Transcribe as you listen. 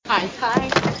Hi.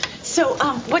 So,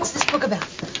 what's this book about?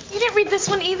 You didn't read this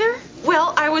one either?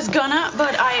 Well, I was gonna,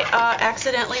 but I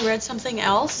accidentally read something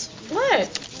else.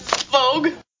 What? Vogue.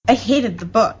 I hated the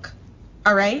book,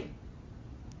 all right?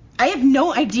 I have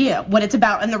no idea what it's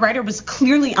about, and the writer was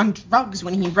clearly on drugs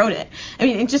when he wrote it. I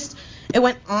mean, it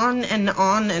went on and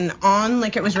on and on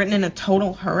like it was written in a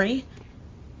total hurry.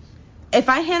 If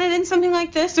I handed in something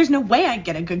like this, there's no way I'd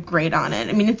get a good grade on it.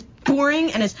 I mean, it's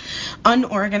boring and it's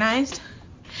unorganized,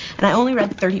 and I only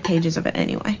read 30 pages of it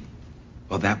anyway.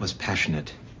 Well, that was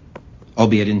passionate,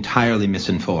 albeit entirely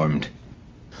misinformed.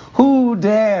 Who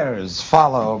dares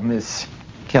follow Miss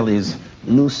Kelly's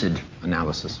lucid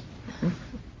analysis?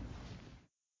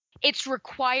 It's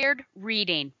required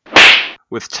reading.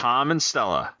 With Tom and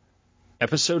Stella.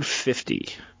 Episode 50,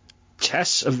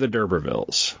 Tess of the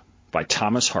D'Urbervilles, by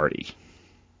Thomas Hardy.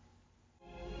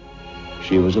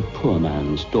 She was a poor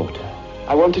man's daughter.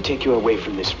 I want to take you away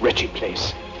from this wretched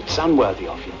place. It's unworthy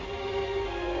of you.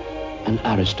 An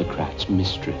aristocrat's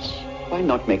mistress. Why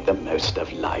not make the most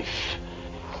of life?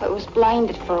 I was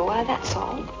blinded for a while, that's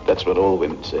all. That's what all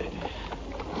women say.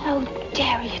 How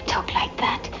dare you talk like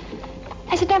that?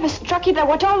 Has it never struck you that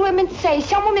what all women say,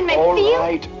 some women may feel? All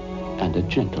right. And a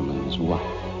gentleman's wife.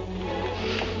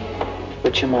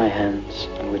 Which are my hands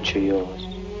and which are yours?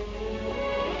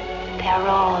 They're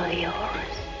all yours.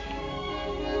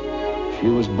 She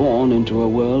was born into a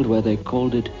world where they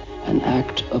called it an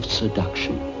act of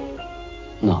seduction,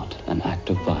 not an act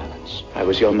of violence. I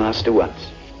was your master once.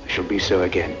 I shall be so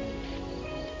again.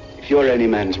 If you're any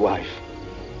man's wife,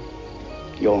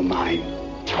 you're mine.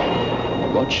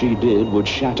 What she did would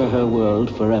shatter her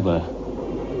world forever.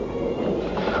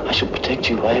 I shall protect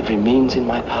you by every means in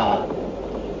my power.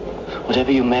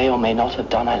 Whatever you may or may not have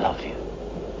done, I love you.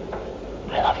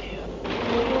 I love you.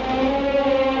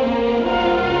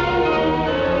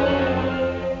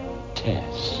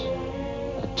 Tess,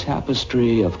 a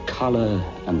tapestry of color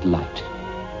and light,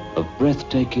 of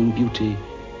breathtaking beauty,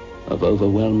 of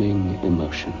overwhelming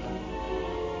emotion.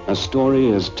 A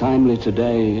story as timely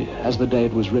today as the day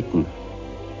it was written.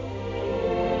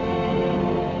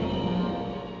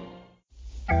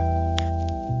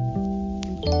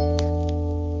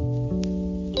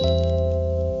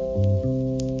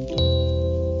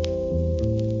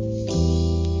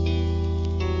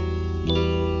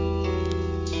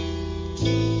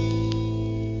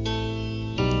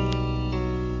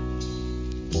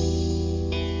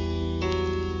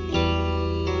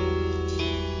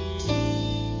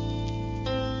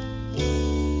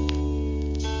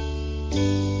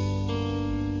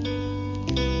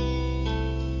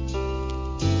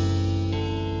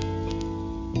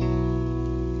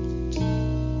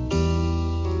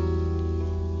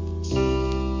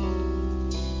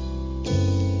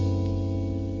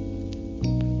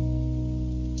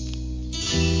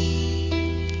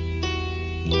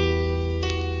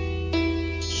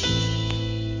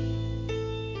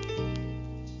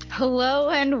 Hello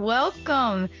and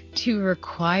welcome to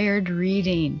Required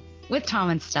Reading with Tom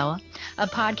and Stella, a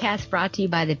podcast brought to you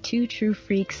by the Two True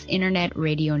Freaks Internet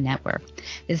Radio Network.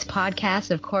 This podcast,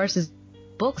 of course, is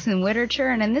books and literature,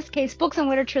 and in this case, books and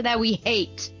literature that we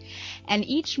hate. And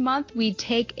each month we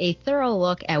take a thorough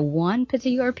look at one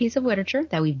particular piece of literature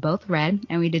that we've both read,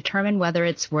 and we determine whether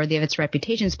it's worthy of its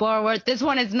reputation. Spoiler alert, this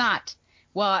one is not.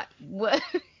 Well,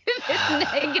 if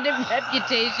it's negative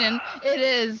reputation, it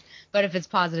is. But if it's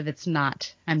positive, it's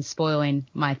not. I'm spoiling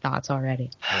my thoughts already.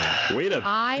 Way to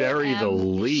bury the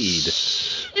lead.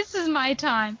 This is my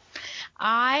time.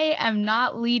 I am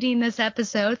not leading this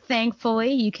episode,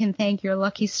 thankfully. You can thank your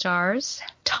lucky stars.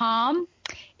 Tom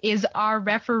is our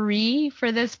referee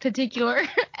for this particular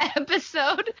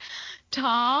episode.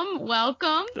 Tom,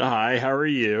 welcome. Hi, how are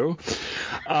you?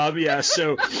 Yeah,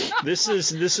 so this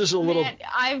is a little.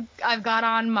 Man, I've got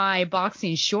on my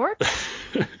boxing shorts.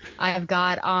 I've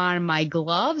got on my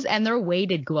gloves, and they're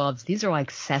weighted gloves. These are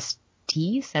like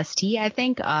Sesti, I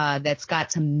think, that's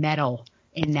got some metal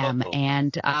in them.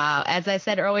 And as I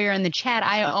said earlier in the chat,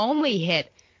 I only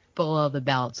hit below the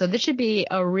belt. So this should be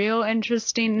a real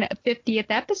interesting 50th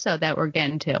episode that we're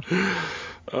getting to.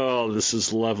 Oh, this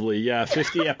is lovely. Yeah,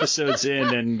 50 episodes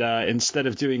in, and instead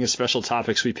of doing a special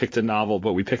topics, we picked a novel,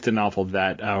 but we picked a novel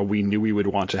that we knew we would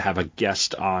want to have a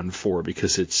guest on for,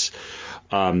 because it's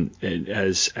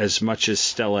as much as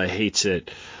Stella hates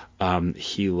it,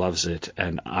 he loves it,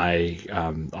 and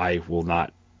I will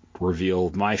not reveal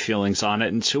my feelings on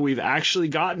it until we've actually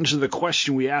gotten to the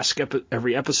question we ask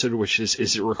every episode, which is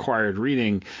it required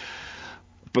reading?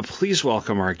 But please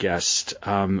welcome our guest,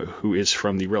 who is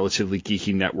from the Relatively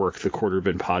Geeky Network, the Quarter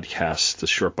Bin Podcast, the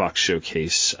Shortbox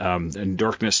Showcase, and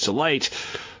Darkness to Light,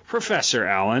 Professor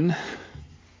Allen.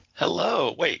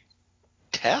 Hello. Wait,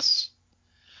 Tess?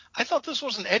 I thought this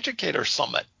was an educator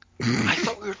summit. I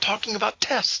thought we were talking about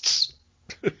tests.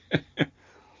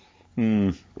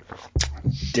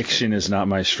 Diction is not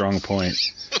my strong point.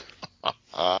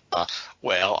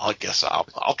 Well, I guess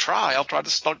I'll try. I'll try to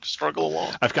struggle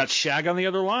along. I've got Shag on the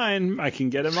other line. I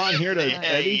can get him on here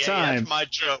any time. That's my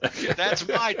joke. That's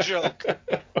my joke.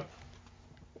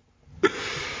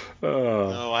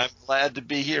 Oh, I'm glad to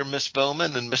be here, Miss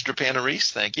Bowman and Mr.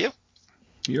 Panarese. Thank you.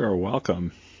 You're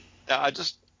welcome. I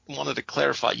just wanted to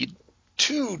clarify. You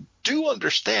two do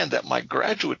understand that my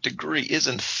graduate degree is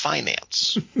in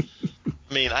finance.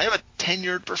 I mean, I am a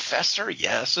tenured professor,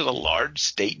 yes, at a large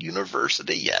state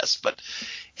university, yes, but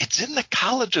it's in the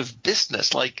College of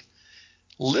Business. Like,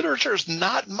 literature's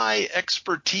not my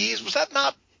expertise. Was that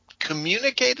not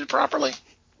communicated properly?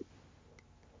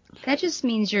 That just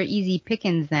means you're easy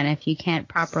pickings then if you can't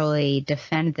properly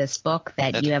defend this book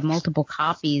that you have multiple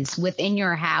copies within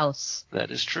your house.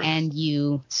 That is true. And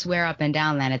you swear up and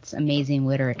down that it's amazing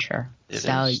literature.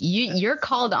 You're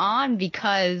called on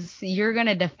because you're going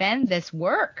to defend this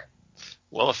work.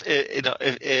 Well,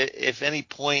 if any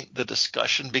point the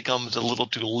discussion becomes a little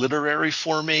too literary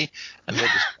for me,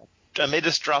 I may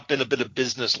just drop in a bit of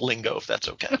business lingo, if that's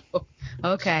okay.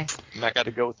 Okay. I got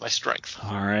to go with my strength.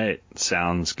 All right.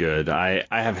 Sounds good. I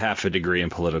have half a degree in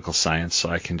political science, so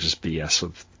I can just BS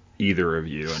with either of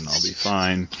you, and I'll be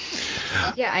fine.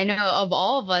 Yeah, I know of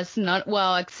all of us,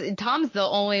 Tom's the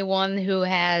only one who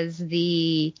has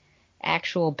the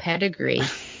actual pedigree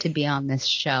to be on this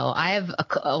show. I have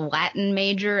a Latin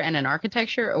major and a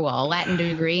Latin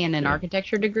degree and an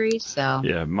architecture degree. So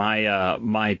yeah,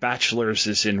 my bachelor's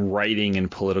is in writing and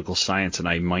political science, and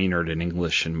I minored in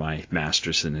English, and my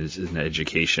master's in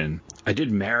education. I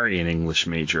did marry an English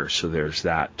major, so there's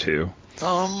that too.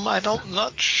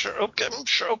 Not sure. Okay, I'm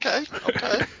sure. Okay.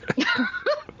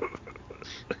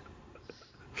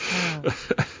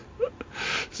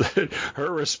 So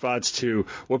her response to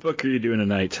what book are you doing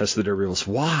tonight? Test the Derby Rules.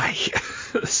 Why?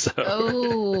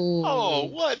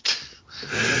 What?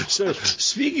 So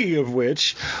speaking of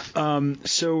which,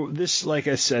 so this, like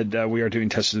I said, we are doing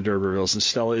Test of the Derby Rules, and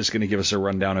Stella is going to give us a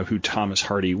rundown of who Thomas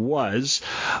Hardy was.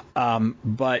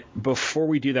 But before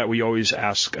we do that, we always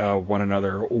ask one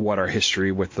another what our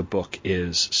history with the book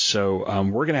is. So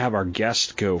we're going to have our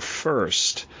guest go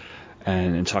first.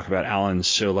 And talk about Alan.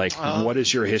 So, what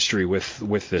is your history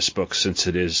with this book, since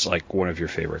it is one of your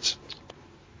favorites?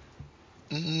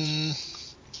 Never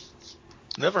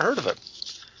heard of it.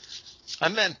 I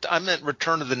meant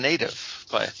Return of the Native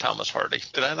by Thomas Hardy.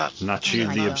 Did I not? Not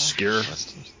Jude the Obscure.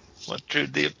 What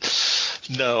Jude the?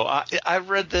 No, I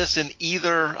read this in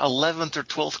either 11th or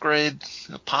 12th grade,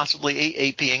 possibly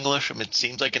AP English. I mean, it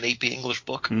seems like an AP English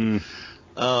book.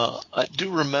 I do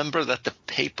remember that the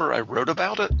paper I wrote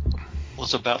about it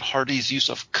was about Hardy's use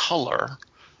of color,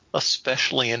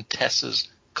 especially in Tess's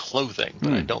clothing.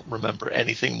 But I don't remember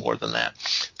anything more than that.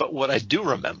 But what I do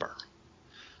remember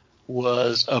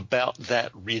was about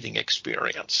that reading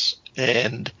experience.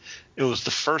 And it was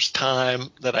the first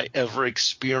time that I ever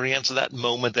experienced that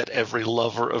moment that every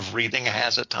lover of reading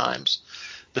has at times,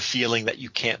 the feeling that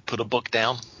you can't put a book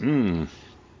down. And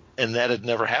that had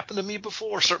never happened to me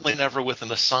before, certainly never with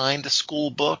an assigned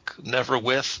school book, never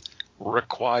with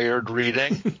required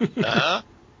reading.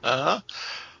 But I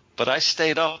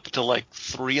stayed up till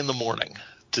 3 a.m.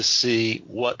 to see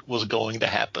what was going to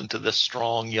happen to this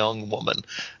strong young woman.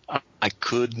 I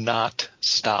could not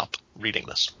stop reading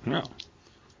this. Yeah.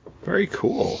 Very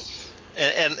cool.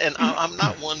 And I'm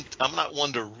not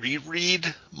one to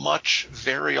reread much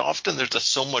very often. There's just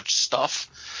so much stuff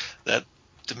that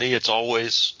to me it's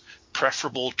always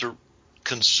preferable to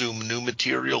consume new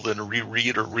material than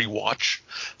reread or rewatch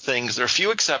things. There are a few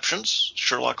exceptions.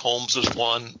 Sherlock Holmes is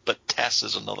one, but Tess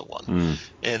is another one.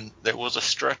 And there was a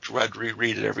stretch where I'd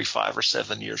reread it every 5 or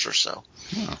 7 years or so.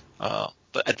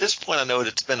 But at this point, I know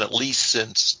it's been at least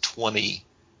since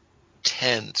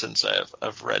 2010 since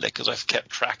I've read it, because I've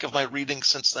kept track of my reading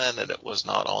since then, and it was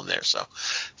not on there. So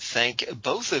thank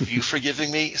both of you for giving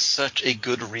me such a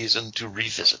good reason to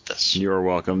revisit this. You're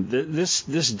welcome.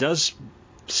 This does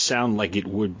sound like it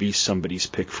would be somebody's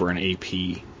pick for an AP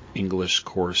English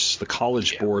course. The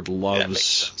College Board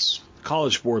loves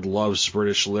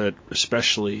British lit,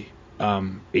 especially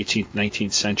 18th,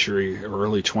 19th century,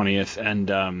 early 20th,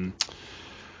 and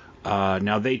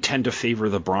now they tend to favor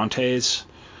the Brontes.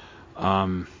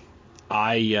 As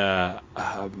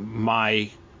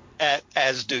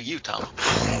do you, Tom.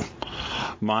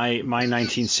 My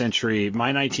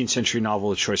 19th century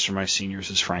novel of choice for my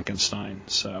seniors is Frankenstein.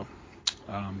 So,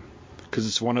 because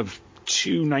it's one of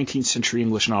 2 19th century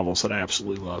English novels that I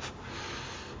absolutely love.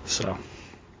 So So.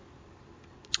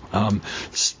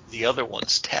 The other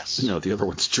one's Tess. No, the other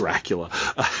one's Dracula.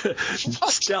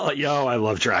 Stella, I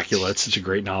love Dracula. It's such a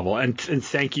great novel. And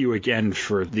thank you again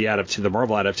for the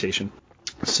Marvel adaptation.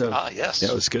 So yes, yeah,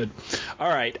 it was good. All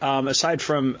right. Aside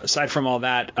from all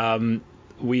that,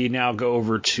 we now go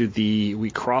over to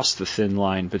we cross the thin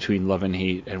line between love and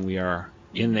hate, and we are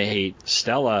in the hate.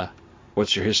 Stella,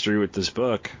 what's your history with this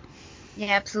book?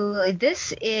 Yeah, absolutely.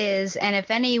 This is, and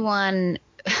if anyone,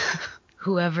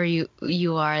 whoever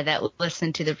you are that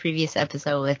listened to the previous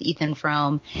episode with Ethan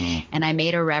Frome, and I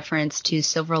made a reference to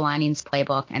Silver Linings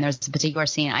Playbook, and there's a particular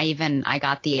scene, I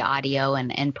got the audio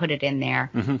and put it in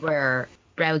there, where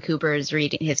Bradley Cooper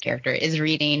his character is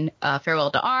reading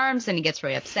Farewell to Arms, and he gets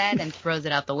really upset and throws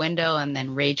it out the window and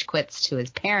then rage quits to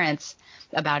his parents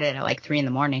about it at like 3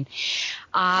 a.m.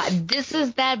 This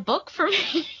is that book for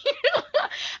me.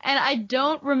 And I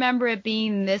don't remember it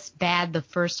being this bad the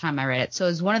first time I read it. So it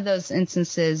was one of those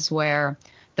instances where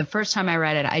the first time I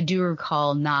read it, I do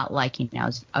recall not liking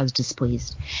it. I was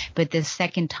displeased. But the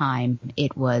second time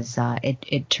it was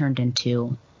it turned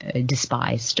into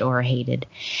despised or hated.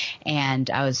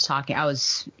 And I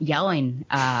was yelling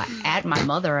at my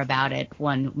mother about it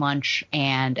one lunch,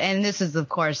 and this is of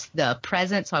course the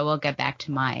present, so I will get back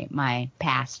to my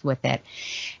past with it.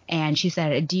 And she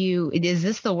said, is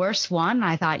this the worst one?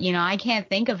 I thought, I can't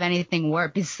think of anything worse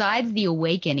besides The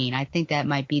Awakening. I think that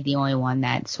might be the only one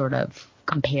that sort of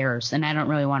compares, and I don't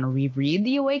really want to reread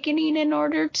The Awakening in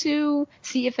order to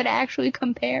see if it actually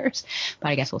compares, but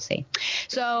I guess we'll see.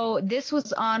 So this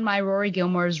was on my Rory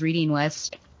Gilmore's reading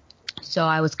list, so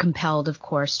I was compelled, of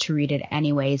course, to read it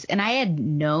anyways. And I had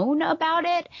known about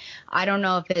it. I don't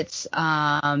know if it's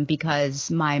because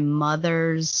my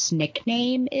mother's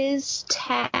nickname is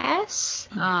Tess,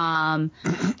 and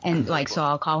so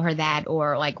I'll call her that,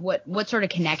 or like what sort of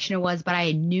connection it was. But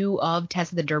I knew of Tess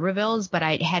of the D'Urbervilles, but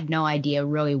I had no idea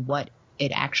really what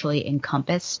it actually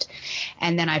encompassed.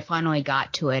 And then I finally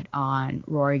got to it on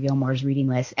Rory Gilmore's reading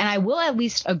list. And I will at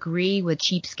least agree with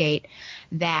Cheapskate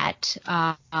that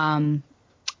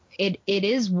it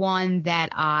is one that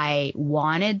I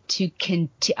wanted to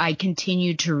I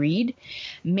continued to read,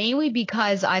 mainly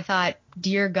because I thought,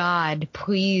 dear God,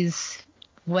 please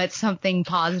let something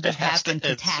positive happen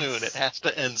to Tess. It has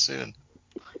to end soon.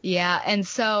 Yeah, and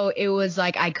so it was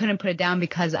like I couldn't put it down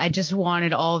because I just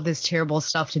wanted all of this terrible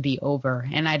stuff to be over,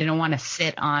 and I didn't want to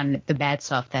sit on the bad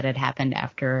stuff that had happened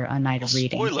after a night of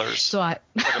reading. Spoilers. So but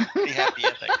a pretty happy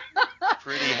ending.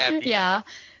 Pretty happy. Yeah.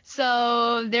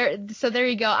 So there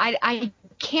you go. I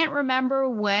can't remember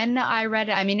when I read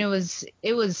it. I mean, it was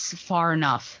far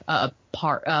enough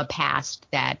past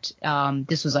that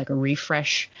this was like a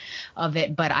refresh of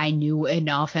it, but I knew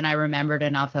enough and I remembered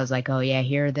enough. I was like, oh yeah,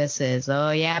 here this is.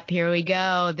 Oh yeah, here we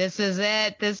go. This is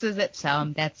it.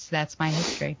 So that's my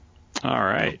history. All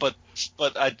right. But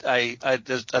I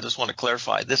just want to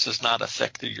clarify. This has not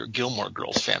affected your Gilmore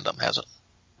Girls fandom, has it?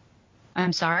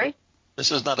 I'm sorry? This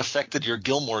has not affected your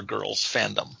Gilmore Girls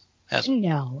fandom, has it?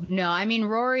 No. I mean,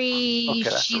 Rory,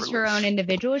 she's her own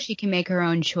individual. She can make her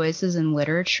own choices in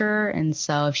literature. And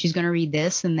so if she's going to read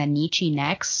this and then Nietzsche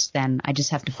next, then I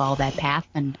just have to follow that path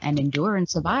and endure and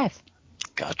survive.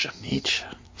 Gotcha. Nietzsche.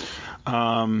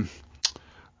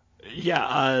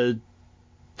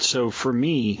 So for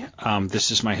me, this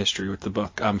is my history with the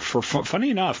book. Funny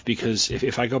enough, because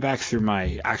if I go back through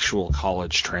my actual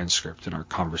college transcript and our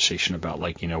conversation about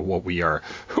what we are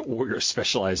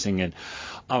specializing in,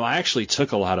 I actually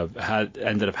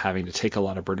ended up having to take a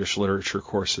lot of British literature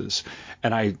courses,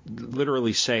 and I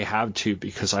literally say had to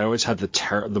because I always had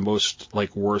the most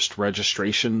worst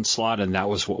registration slot, and that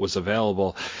was what was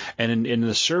available. And in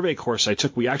the survey course I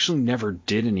took, we actually never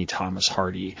did any Thomas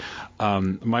Hardy.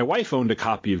 My wife owned a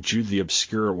copy of Jude the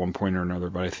Obscure at one point or another,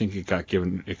 but I think it got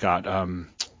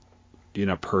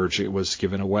purged. It was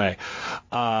given away.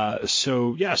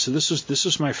 So this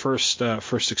was my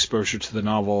first exposure to the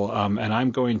novel, and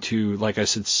I'm going to, like I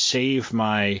said, save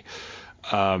my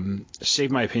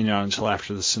opinion on until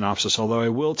after the synopsis. Although I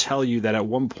will tell you that at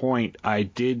one point I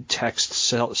did text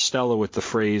Stella with the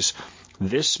phrase,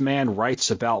 "This man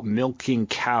writes about milking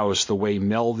cows the way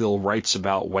Melville writes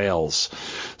about whales."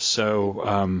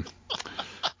 So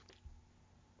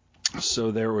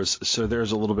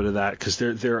there's a little bit of that, because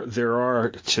there are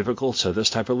typical to this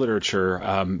type of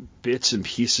literature bits and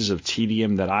pieces of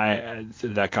tedium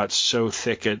that got so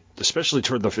thick especially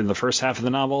in the first half of the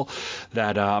novel,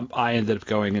 that I ended up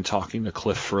going and talking to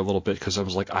Cliff for a little bit, because I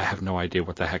was like, I have no idea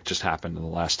what the heck just happened in the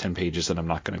last 10 pages, and I'm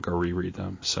not going to go reread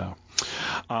them. So,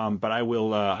 but I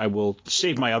will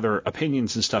save my other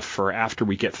opinions and stuff for after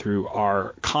we get through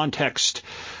our context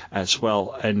as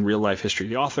well, and real life history of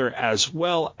the author, as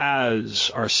well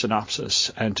as our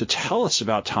synopsis. And to tell us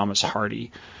about Thomas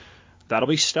Hardy, that'll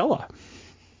be Stella.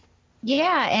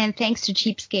 Yeah, and thanks to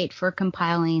Cheapskate for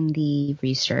compiling the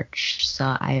research. So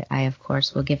I of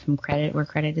course, will give him credit where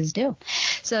credit is due.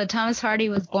 So Thomas Hardy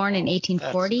was born in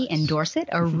 1840 in Dorset,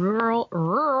 a rural,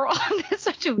 that's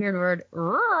such a weird word,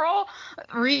 rural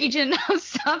region of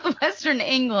southwestern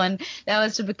England that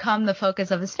was to become the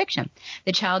focus of his fiction.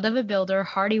 The child of a builder,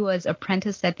 Hardy was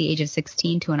apprenticed at the age of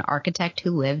 16 to an architect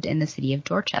who lived in the city of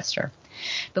Dorchester.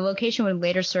 The location would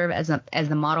later serve as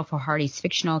the model for Hardy's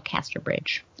fictional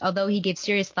Casterbridge. Although he gave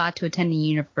serious thought to attending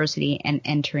university and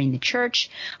entering the church,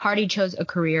 Hardy chose a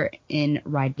career in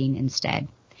writing instead.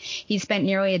 He spent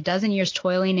nearly a dozen years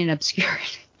toiling in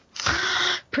obscurity,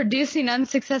 producing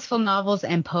unsuccessful novels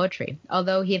and poetry.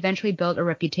 Although he eventually built a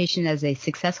reputation as a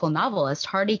successful novelist,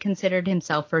 Hardy considered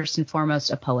himself first and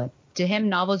foremost a poet. To him,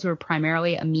 novels were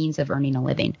primarily a means of earning a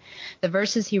living. The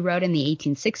verses he wrote in the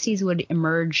 1860s would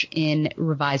emerge in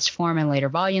revised form in later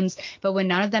volumes, but when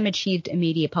none of them achieved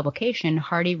immediate publication,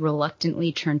 Hardy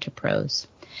reluctantly turned to prose.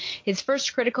 His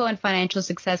first critical and financial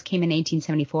success came in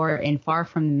 1874 in Far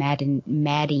From the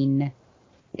Maddening.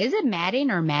 Is it Madding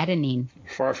or Maddening?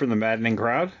 Far From the Maddening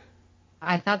Crowd?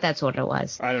 I thought that's what it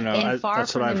was. I don't know.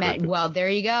 That's what I've heard. Well, there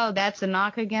you go. That's a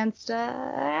knock against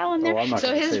Alan there. Oh, I'm not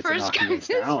going to say it's a knock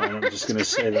against Alan. I'm just going to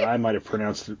say that I might have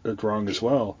pronounced it wrong as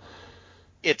well.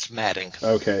 It's Madding.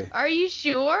 Okay. Are you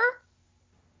sure?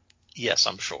 Yes,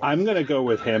 I'm sure. I'm going to go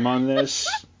with him on this.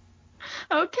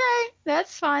 Okay.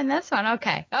 That's fine.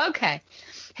 Okay.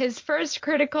 His first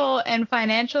critical and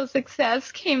financial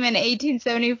success came in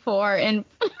 1874 in...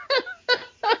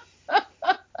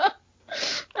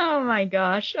 Oh, my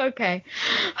gosh. Okay.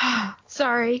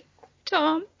 Sorry,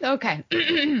 Tom. Okay.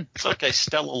 It's okay.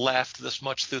 Stella laughed this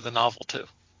much through the novel, too.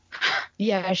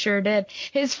 Yeah, I sure did.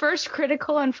 His first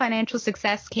critical and financial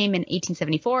success came in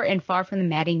 1874 in Far From the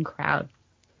Madding Crowd.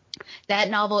 That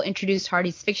novel introduced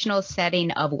Hardy's fictional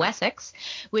setting of Wessex,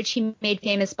 which he made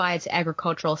famous by its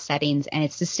agricultural settings and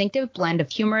its distinctive blend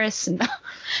of humorous,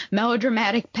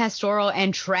 melodramatic, pastoral,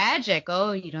 and tragic,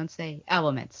 oh, you don't say,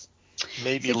 elements.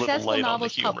 Maybe a little light on the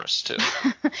humorous, too.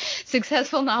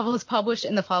 Successful novels published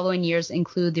in the following years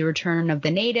include The Return of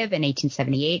the Native in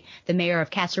 1878, The Mayor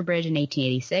of Casterbridge in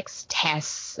 1886,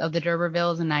 Tess of the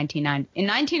D'Urbervilles in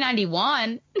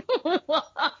 1991.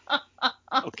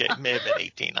 Okay, it may have been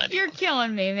 1891. You're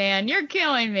killing me, man. You're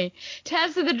killing me.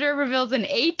 Tess of the D'Urbervilles in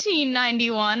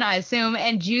 1891, I assume,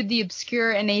 and Jude the Obscure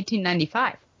in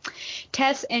 1895.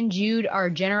 Tess and Jude are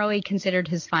generally considered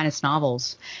his finest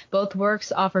novels. Both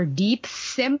works offer deep,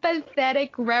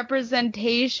 sympathetic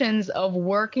representations of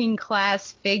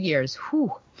working-class figures.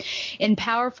 In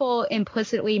powerful,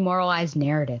 implicitly moralized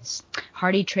narratives.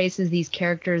 Hardy traces these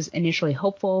characters' initially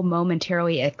hopeful,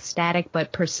 momentarily ecstatic,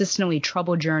 but persistently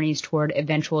troubled journeys toward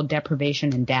eventual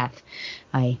deprivation and death.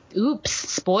 Oops,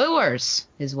 spoilers,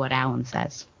 is what Alan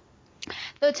says.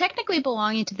 Though technically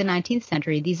belonging to the 19th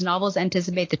century, these novels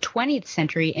anticipate the 20th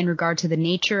century in regard to the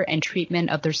nature and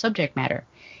treatment of their subject matter.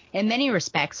 In many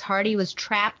respects, Hardy was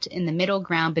trapped in the middle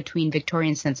ground between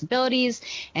Victorian sensibilities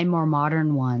and more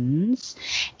modern ones,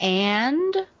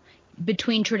 and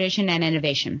between tradition and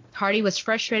innovation. Hardy was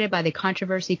frustrated by the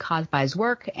controversy caused by his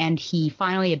work, and he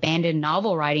finally abandoned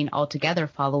novel writing altogether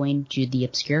following Jude the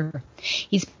Obscure.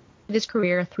 He's his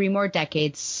career 3 more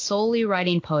decades solely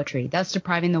writing poetry, thus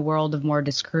depriving the world of more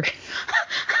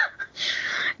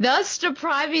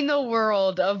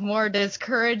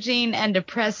discouraging and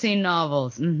depressing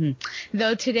novels.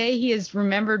 Though today he is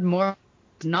remembered more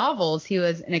novels, he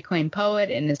was an acclaimed poet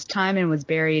in his time and was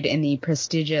buried in the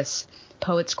prestigious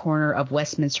Poets' Corner of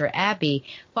Westminster Abbey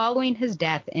following his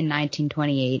death in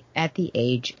 1928 at the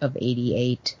age of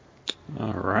 88.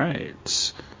 All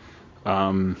right.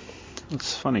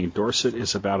 It's funny. Dorset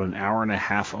is about an hour and a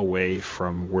half away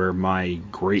from where my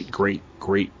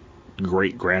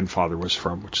great-great-great-great-grandfather was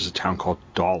from, which is a town called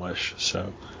Dawlish.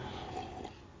 So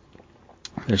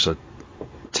there's a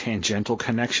tangential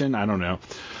connection. I don't know.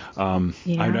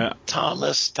 Yeah. I know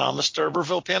Thomas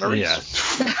D'Urberville Penneries. Yeah.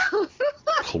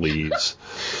 Please.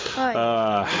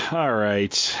 All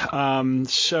right.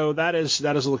 So that is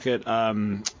a look at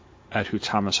who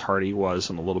Thomas Hardy was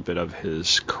and a little bit of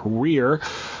his career.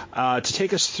 To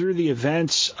take us through the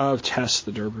events of Tess of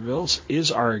the D'Urbervilles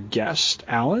is our guest,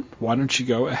 Alan. Why don't you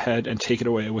go ahead and take it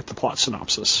away with the plot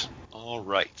synopsis? All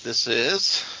right. This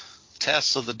is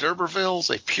Tess of the D'Urbervilles,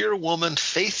 a pure woman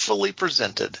faithfully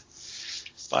presented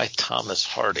by Thomas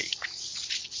Hardy.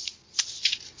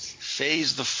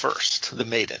 Phase the First, The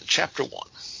Maiden, Chapter 1.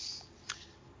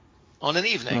 on an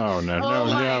evening. Oh no!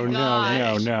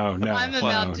 I'm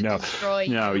about to destroy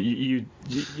you.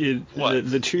 No,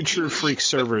 the Two True Freaks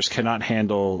servers cannot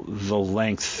handle the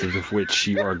length of which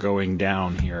you are going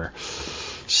down here.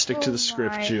 Stick to the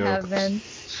script, Joe.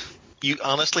 Heavens. You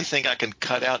honestly think I can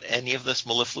cut out any of this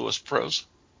mellifluous prose?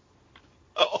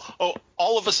 Oh,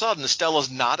 all of a sudden,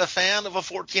 Stella's not a fan of a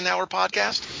 14-hour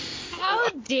podcast? How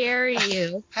dare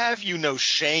you? Have you no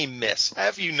shame, miss?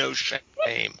 Have you no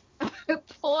shame?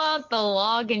 Pull out the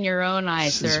log in your own eye,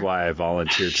 sir. This is why I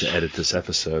volunteered to edit this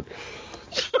episode.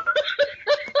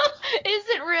 Is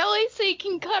it really? So you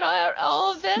can cut out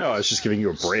all of this? No, I was just giving you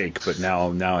a break, but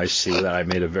now I see that I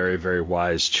made a very, very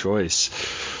wise choice.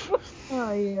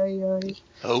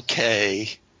 Okay,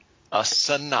 a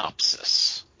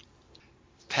synopsis.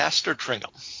 Pastor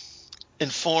Tringham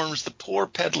informs the poor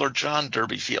peddler John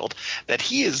Durbeyfield that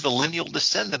he is the lineal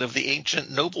descendant of the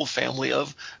ancient noble family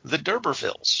of the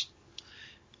D'Urbervilles.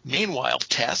 Meanwhile,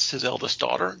 Tess, his eldest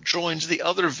daughter, joins the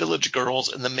other village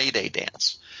girls in the May Day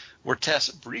dance, where Tess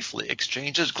briefly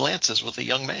exchanges glances with a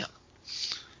young man.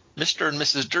 Mr. and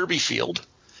Mrs. Durbeyfield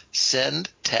send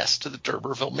Tess to the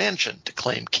D'Urberville mansion to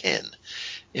claim kin.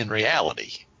 In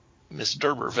reality, Miss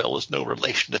D'Urberville is no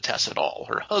relation to Tess at all.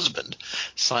 Her husband,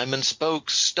 Simon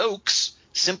Stokes,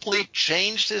 simply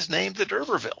changed his name to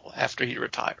D'Urberville after he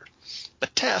retired.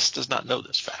 But Tess does not know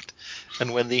this fact.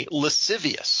 And when the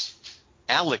lascivious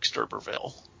Alex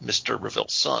D'Urberville, Miss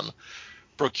D'Urberville's son,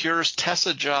 procures Tess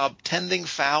a job tending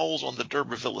fowls on the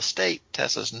D'Urberville estate,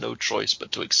 Tess has no choice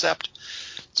but to accept,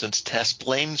 since Tess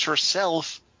blames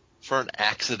herself for an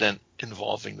accident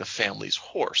involving the family's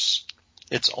horse,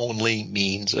 its only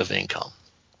means of income.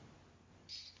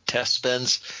 Tess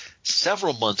spends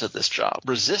several months at this job,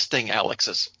 resisting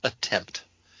Alex's attempt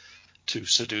to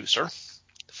seduce her.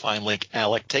 Finally,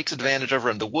 Alec takes advantage of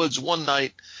her in the woods one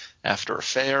night after a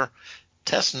fair.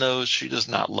 Tess knows she does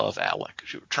not love Alec.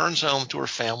 She returns home to her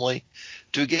family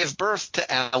to give birth to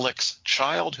Alec's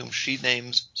child, whom she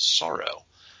names Sorrow,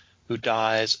 who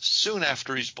dies soon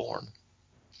after he's born.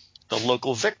 The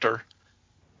local vicar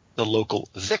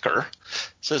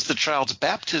says the child's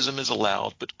baptism is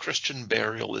allowed, but Christian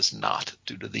burial is not,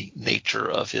 due to the nature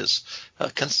of his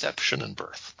conception and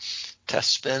birth. Tess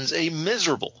spends a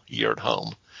miserable year at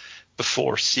home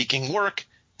before seeking work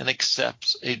and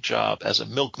accepts a job as a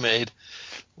milkmaid,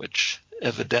 which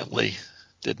evidently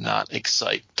did not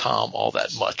excite Tom all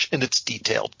that much in its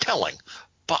detailed telling.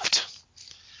 But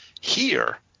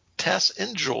here, Tess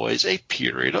enjoys a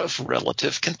period of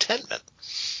relative contentment.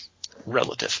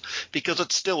 Relative, because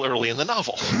it's still early in the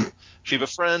novel. She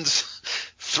befriends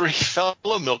 3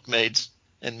 fellow milkmaids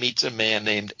and meets a man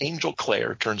named Angel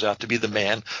Clare. Turns out to be the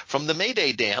man from the May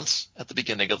Day dance at the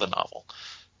beginning of the novel.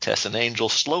 Tess and Angel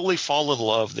slowly fall in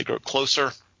love. They grow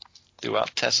closer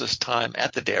throughout Tess's time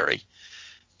at the dairy.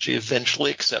 She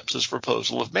eventually accepts his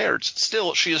proposal of marriage.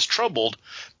 Still, she is troubled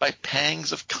by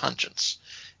pangs of conscience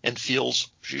and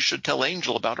feels she should tell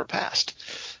Angel about her past.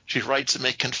 She writes him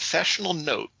a confessional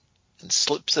note and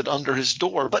slips it under his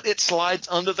door, but it slides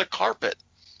under the carpet,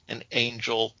 and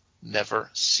Angel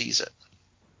never sees it.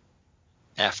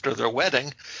 After their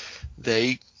wedding,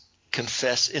 they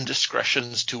confess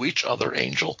indiscretions to each other.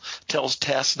 Angel tells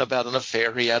Tess about an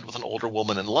affair he had with an older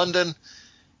woman in London,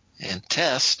 and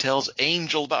Tess tells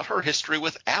Angel about her history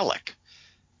with Alec.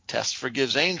 Tess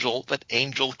forgives Angel, but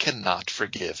Angel cannot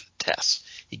forgive Tess.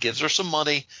 He gives her some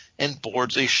money and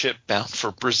boards a ship bound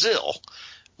for Brazil,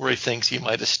 where he thinks he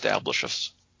might establish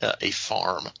a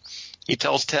farm. He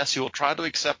tells Tess he will try to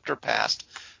accept her past,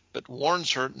 but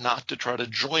warns her not to try to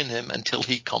join him until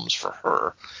he comes for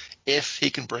her, if he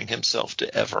can bring himself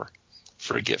to ever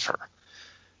forgive her.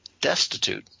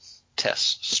 Destitute,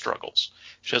 Tess struggles.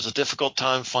 She has a difficult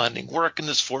time finding work and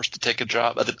is forced to take a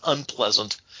job at an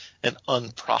unpleasant and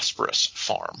unprosperous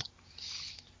farm.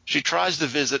 She tries to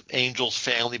visit Angel's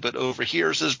family, but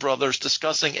overhears his brothers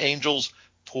discussing Angel's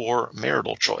poor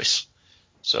marital choice,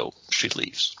 so she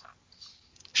leaves.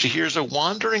 She hears a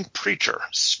wandering preacher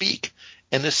speak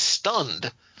and is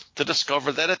stunned to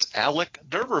discover that it's Alec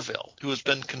D'Urberville, who has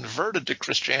been converted to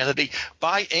Christianity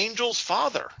by Angel's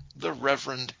father, the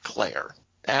Reverend Clare.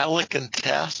 Alec and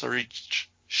Tess are each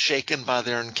shaken by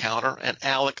their encounter, and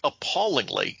Alec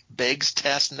appallingly begs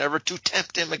Tess never to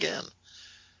tempt him again.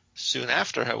 Soon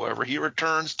after, however, he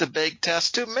returns to beg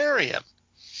Tess to marry him,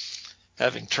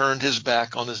 having turned his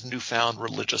back on his newfound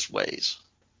religious ways.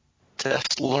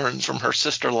 Tess learns from her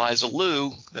sister Liza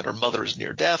Lou that her mother is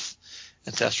near death,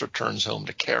 and Tess returns home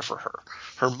to care for her.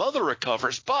 Her mother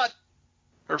recovers, but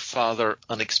her father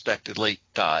unexpectedly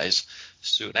dies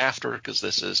soon after, because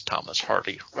this is Thomas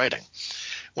Hardy writing.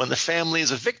 When the family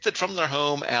is evicted from their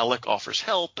home, Alec offers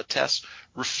help, but Tess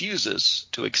refuses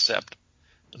to accept,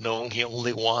 knowing he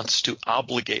only wants to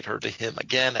obligate her to him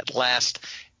again. At last,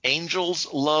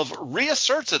 Angel's love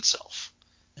reasserts itself,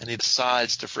 and he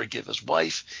decides to forgive his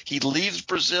wife. He leaves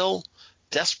Brazil,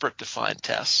 desperate to find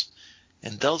Tess,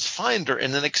 and does find her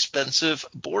in an expensive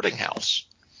boarding house,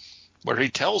 where he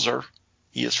tells her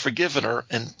he has forgiven her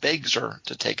and begs her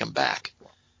to take him back.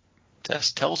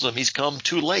 Tess tells him he's come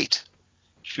too late.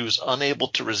 She was unable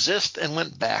to resist and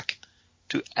went back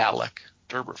to Alec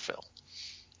d'Urberville.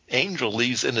 Angel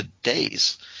leaves in a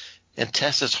daze, and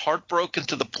Tess is heartbroken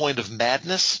to the point of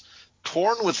madness,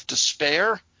 torn with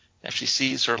despair as she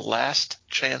sees her last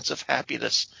chance of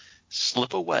happiness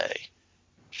slip away.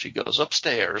 She goes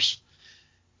upstairs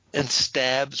and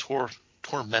stabs her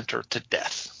tormentor to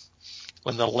death.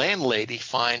 When the landlady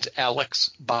finds Alec's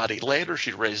body later,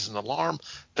 she raises an alarm,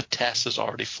 but Tess has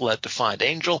already fled to find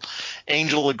Angel.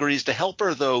 Angel agrees to help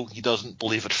her, though he doesn't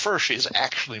believe at first she has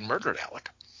actually murdered Alec.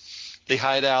 They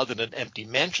hide out in an empty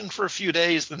mansion for a few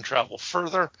days, then travel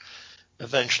further.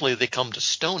 Eventually, they come to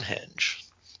Stonehenge,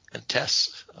 and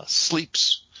Tess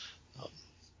sleeps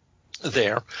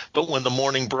there. But when the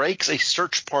morning breaks, a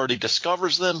search party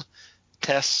discovers them.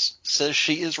 Tess says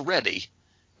she is ready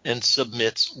and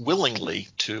submits willingly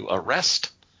to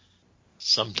arrest.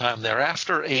 Sometime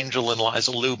thereafter, Angel and Liza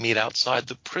Lou meet outside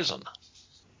the prison.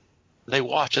 They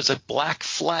watch as a black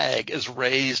flag is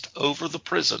raised over the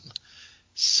prison,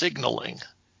 signaling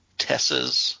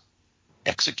Tess's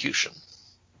execution.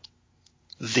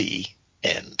 The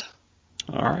end.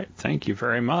 All right. Thank you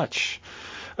very much.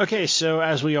 Okay, so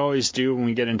as we always do when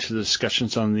we get into the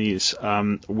discussions on these,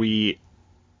 we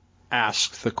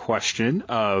ask the question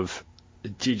of,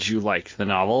 did you like the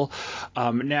novel?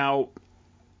 Now,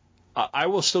 I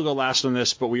will still go last on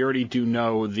this, but we already do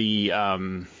know the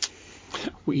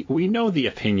we know the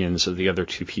opinions of the other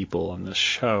two people on this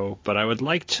show, but I would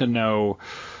like to know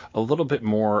a little bit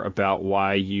more about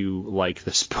why you like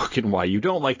this book and why you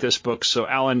don't like this book. So,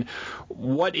 Alan,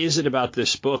 what is it about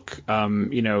this book,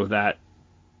 that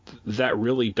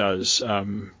really does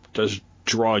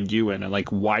draw you in, and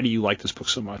why do you like this book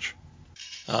so much?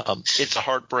 It's a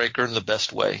heartbreaker in the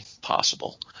best way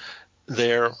possible.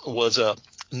 There was a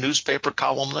newspaper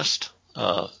columnist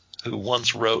who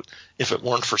once wrote, "If it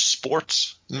weren't for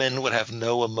sports, men would have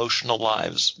no emotional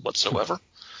lives whatsoever."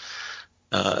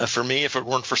 For me, if it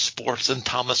weren't for sports and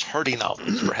Thomas Hardy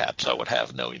novels, perhaps I would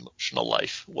have no emotional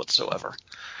life whatsoever.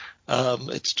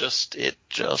 It's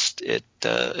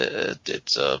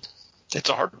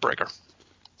a heartbreaker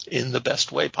in the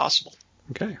best way possible.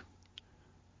 Okay.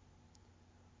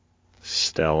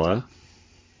 Stella?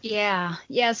 Yeah,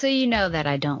 so you know that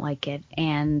I don't like it,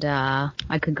 and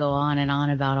I could go on and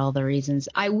on about all the reasons.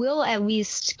 I will at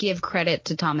least give credit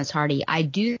to Thomas Hardy. I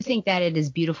do think that it is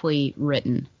beautifully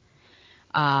written.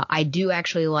 I do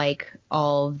actually like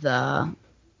all of the,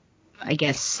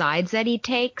 sides that he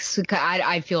takes.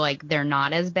 I feel like they're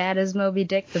not as bad as Moby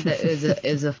Dick, but that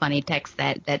is a funny text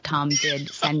that Tom did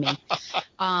send me.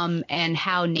 And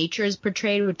how nature is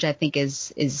portrayed, which I think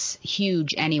is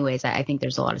huge anyways. I think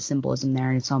there's a lot of symbolism there,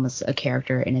 and it's almost a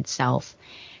character in itself.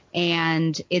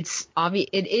 And it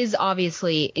is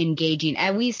obviously engaging.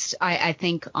 At least I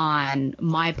think on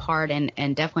my part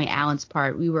and definitely Alan's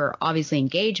part, we were obviously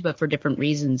engaged, but for different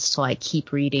reasons, to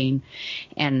keep reading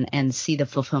and see the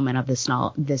fulfillment of this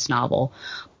novel.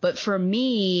 But for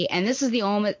me, and this is the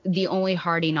only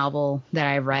Hardy novel that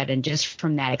I've read, and just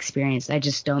from that experience, I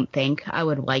just don't think I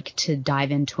would like to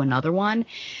dive into another one,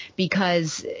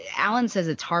 because Alan says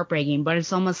it's heartbreaking, but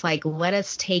it's almost like, let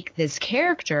us take this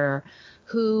character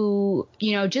who,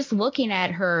 just looking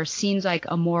at her seems like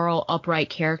a moral, upright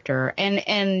character.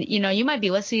 And you might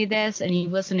be listening to this and you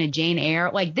listen to Jane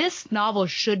Eyre. This novel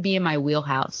should be in my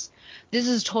wheelhouse. This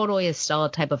is totally a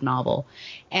Stella type of novel.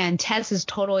 And Tess is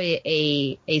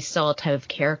totally a Stella type of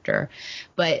character.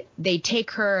 But they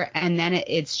take her, and then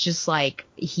it's just like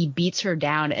he beats her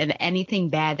down, and anything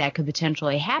bad that could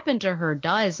potentially happen to her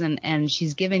does. And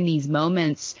she's given these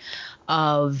moments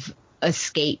of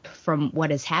escape from what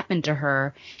has happened to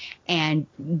her, and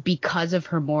because of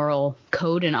her moral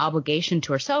code and obligation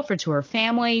to herself or to her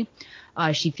family,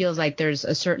 she feels like there's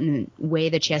a certain way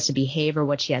that she has to behave or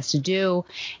what she has to do,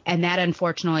 and that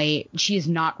unfortunately she is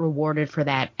not rewarded for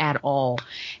that at all,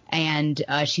 and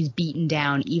she's beaten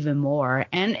down even more.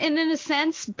 And in a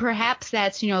sense, perhaps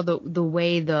that's the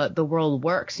way the world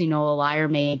works. A liar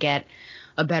may get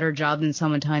a better job than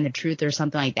someone telling the truth or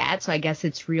something like that. So I guess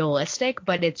it's realistic,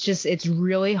 but it's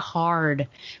really hard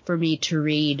for me to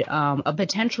read a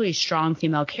potentially strong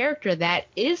female character that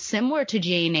is similar to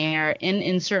Jane Eyre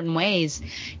in certain ways,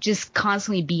 just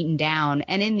constantly beaten down.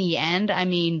 And in the end, I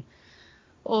mean,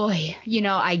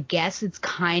 I guess it's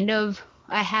kind of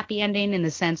a happy ending in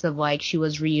the sense of like she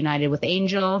was reunited with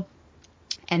Angel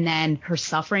and then her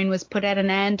suffering was put at an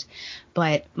end.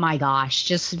 But my gosh,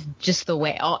 just the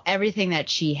way everything that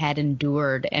she had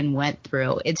endured and went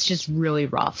through, it's just really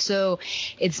rough. So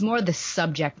it's more the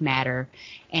subject matter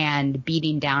and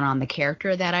beating down on the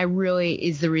character that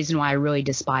is the reason why I really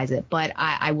despise it. But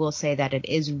I will say that it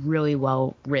is really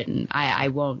well written. I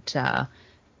won't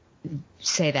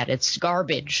say that it's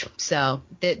garbage. So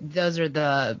those are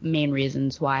the main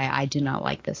reasons why I do not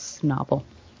like this novel.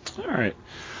 All right.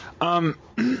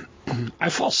 I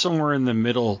fall somewhere in the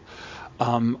middle.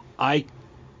 I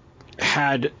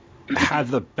had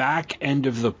the back end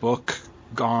of the book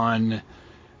gone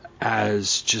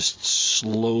as just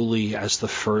slowly as the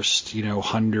first,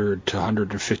 100 to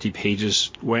 150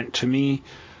 pages went to me.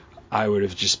 I would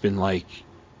have just been like,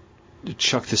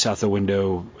 chuck this out the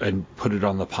window and put it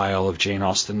on the pile of Jane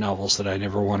Austen novels that I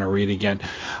never want to read again.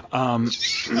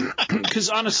 Because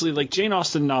honestly, like Jane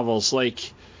Austen novels,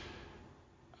 like,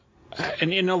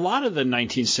 and in a lot of the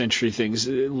 19th century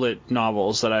lit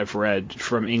novels that I've read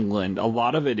from England, a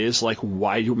lot of it is like,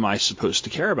 why am I supposed to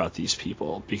care about these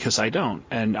people? Because I don't.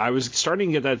 And I was starting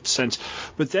to get that sense.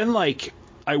 But then, like,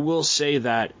 I will say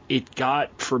that it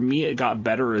got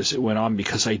better as it went on,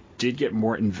 because I did get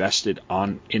more invested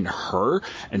in her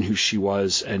and who she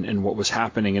was and what was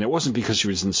happening. And it wasn't because she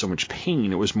was in so much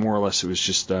pain. It was more or less, it was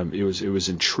just, it was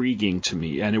intriguing to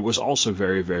me. And it was also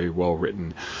very, very well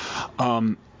written.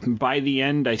 By the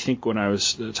end, I think when I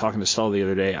was talking to Stella the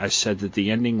other day, I said that the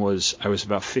ending I was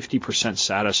about 50%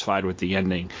 satisfied with the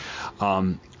ending.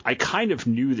 I kind of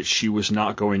knew that she was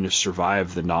not going to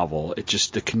survive the novel. It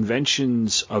just, the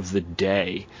conventions of the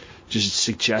day just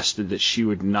suggested that she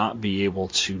would not be able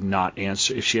to not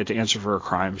answer. If she had to answer for her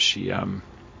crimes, she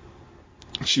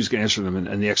was going to answer them.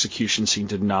 And the execution scene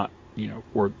did not,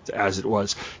 or as it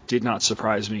was, did not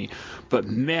surprise me. But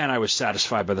man, I was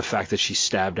satisfied by the fact that she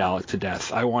stabbed Alec to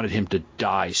death. I wanted him to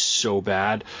die so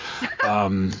bad. I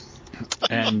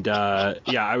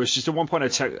was just, at one point I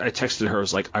texted her, I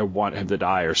was like, I want him to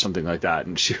die or something like that.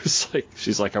 And she's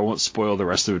like, I won't spoil the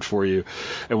rest of it for you.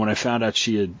 And when I found out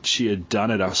she had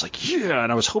done it, I was like, yeah.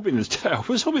 And I was hoping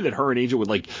that her and Angel would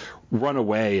like run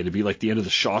away, and it'd be like the end of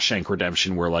the Shawshank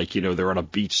Redemption, where like, they're on a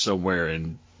beach somewhere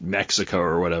in Mexico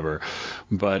or whatever.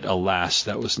 But alas,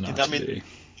 that was not to be.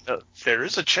 There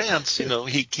is a chance,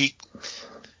 he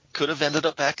could have ended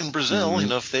up back in Brazil,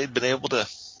 if they'd been able to,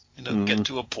 get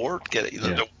to a port,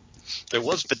 there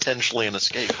was potentially an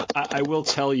escape. I will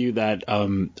tell you that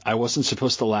I wasn't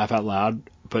supposed to laugh out loud,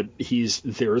 but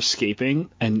they're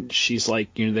escaping, and she's like,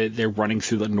 they're running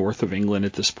through the north of England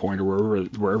at this point, or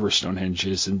wherever Stonehenge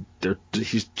is, and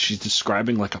she's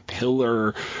describing like a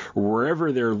pillar,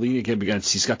 wherever they're leaning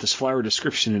against. He's got this flower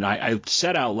description, and I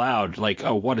said out loud, like,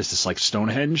 oh, what is this, like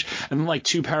Stonehenge? And then like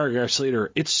 2 paragraphs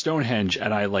later, it's Stonehenge,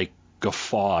 and I like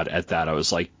guffawed at that. I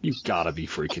was like, you gotta be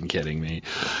freaking kidding me.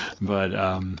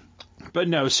 But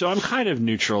no, so I'm kind of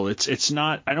neutral. It's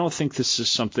not, I don't think this is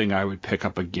something I would pick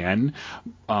up again.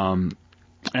 And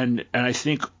I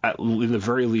think in the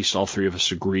very least, all three of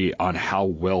us agree on how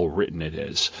well written it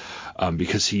is.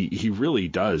 Because he really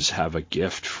does have a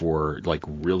gift for like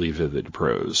really vivid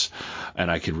prose,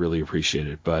 and I could really appreciate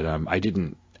it. But I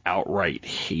didn't outright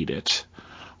hate it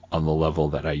on the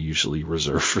level that I usually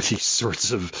reserve for these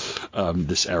sorts of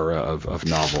this era of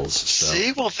novels. So.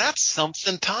 See, well, that's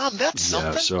something, Tom. That's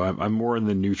something. So I'm more in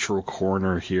the neutral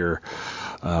corner here.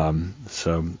 All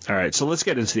right, so let's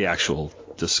get into the actual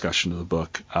discussion of the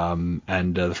book.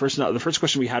 The first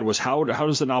question we had was how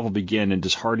does the novel begin, and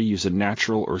does Hardy use a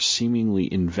natural or seemingly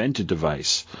invented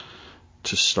device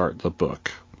to start the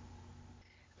book?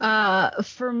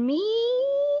 For me,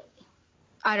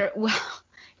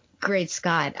 Great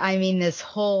Scott. I mean, this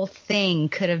whole thing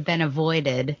could have been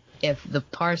avoided if the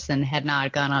parson had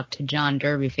not gone up to John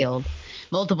Durbeyfield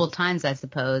multiple times, I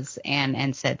suppose,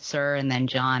 and said, sir, and then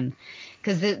John,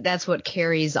 because that's what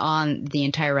carries on the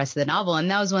entire rest of the novel. And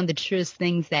that was one of the truest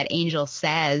things that Angel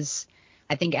says,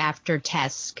 I think, after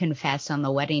Tess confessed on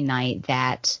the wedding night,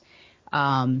 that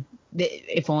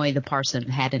if only the parson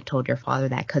hadn't told your father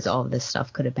that, because all of this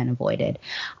stuff could have been avoided.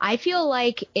 I feel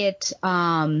like it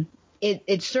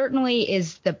certainly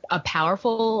is a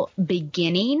powerful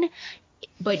beginning,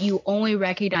 but you only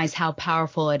recognize how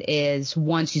powerful it is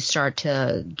once you start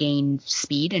to gain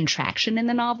speed and traction in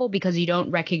the novel, because you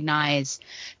don't recognize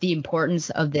the importance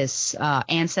of this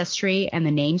ancestry and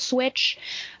the name switch,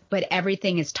 but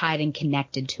everything is tied and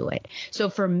connected to it. So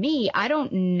for me, I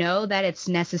don't know that it's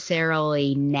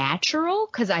necessarily natural,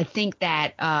 because I think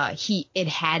that it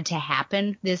had to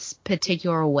happen this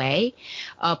particular way.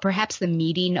 Perhaps the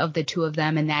meeting of the two of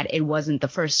them, and that it wasn't the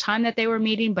first time that they were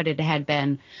meeting, but it had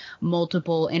been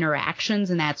multiple interactions,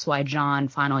 and that's why John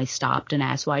finally stopped and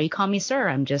asked, "Why do you call me sir?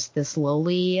 I'm just this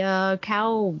lowly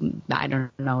cow." I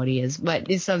don't know what he is, but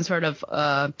he's some sort of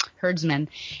herdsman.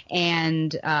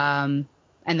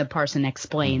 And the parson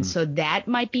explains. Mm-hmm. So that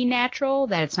might be natural,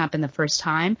 that it's not been the first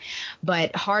time.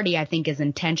 But Hardy, I think, is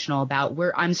intentional about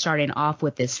where I'm starting off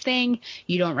with this thing.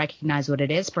 You don't recognize what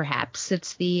it is. Perhaps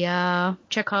it's the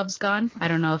Chekhov's gun. I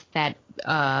don't know if that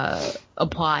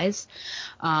applies.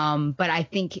 But I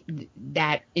think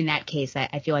that in that case,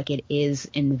 I feel like it is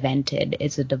invented.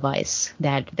 It's a device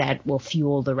that will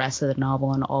fuel the rest of the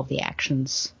novel and all the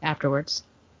actions afterwards.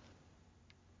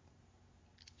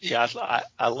 Yeah,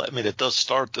 I mean, it does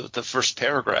start. The first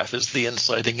paragraph is the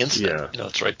inciting incident. Yeah.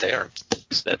 It's right there.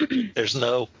 There's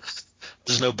no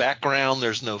background.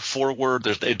 There's no foreword.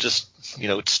 It just,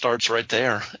 it starts right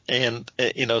there. And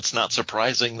it's not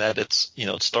surprising that it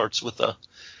starts with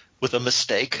a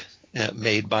mistake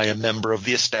made by a member of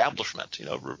the establishment.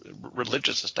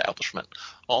 Religious establishment.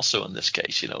 Also in this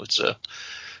case, it's a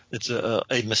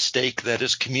mistake that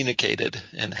is communicated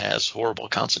and has horrible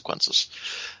consequences.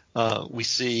 We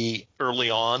see early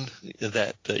on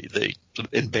that the sort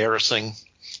of embarrassing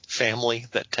family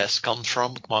that Tess comes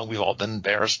from. Well, we've all been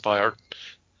embarrassed by our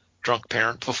drunk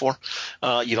parent before.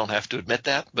 You don't have to admit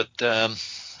that, but I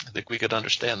think we could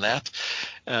understand that.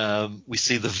 We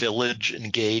see the village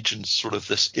engage in sort of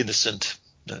this innocent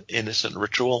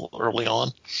ritual early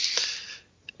on.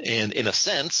 And in a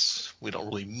sense, we don't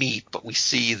really meet, but we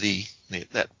see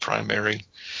that primary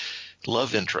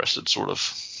love interest. It's sort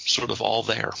of all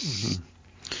there. Mm-hmm.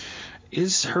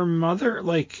 Is her mother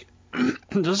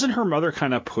doesn't her mother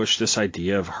kind of push this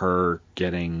idea of her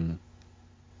getting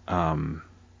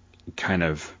kind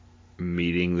of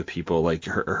meeting the people? Like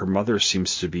her mother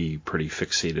seems to be pretty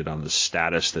fixated on the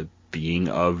status that being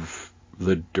of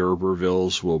the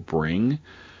D'Urbervilles will bring.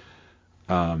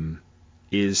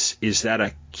 Is that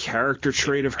a character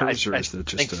trait of hers, or is that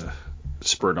just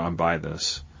spurred on by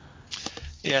this?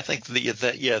 Yeah, I think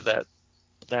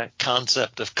that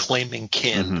concept of claiming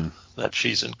kin mm-hmm. that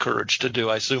she's encouraged to do,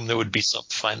 I assume there would be some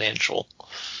financial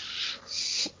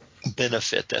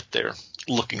benefit that they're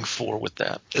looking for with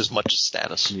that, as much as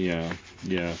status. Yeah.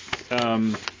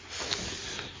 And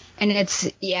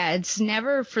it's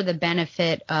never for the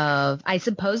benefit of, I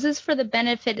suppose it's for the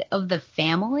benefit of the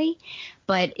family,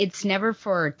 but it's never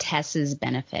for Tess's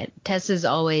benefit. Tess is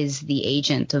always the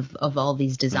agent of all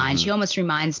these designs. Mm-hmm. She almost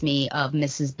reminds me of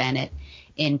Mrs. Bennet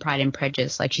in Pride and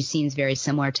Prejudice. Like, she seems very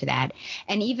similar to that.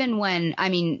 And even when,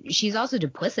 she's also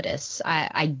duplicitous.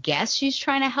 I guess she's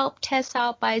trying to help Tess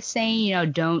out by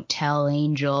saying, don't tell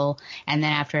Angel. And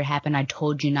then after it happened, I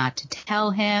told you not to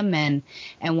tell him, and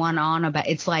went on about,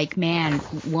 it's like, man,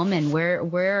 woman,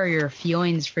 where are your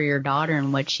feelings for your daughter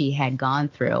and what she had gone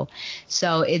through?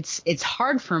 So it's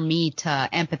hard for me to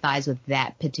empathize with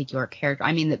that particular character.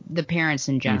 The parents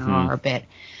in general mm-hmm. are a bit,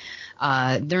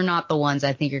 they're not the ones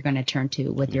I think you're going to turn to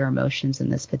with your emotions in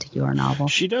this particular novel.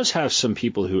 She does have some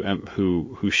people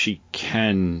who she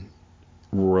can,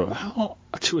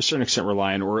 to a certain extent,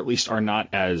 rely on, or at least are not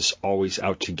as always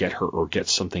out to get her or get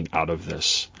something out of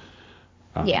this.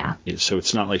 Yeah. So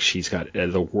it's not like she's got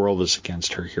the world is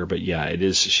against her here, but yeah, it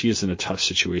is. She is in a tough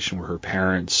situation where her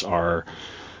parents are.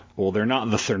 Well, they're not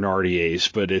the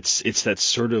Thénardiers, but it's that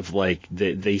sort of like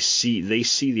they see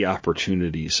the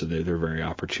opportunities, so they're very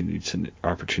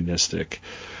opportunistic.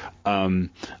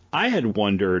 I had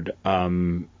wondered,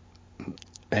 and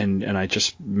I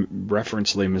just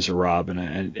referenced Les Miserables,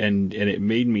 and it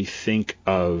made me think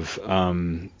of,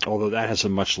 although that has a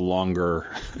much longer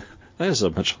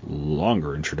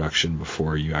introduction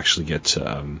before you actually get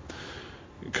to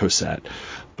Cosette.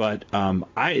 But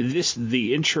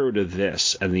the intro to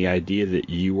this and the idea that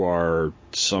you are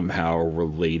somehow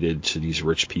related to these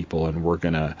rich people, and we're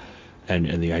gonna,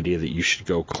 and the idea that you should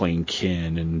go claim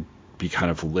kin and be kind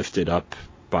of lifted up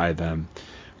by them,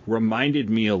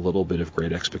 reminded me a little bit of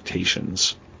Great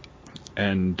Expectations.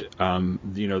 And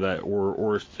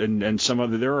that and some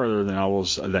other, there are other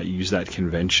novels that use that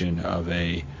convention of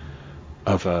a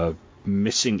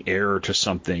missing heir to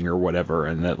something or whatever,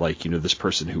 and that this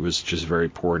person who was just very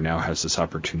poor now has this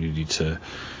opportunity to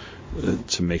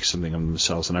to make something of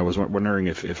themselves. And I was wondering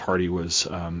if Hardy was,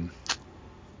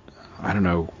 I don't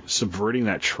know, subverting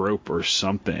that trope or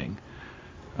something.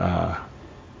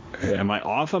 Am I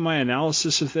off on my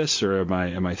analysis of this, or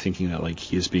am I thinking that like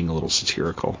he is being a little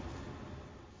satirical?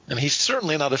 And he's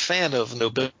certainly not a fan of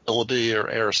nobility or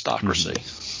aristocracy.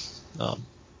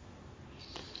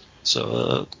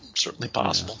 So certainly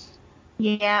possible.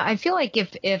 Yeah, I feel like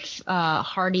if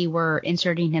Hardy were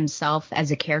inserting himself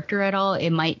as a character at all,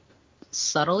 it might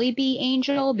subtly be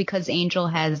Angel, because Angel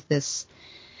has this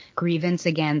grievance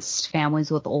against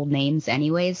families with old names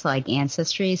anyways, like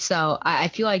ancestry. So I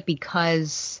feel like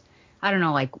because, I don't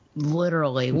know, like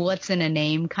literally what's in a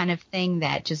name kind of thing,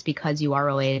 that just because you are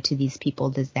related to these people,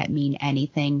 does that mean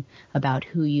anything about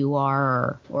who you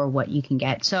are or what you can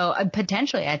get? So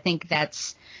potentially, I think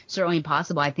that's certainly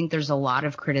possible. I think there's a lot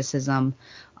of criticism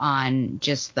on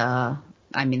just that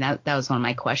was one of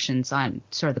my questions on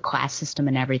sort of the class system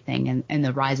and everything, and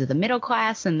the rise of the middle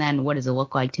class, and then what does it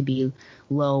look like to be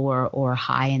low or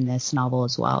high in this novel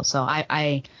as well. So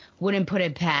I wouldn't put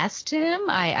it past him.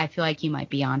 I feel like he might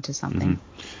be onto something.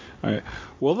 Mm-hmm. All right.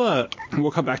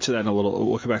 We'll come back to that in a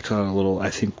little. I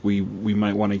think we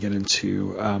might want to get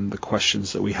into the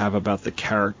questions that we have about the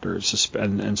characters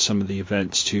and some of the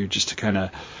events too, just to kind of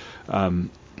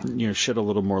shed a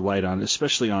little more light on,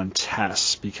 especially on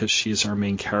Tess, because she's our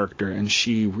main character, and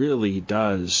she really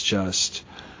does just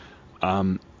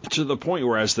to the point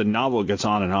where as the novel gets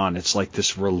on and on, it's like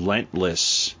this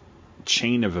relentless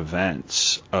chain of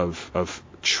events of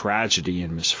tragedy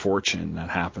and misfortune that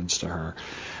happens to her.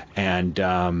 And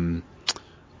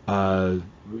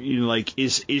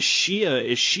is she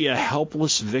a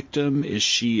helpless victim? Is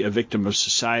she a victim of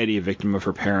society, a victim of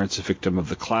her parents, a victim of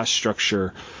the class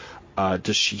structure?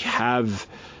 Does she have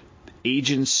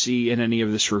agency in any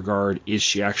of this regard? Is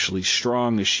she actually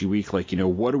strong? Is she weak?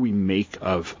 What do we make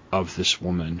of this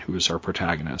woman who is our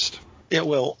protagonist? Yeah,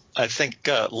 well, I think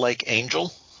like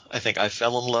Angel, I think I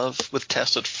fell in love with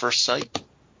Tess at first sight.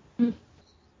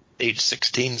 Age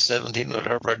 16, 17,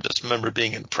 whatever. I just remember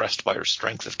being impressed by her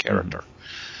strength of character.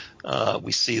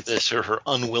 We see this, her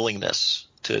unwillingness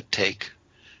to take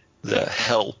the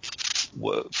help,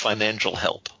 financial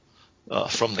help,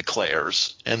 from the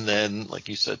Clares, and then, like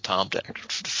you said, Tom,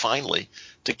 finally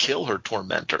to kill her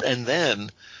tormentor, and then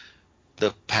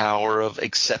the power of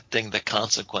accepting the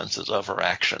consequences of her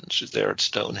actions. She's there at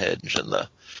Stonehenge, and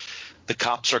the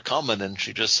cops are coming, and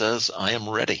she just says, "I am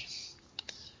ready."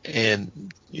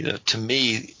 And to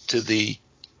me, to the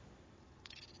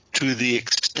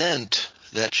extent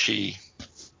that she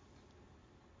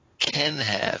can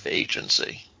have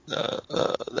agency,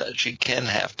 that she can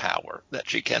have power, that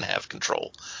she can have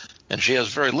control, and she has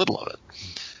very little of it,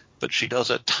 but she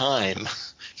does at time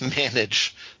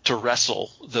manage to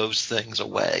wrestle those things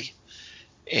away.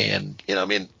 And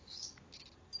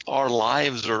our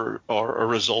lives are a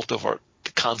result of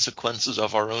the consequences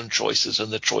of our own choices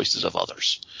and the choices of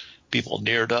others, people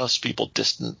near to us, people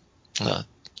distant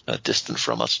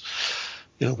from us.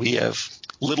 We have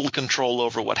little control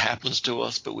over what happens to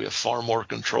us, but we have far more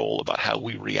control about how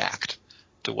we react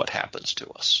to what happens to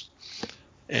us.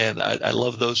 And I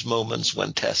love those moments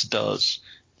when Tess does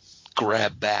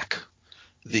grab back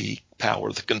the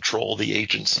power, the control, the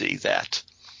agency that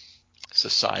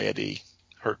society,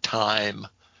 her time,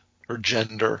 her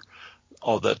gender,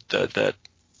 all that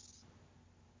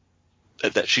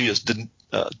she has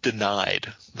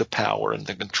denied the power and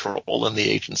the control and the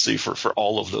agency for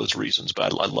all of those reasons.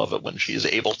 But I love it when she is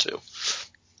able to,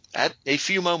 at a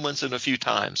few moments and a few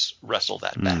times, wrestle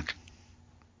that back.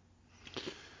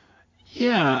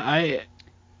 Yeah,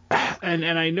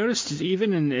 I noticed it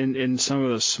even in some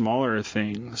of the smaller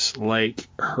things, like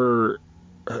her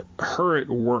at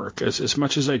work. As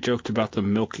much as I joked about the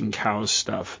milking cows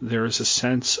stuff, there is a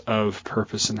sense of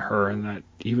purpose in her, and that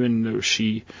even though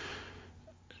she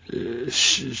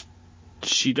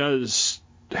does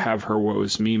have her woe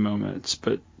is me moments,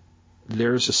 but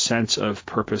there's a sense of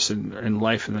purpose in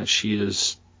life, and that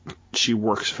she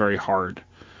works very hard,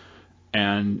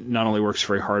 and not only works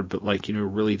very hard, but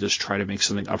really does try to make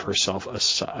something of herself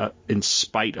in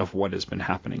spite of what has been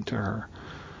happening to her.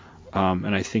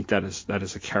 And I think that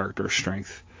is a character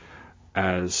strength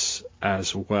as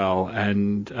well.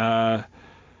 And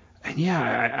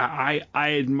yeah, I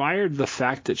admired the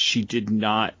fact that she did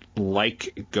not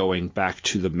like going back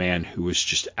to the man who was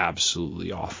just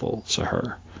absolutely awful to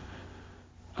her.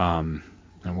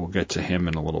 And we'll get to him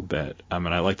in a little bit. And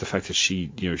I like the fact that she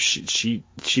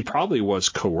probably was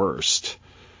coerced,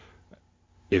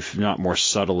 if not more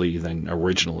subtly than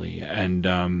originally, and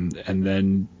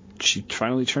then she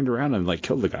finally turned around and like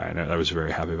killed the guy, and I was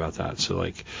very happy about that. So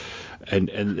like, and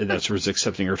that's was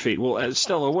accepting her fate. Well,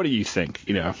 Stella, what do you think?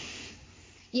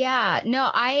 Yeah,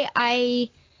 no, and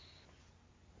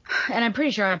I'm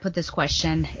pretty sure I put this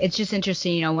question. It's just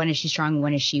interesting, when is she strong,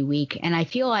 when is she weak? And I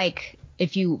feel like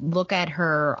if you look at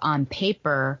her on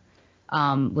paper,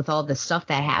 with all the stuff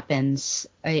that happens,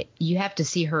 you have to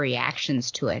see her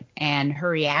reactions to it. And her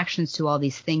reactions to all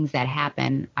these things that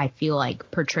happen, I feel like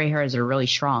portray her as a really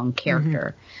strong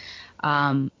character.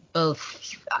 Mm-hmm.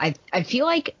 I feel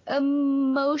like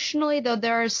emotionally, though,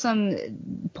 there are some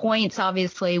points,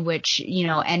 obviously, which,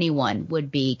 anyone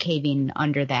would be caving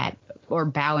under that or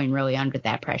bowing really under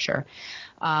that pressure.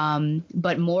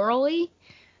 But morally,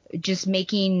 just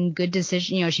making good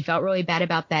decisions. She felt really bad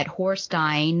about that horse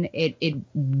dying. It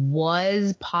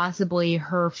was possibly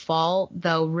her fault,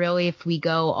 though really if we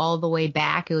go all the way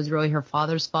back, it was really her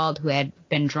father's fault, who had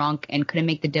been drunk and couldn't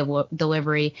make the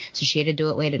delivery. So she had to do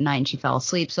it late at night and she fell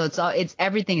asleep. So it's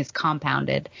everything is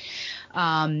compounded.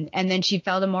 And then she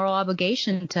felt a moral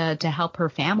obligation to help her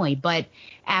family. But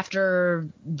after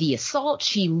the assault,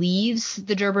 she leaves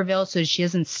the D'Urberville, so she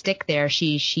doesn't stick there.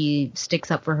 She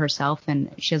sticks up for herself,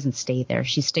 and she doesn't stay there.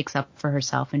 She sticks up for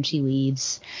herself and she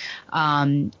leaves.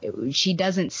 She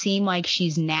doesn't seem like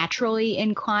she's naturally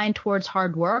inclined towards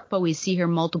hard work, but we see her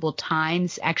multiple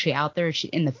times actually out there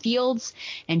in the fields,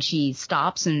 and she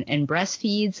stops and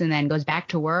breastfeeds and then goes back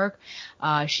to work.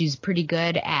 She's pretty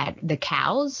good at the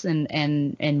cows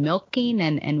and milking,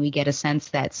 and we get a sense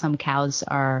that some cows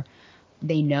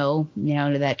they know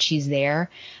that she's there.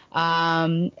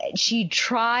 She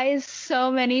tries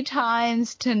so many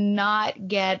times to not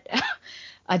get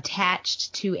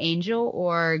attached to Angel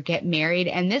or get married,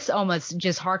 and this almost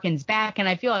just harkens back, and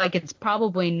I feel like it's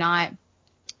probably not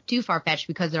too far-fetched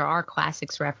because there are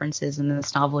classics references in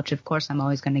this novel, which of course I'm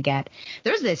always going to get.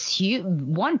 There's this huge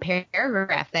one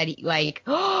paragraph that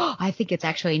I think it's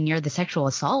actually near the sexual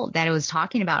assault that it was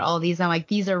talking about all these. I'm like,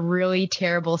 these are really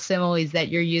terrible similes that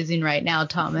you're using right now,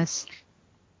 Thomas.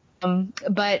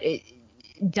 But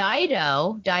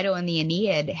Dido in the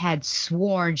Aeneid had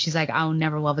sworn, she's like, I'll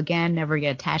never love again, never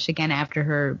get attached again after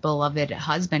her beloved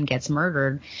husband gets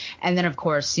murdered. And then, of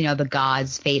course, the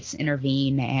gods, fates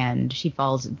intervene, and she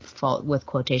falls with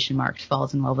quotation marks,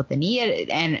 falls in love with Aeneid,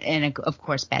 and of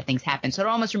course, bad things happen. So it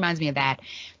almost reminds me of that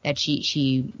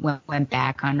she went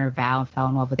back on her vow and fell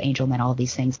in love with Angel and then all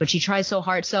these things. But she tries so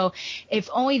hard. So if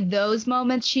only those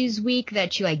moments she's weak,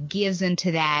 that she gives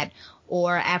into that,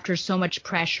 or after so much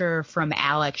pressure from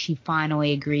Alec, she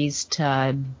finally agrees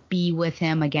to be with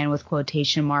him, again with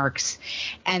quotation marks,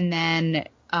 and then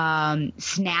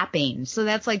snapping. So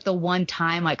that's the one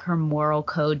time her moral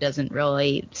code doesn't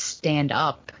really stand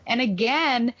up. And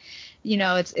again,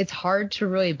 it's hard to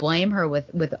really blame her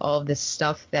with all of this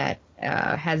stuff that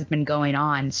has been going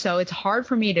on. So it's hard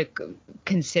for me to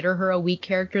consider her a weak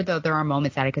character, though there are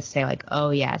moments that I could say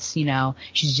oh yes,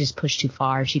 she's just pushed too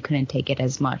far. She couldn't take it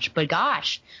as much. But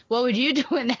gosh, what would you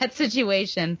do in that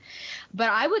situation? But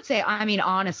I would say,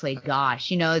 honestly,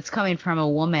 gosh, it's coming from a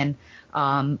woman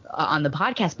on the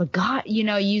podcast. But God,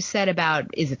 you said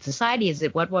about, is it society? Is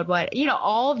it what?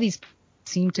 All of these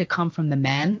seem to come from the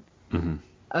men. Mm-hmm.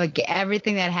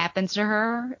 Everything that happens to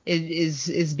her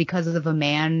is because of a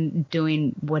man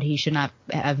doing what he should not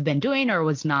have been doing, or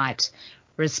was not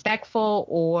respectful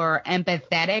or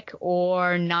empathetic,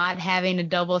 or not having a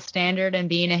double standard and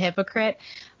being a hypocrite,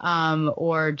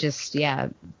 or just,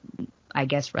 I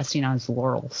guess resting on his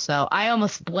laurels. So I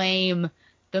almost blame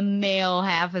the male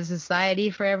half of society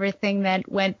for everything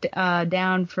that went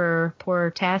down for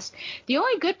poor Tess. The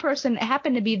only good person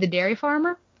happened to be the dairy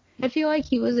farmer. I feel like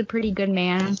he was a pretty good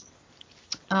man.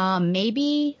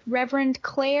 Maybe Reverend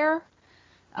Claire.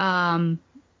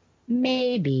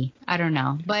 Maybe. I don't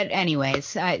know. But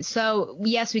anyways, so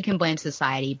yes, we can blame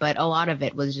society, but a lot of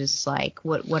it was just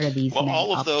what are these men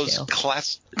all of up those to?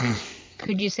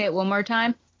 Could you say it one more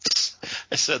time?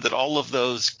 I said that all of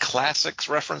those classics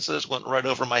references went right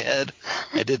over my head.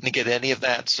 I didn't get any of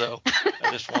that, so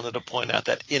I just wanted to point out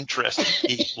that interest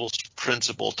equals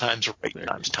principle times rate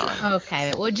times time.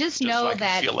 Okay, well, just know so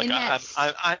that I feel like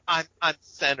in I'm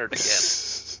centered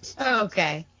again.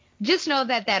 Okay. Just know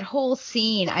that whole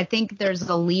scene, I think there's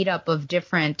a lead up of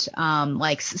different,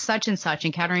 such and such,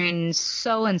 encountering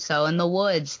so and so in the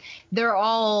woods. They're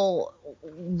all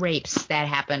rapes that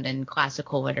happened in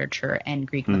classical literature and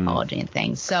Greek mythology and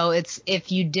things. So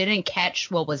if you didn't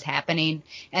catch what was happening,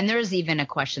 and there's even a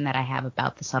question that I have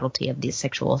about the subtlety of the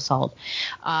sexual assault,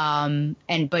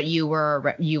 but you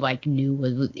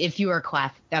knew, if you were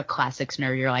a classics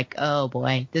nerd, you're like, oh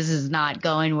boy, this is not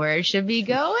going where it should be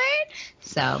going.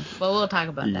 So But we'll talk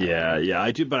about that. Yeah,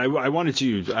 I do. But I wanted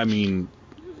to. I mean,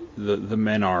 the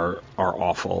men are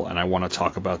awful, and I want to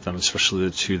talk about them, especially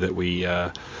the two that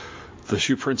the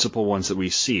two principal ones that we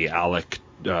see, Alec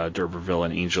d'Urberville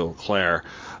and Angel Clare.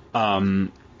 You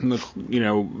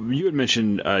had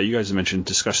mentioned, you guys had mentioned,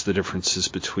 discuss the differences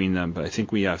between them, but I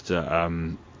think we have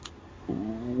to,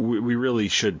 we really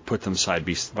should put them side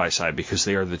by side, because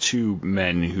they are the two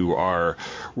men who are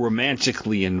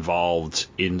romantically involved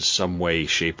in some way,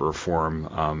 shape, or form,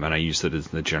 and I use that in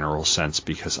the general sense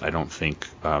because I don't think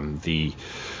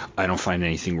I don't find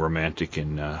anything romantic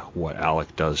in what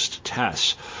Alec does to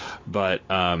Tess, but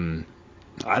I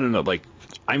don't know, like,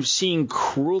 I'm seeing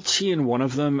cruelty in one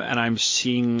of them, and I'm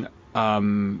seeing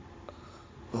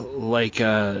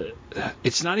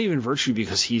it's not even virtue,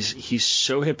 because he's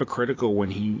so hypocritical when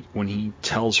he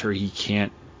tells her he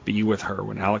can't be with her,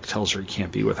 when Alec tells her he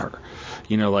can't be with her,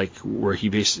 like where he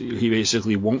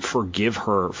basically won't forgive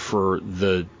her for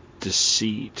the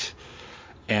deceit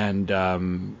and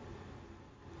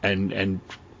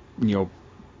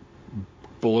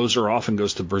blows her off and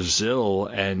goes to Brazil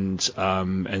and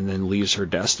then leaves her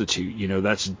destitute.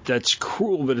 That's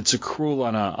cruel, but it's a cruel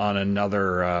on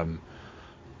another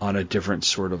on a different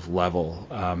sort of level.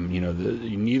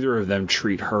 Neither of them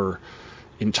treat her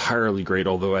entirely great,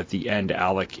 although at the end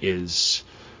Alec is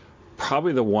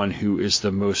probably the one who is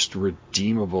the most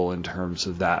redeemable in terms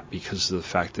of that, because of the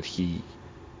fact that he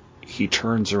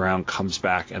turns around, comes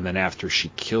back, and then after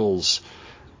she kills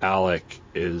Alec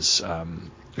is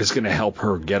going to help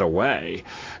her get away.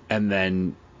 And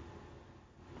then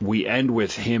we end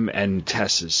with him and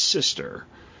Tess's sister.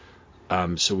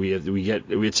 So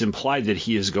it's implied that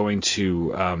he is going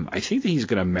to, I think that he's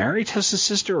going to marry Tessa's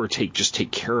sister or take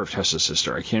care of Tessa's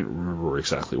sister. I can't remember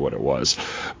exactly what it was,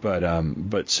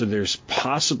 but so there's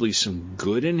possibly some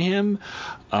good in him,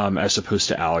 as opposed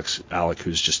to Alec,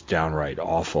 who's just downright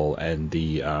awful. And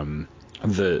the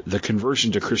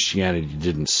conversion to Christianity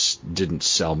didn't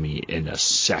sell me in a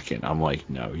second. I'm like,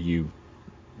 no,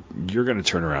 you're going to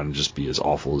turn around and just be as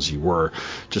awful as you were,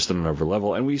 just on another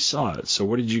level. And we saw it. So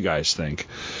what did you guys think?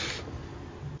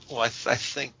 Well, I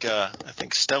think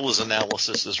Stella's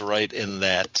analysis is right in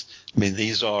that, I mean,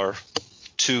 these are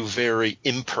two very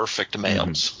imperfect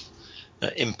males,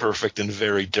 imperfect in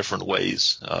very different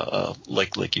ways,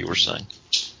 like you were saying.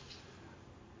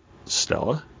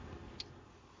 Stella?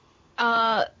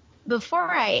 Before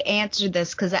I answer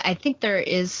this, because I think there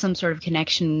is some sort of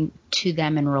connection to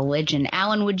them in religion,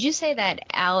 Alan, would you say that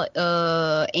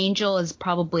Angel is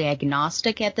probably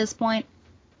agnostic at this point?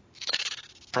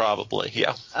 Probably,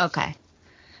 yeah. Okay.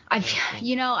 I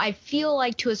feel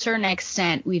like to a certain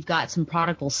extent we've got some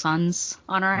prodigal sons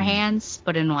on our hands,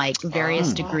 but in like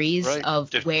various degrees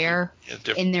of where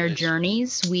in their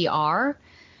journeys we are.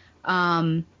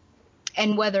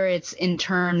 And whether it's in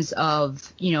terms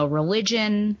of,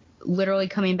 religion, literally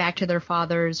coming back to their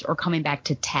fathers, or coming back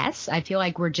to Tess, I feel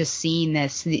like we're just seeing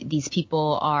this. These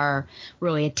people are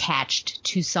really attached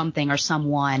to something or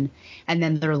someone, and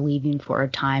then they're leaving for a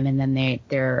time, and then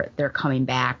they're coming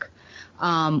back.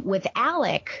 With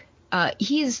Alec,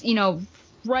 he's,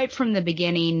 right from the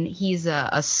beginning, he's a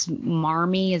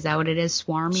smarmy. Is that what it is?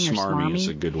 Swarmy or smarmy? Smarmy is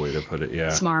a good way to put it, yeah.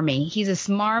 Smarmy. He's a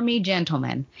smarmy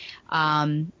gentleman.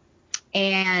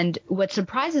 And what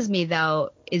surprises me,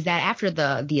 though, is that after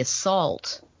the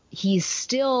assault, he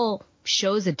still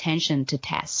shows attention to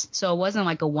Tess. So it wasn't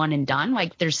like a one and done.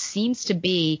 Like, there seems to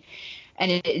be,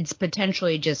 and it's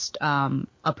potentially just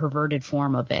a perverted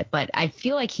form of it, but I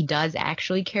feel like he does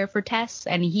actually care for Tess.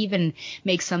 And he even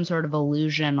makes some sort of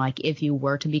allusion, like, if you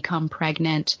were to become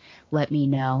pregnant, let me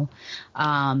know.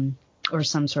 Or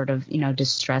some sort of,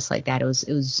 distress like that. It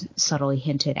was subtly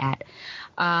hinted at.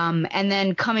 And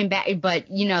then coming back, but,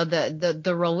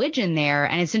 the religion there,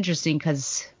 and it's interesting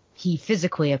because he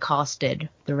physically accosted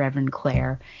the Reverend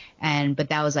Clare, but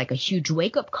that was like a huge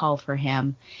wake-up call for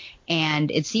him.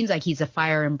 And it seems like he's a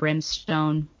fire and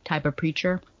brimstone type of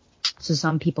preacher, so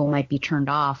some people might be turned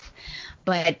off.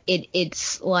 But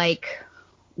it's like,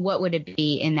 what would it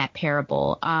be in that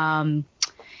parable?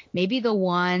 Maybe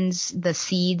the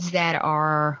seeds that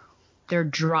they're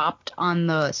dropped on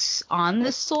the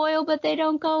soil, but they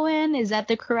don't go in. Is that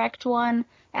the correct one,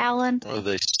 Alan? Or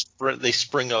they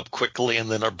spring up quickly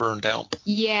and then are burned out.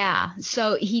 Yeah.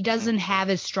 So he doesn't have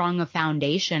as strong a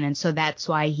foundation, and so that's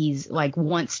why he's like,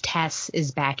 once Tess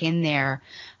is back in there,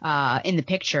 in the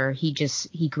picture, he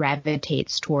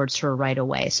gravitates towards her right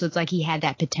away. So it's like he had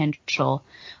that potential,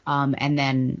 and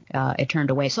then it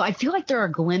turned away. So I feel like there are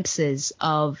glimpses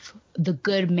of the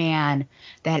good man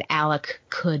that Alec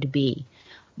could be,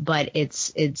 but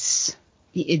it's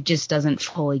it just doesn't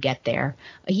fully get there.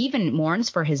 He even mourns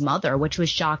for his mother, which was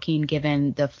shocking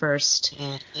given the first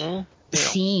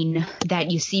scene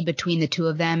that you see between the two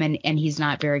of them, and he's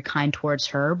not very kind towards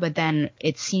her, but then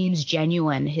it seems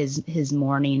genuine, his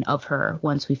mourning of her,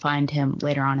 once we find him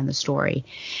later on in the story.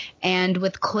 And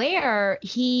with Claire,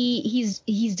 he's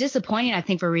disappointing, I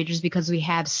think, for readers because we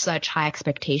have such high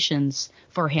expectations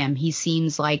for him. He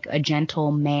seems like a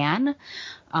gentle man.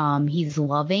 He's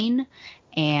loving,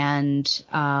 and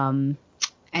then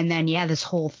this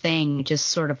whole thing just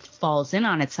sort of falls in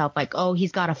on itself, like, oh,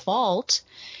 he's got a fault.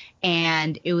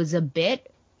 And it was a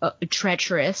bit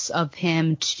treacherous of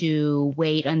him to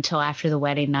wait until after the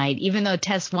wedding night, even though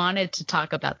Tess wanted to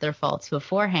talk about their faults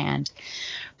beforehand.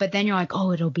 But then you're like,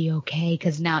 oh, it'll be okay,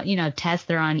 because now, Tess,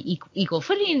 they're on equal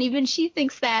footing, and even she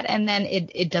thinks that, and then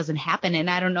it doesn't happen. And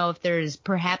I don't know if there's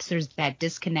that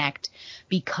disconnect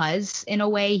because, in a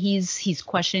way, he's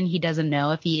questioning. He doesn't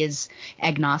know if he is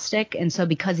agnostic, and so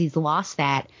because he's lost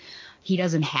that, he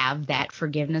doesn't have that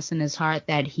forgiveness in his heart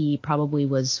that he probably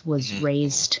was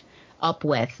raised up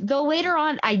with. Though later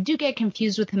on, I do get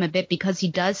confused with him a bit because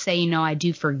he does say, I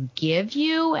do forgive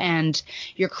you, and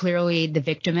you're clearly the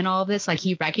victim in all of this. Like,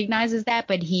 he recognizes that,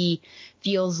 but he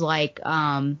feels like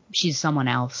she's someone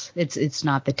else. It's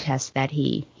not the Tess that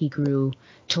he grew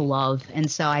to love. And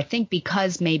so I think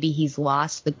because maybe he's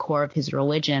lost the core of his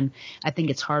religion, I think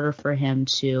it's harder for him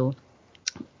to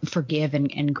forgive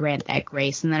and grant that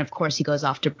grace. And then, of course, he goes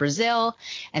off to Brazil,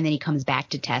 and then he comes back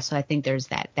to Tess. So I think there's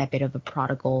that bit of a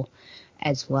prodigal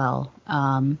as well.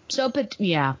 So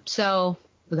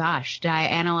gosh, did I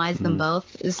analyze them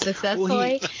both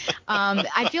successfully?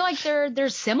 I feel like they're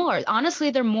similar.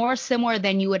 Honestly, they're more similar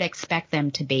than you would expect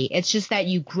them to be. It's just that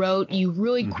you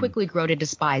really quickly grow to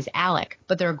despise Alec,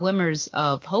 but there are glimmers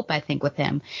of hope, I think, with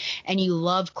him. And you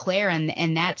love Claire,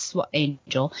 and that's what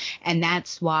Angel, and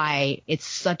that's why it's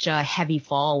such a heavy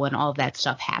fall when all of that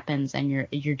stuff happens, and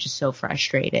you're just so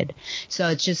frustrated. So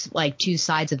it's just like two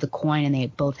sides of the coin, and they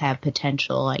both have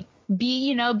potential. Like,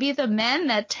 be the men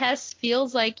that Tess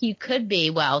feels like you could be.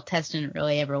 Well, Tess didn't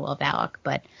really ever love Alec,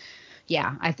 but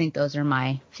yeah, I think those are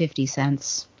my 50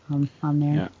 cents on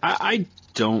there. Yeah, I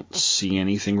don't see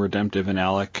anything redemptive in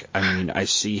Alec. I mean, I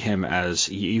see him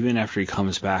as, even after he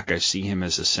comes back, I see him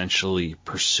as essentially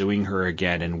pursuing her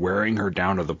again and wearing her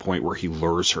down to the point where he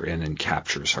lures her in and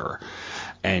captures her,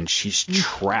 and she's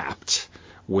trapped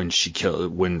when she's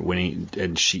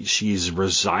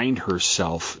resigned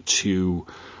herself to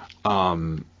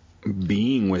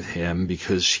being with him,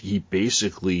 because he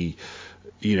basically,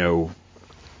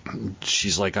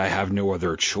 she's like, I have no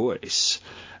other choice.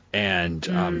 And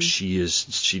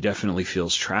she definitely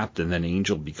feels trapped. And then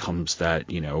Angel becomes that,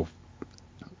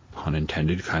 pun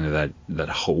intended, kind of that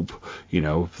hope.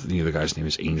 The guy's name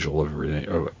is Angel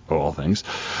of all things.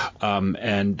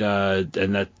 And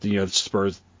that,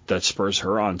 that spurs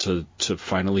her on to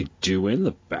finally do in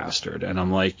the bastard. And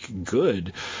I'm like,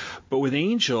 good. But with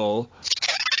Angel,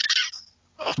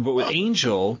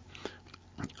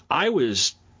 I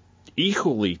was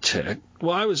equally ticked.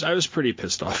 Well, I was pretty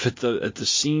pissed off at the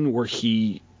scene where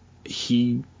he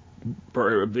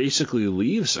basically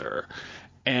leaves her.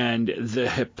 And the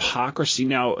hypocrisy.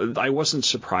 Now, I wasn't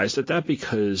surprised at that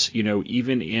because,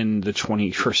 even in the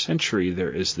 21st century,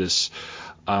 there is this,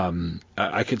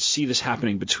 I could see this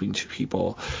happening between two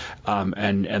people.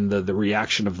 And the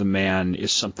reaction of the man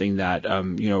is something that,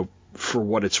 for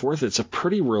what it's worth, it's a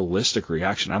pretty realistic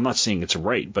reaction. I'm not saying it's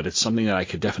right, but it's something that I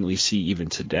could definitely see even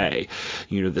today.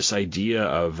 This idea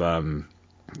of,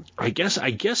 I guess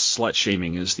slut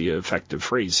shaming is the effective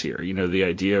phrase here. The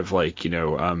idea of like,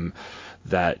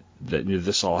 that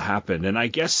this all happened. And I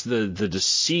guess the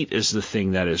deceit is the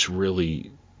thing that is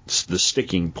really the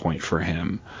sticking point for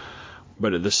him.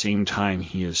 But at the same time,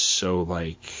 he is so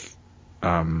like,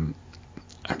 I'm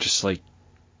just like,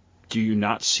 do you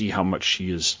not see how much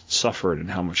she has suffered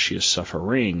and how much she is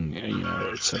suffering,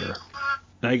 etc.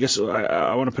 And I guess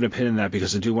I want to put a pin in that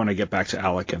because I do want to get back to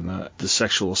Alec and the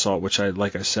sexual assault, which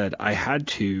like I said, I had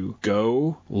to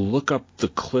go look up the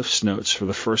Cliff's Notes for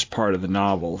the first part of the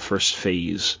novel, first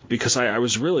phase, because I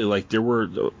was really like, there were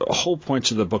whole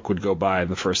points of the book would go by in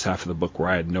the first half of the book where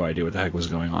I had no idea what the heck was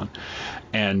going on.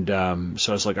 And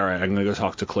so I was like, all right, I'm going to go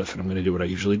talk to Cliff and I'm going to do what I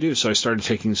usually do. So I started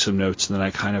taking some notes, and then I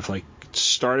kind of like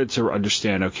started to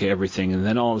understand, okay, everything. And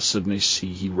then all of a sudden I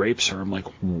see he rapes her. I'm like,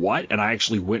 what? And I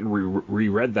actually went and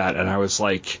reread that, and I was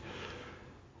like,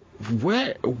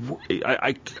 what?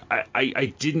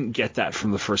 I didn't get that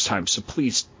from the first time. So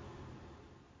please,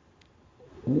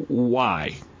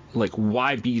 why? Like,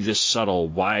 why be this subtle?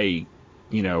 Why,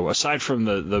 aside from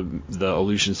the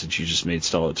allusions that you just made,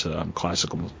 Stella, to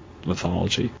classical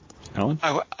mythology. Helen?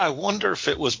 I wonder if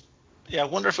it was, I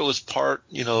wonder if it was part,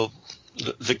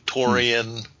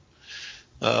 Victorian,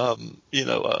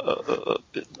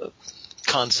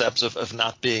 concepts of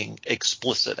not being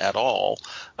explicit at all.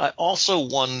 I also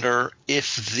wonder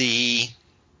if the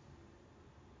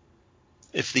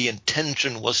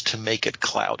intention was to make it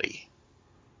cloudy,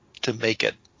 to make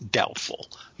it doubtful.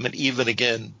 I mean, even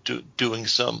again, doing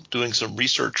some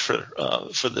research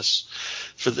for this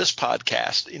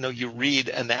podcast, you read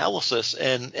analysis,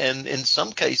 and in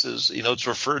some cases, it's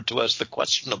referred to as the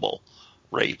questionable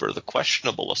rape or the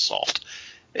questionable assault.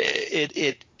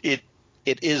 It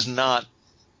is not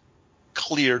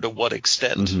clear to what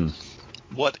extent,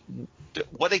 what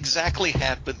exactly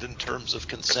happened in terms of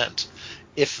consent,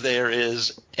 if there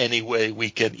is any way we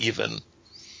can even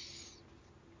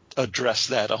address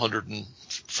that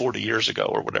 140 years ago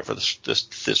or whatever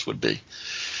this would be,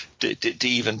 to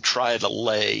even try to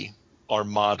lay our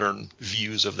modern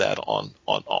views of that on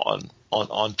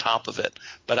top of it.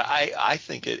 But I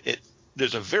think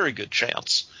there's a very good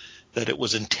chance that it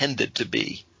was intended to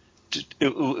be.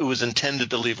 It was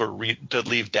intended to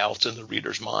leave doubts in the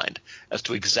reader's mind as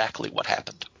to exactly what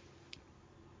happened.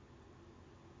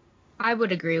 I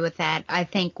would agree with that. I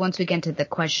think once we get into the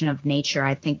question of nature,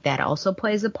 I think that also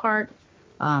plays a part,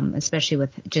 especially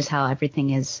with just how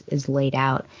everything is laid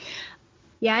out.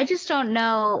 Yeah, I just don't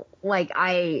know. Like,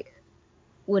 I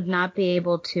would not be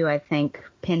able to, I think,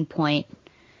 pinpoint,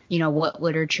 what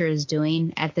literature is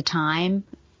doing at the time.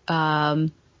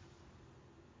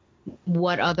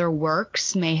 What other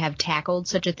works may have tackled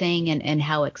such a thing and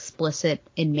how explicit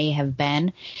it may have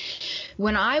been.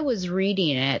 When I was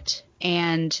reading it,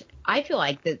 and I feel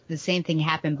like the same thing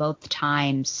happened both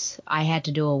times. I had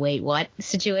to do a wait, what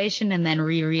situation and then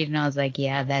reread, and I was like,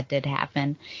 yeah, that did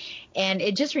happen. And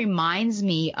it just reminds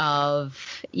me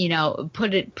of,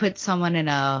 put someone in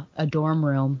a dorm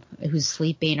room who's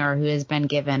sleeping or who has been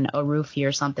given a roofie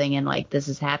or something, and like this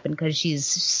has happened because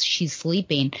she's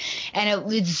sleeping.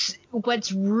 And it's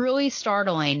what's really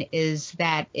startling is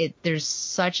that there's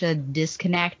such a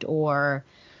disconnect, or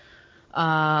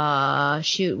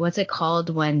what's it called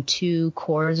when two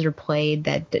chords are played?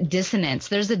 That dissonance.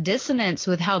 There's a dissonance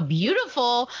with how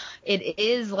beautiful it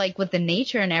is, like with the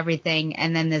nature and everything,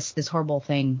 and then this horrible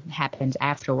thing happens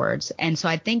afterwards. And so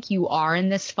I think you are in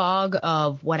this fog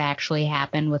of what actually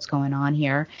happened, what's going on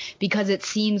here, because it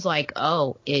seems like,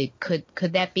 it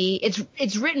could that be?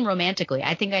 It's written romantically.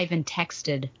 I think I even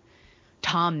texted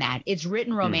Tom that it's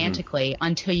written romantically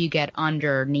until you get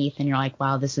underneath and you're like,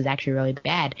 wow, this is actually really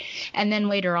bad. And then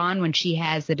later on, when she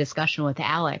has the discussion with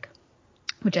Alec,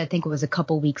 which I think was a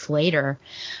couple weeks later,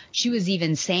 she was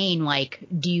even saying, like,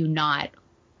 do you not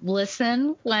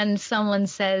listen when someone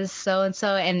says so and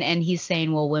so? And he's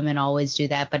saying, well, women always do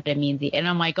that. But I mean, and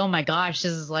I'm like, oh my gosh,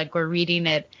 this is like we're reading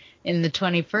it in the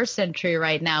 21st century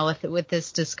right now with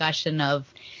this discussion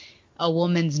of a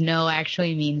woman's no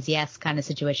actually means yes kind of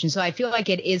situation. So I feel like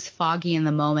it is foggy in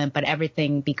the moment, but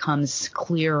everything becomes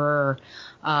clearer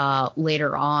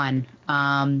later on.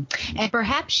 And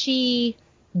perhaps she,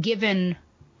 given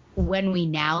when we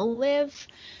now live,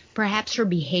 perhaps her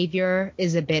behavior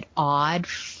is a bit odd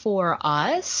for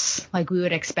us. Like, we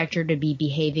would expect her to be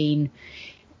behaving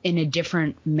in a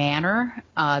different manner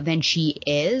than she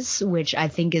is, which I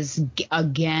think is,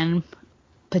 again,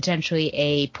 potentially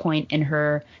a point in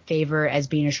her favor as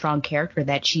being a strong character,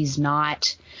 that she's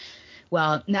not,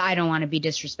 well, no, I don't want to be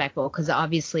disrespectful, because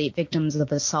obviously victims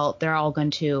of assault, they're all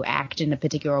going to act in a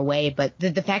particular way. But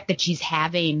the fact that she's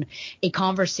having a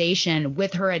conversation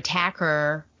with her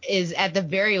attacker is at the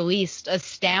very least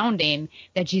astounding,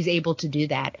 that she's able to do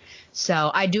that.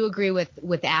 So I do agree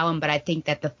with Alan, but I think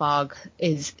that the fog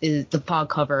the fog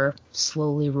cover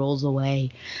slowly rolls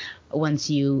away once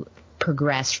you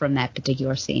progress from that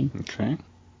particular scene. Okay.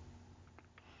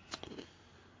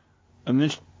 And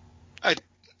then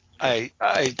I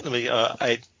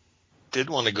did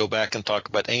want to go back and talk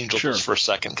about Angel just for a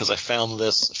second, because I found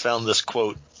this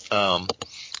quote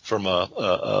from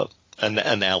an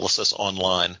analysis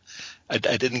online. I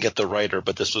didn't get the writer,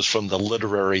 but this was from the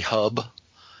Literary Hub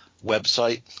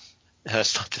website. And I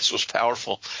thought this was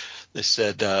powerful. They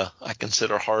said, I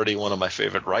consider Hardy one of my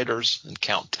favorite writers, and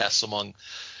count Tess among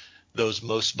those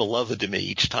most beloved to me.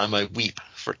 Each time I weep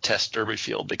for Tess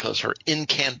Durbeyfield, because her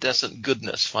incandescent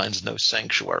goodness finds no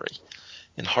sanctuary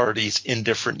in Hardy's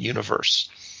indifferent universe.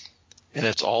 And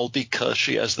it's all because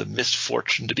she has the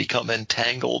misfortune to become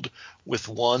entangled with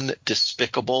one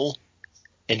despicable,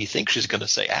 and you think she's going to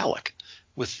say Alec,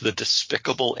 with the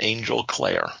despicable Angel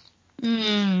Clare.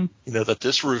 That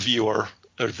this reviewer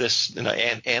or this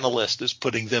analyst is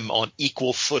putting them on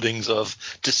equal footings of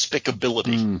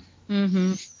despicability.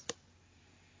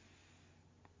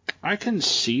 I can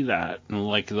see that,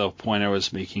 like the point I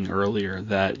was making earlier,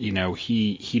 that,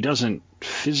 he doesn't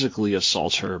physically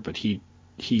assault her, but he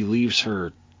leaves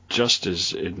her just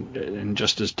as in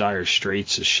just as dire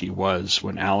straits as she was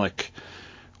with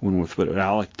what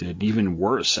Alec did. Even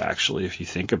worse, actually, if you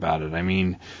think about it. I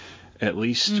mean, at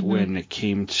least when it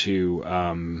came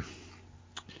to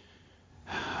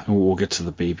we'll get to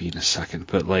the baby in a second,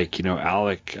 but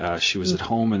Alec, she was at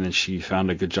home and then she found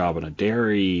a good job in a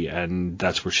dairy, and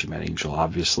that's where she met Angel,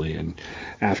 obviously. And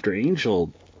after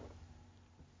Angel,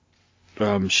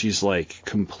 she's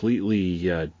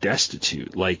completely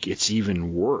destitute. It's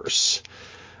even worse.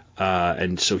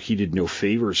 And so he did no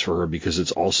favors for her, because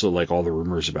it's also all the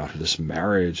rumors about this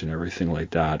marriage and everything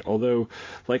like that. Although,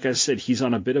 like I said, he's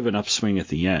on a bit of an upswing at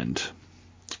the end.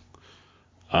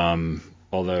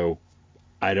 Although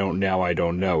I don't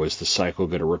know. Is the cycle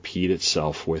going to repeat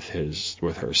itself with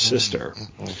her sister?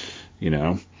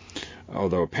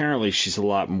 Although apparently she's a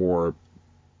lot more.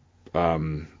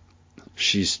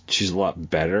 She's a lot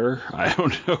better. I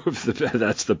don't know if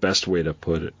that's the best way to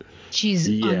put it. She's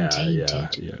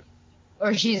untainted. Yeah.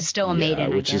 Or she's still a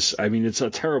maiden, which is, it's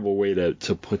a terrible way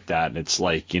to put that. And it's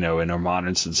in our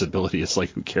modern sensibility, it's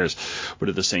who cares? But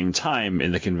at the same time,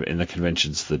 in the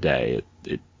conventions of the day,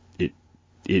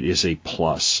 it is a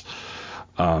plus.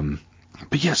 But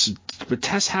yes,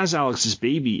 Tess has Alex's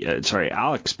baby,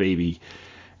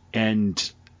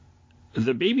 and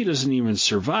the baby doesn't even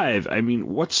survive. I mean,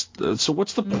 what's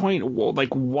the point? Well,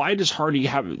 why does Hardy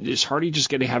is Hardy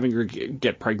just having her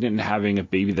get pregnant and having a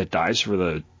baby that dies for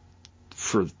the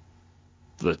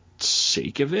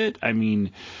sake of it? I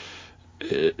mean,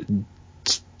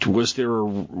 was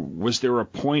there a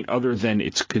point other than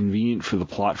it's convenient for the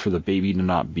plot for the baby to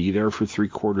not be there for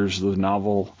 3/4 of the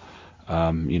novel?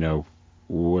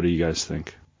 What do you guys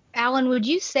think? Alan, would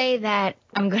you say that,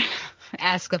 I'm going to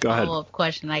ask a follow-up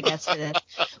question, I guess, to this.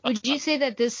 Would you say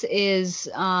that this is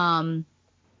a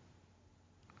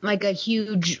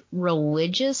huge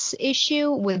religious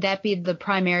issue? Would that be the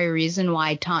primary reason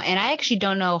why Tom, and I actually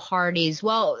don't know Hardy's,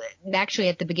 actually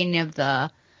at the beginning of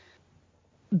the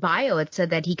bio, it said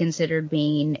that he considered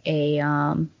being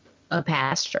a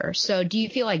pastor. So do you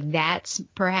feel like that's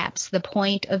perhaps the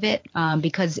point of it?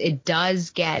 Because it does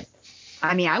get,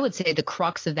 I would say the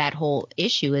crux of that whole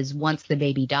issue is once the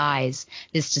baby dies,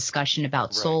 this discussion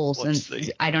about souls.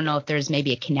 And I don't know if there's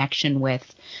maybe a connection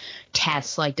with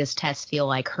Tess. Does Tess feel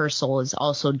like her soul is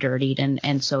also dirtied?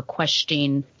 And so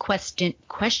questioning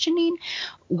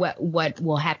what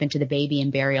will happen to the baby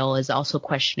in burial is also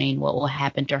questioning what will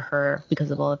happen to her because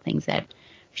of all the things that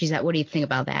she's at. What do you think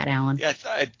about that, Alan? Yeah,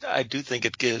 I do think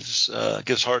it gives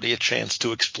Hardy a chance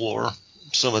to explore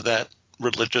some of that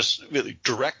religious, really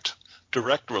direct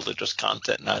religious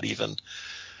content, not even,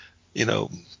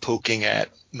 poking at,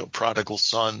 prodigal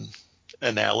son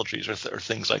analogies or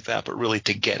things like that, but really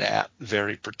to get at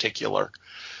very particular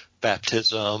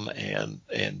baptism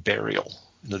and burial,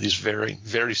 these very,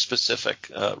 very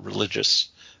specific religious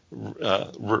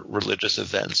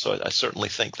events. So I certainly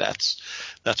think that's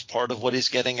part of what he's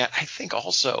getting at. I think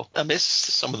also amidst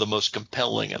some of the most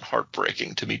compelling and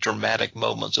heartbreaking, to me, dramatic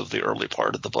moments of the early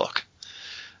part of the book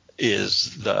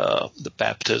is the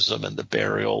baptism and the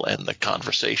burial and the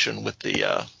conversation with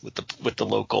the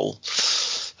local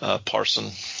parson.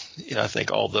 I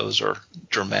think all those are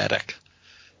dramatic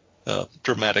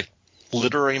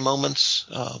literary moments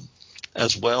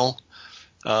as well.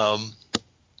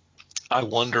 I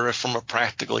wonder if from a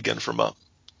practical, again, from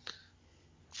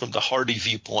the Hardy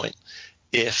viewpoint,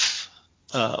 if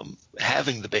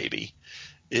having the baby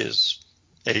is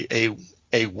a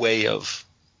way of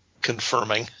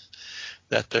confirming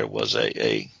that there was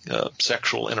a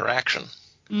sexual interaction.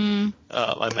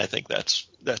 I think that's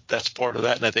part of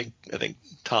that, and I think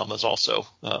Tom is also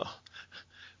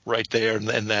right there,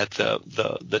 and that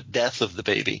the death of the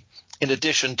baby, in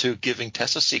addition to giving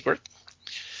Tess a secret,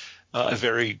 a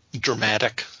very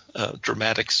dramatic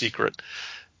secret,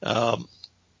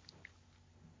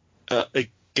 it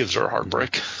gives her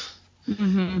heartbreak.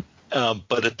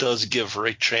 But it does give her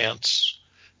a chance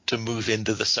to move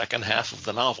into the second half of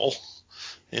the novel,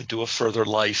 into a further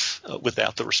life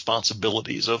without the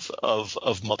responsibilities of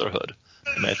motherhood.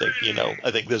 And I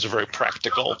think there's a very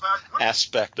practical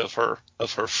aspect of her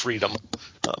freedom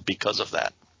because of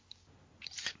that.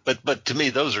 But to me,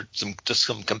 those are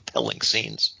some compelling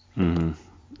scenes.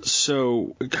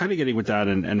 So kind of getting with that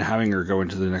and having her go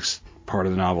into the next part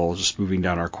of the novel, just moving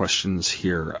down our questions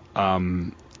here.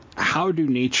 How do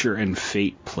nature and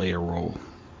fate play a role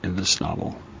in this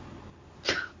novel?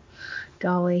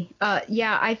 Golly.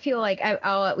 Yeah, I feel like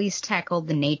I'll at least tackle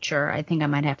the nature. I think I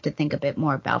might have to think a bit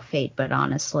more about fate, but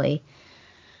honestly,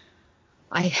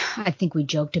 I think we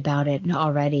joked about it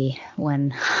already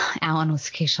when Alan was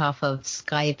kicked off of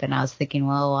Skype, and I was thinking,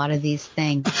 well, a lot of these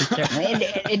things,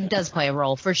 it does play a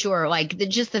role for sure. Like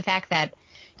just the fact that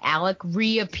Alec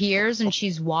reappears and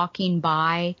she's walking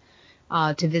by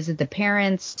to visit the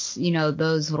parents,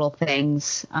 those little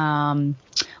things,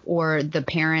 or the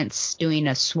parents doing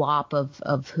a swap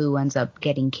of who ends up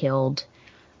getting killed.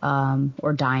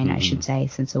 Or dying, I should say,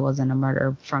 since it wasn't a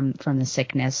murder from the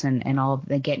sickness and all of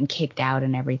the getting kicked out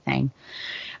and everything.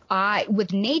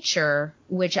 With nature,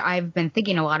 which I've been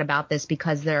thinking a lot about this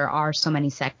because there are so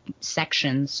many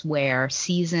sections where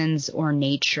seasons or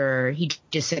nature, he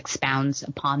just expounds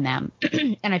upon them.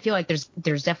 And I feel like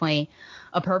there's definitely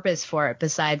a purpose for it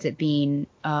besides it being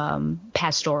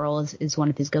pastoral is one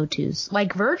of his go-tos.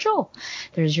 Like Virgil.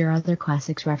 There's your other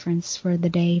classics reference for the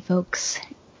day, folks.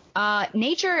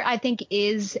 Nature, I think,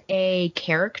 is a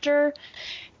character,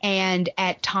 and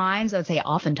at times, I would say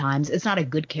oftentimes, it's not a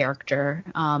good character.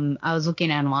 I was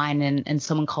looking online and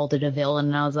someone called it a villain,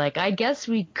 and I was like, I guess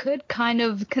we could kind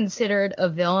of consider it a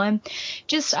villain.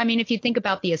 Just, I mean, if you think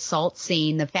about the assault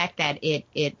scene, the fact that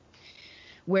it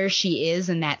where she is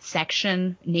in that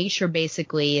section, nature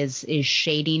basically is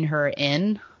shading her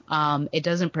in. It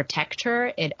doesn't protect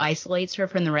her. It isolates her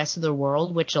from the rest of the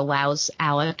world, which allows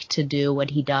Alec to do what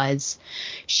he does.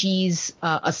 She's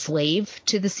a slave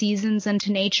to the seasons and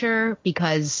to nature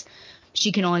because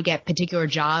she can only get particular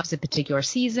jobs at particular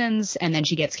seasons, and then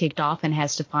she gets kicked off and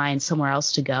has to find somewhere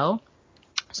else to go.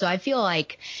 So I feel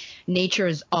like nature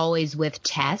is always with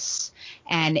Tess,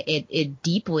 and it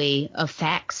deeply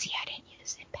affects –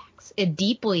 it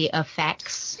deeply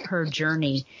affects her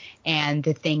journey and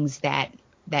the things that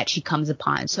she comes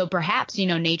upon. So perhaps,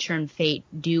 nature and fate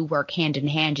do work hand in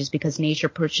hand. Just because nature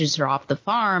pushes her off the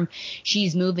farm,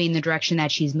 she's moving the direction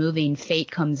that she's moving. Fate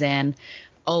comes in.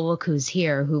 Oh, look who's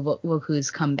here. Look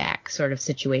who's come back sort of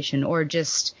situation. Or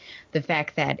just the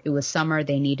fact that it was summer.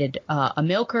 They needed a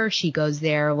milker. She goes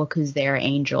there. Look who's there.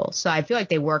 Angel. So I feel like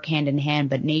they work hand in hand,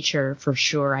 but nature for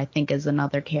sure, I think, is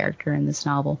another character in this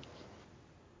novel.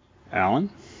 Alan?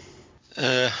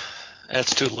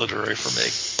 That's too literary for me.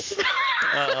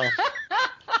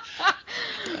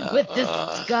 With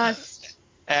disgust.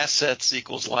 Assets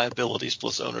equals liabilities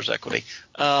plus owner's equity.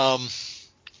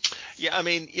 Yeah, I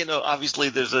mean, obviously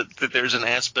there's an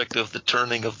aspect of the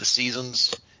turning of the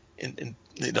seasons, and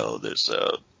there's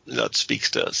it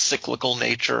speaks to cyclical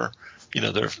nature.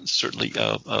 There are certainly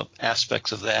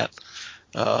aspects of that,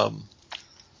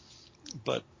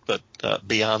 but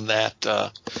beyond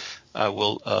that, I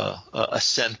will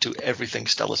assent to everything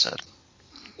Stella said.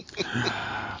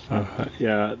 I'm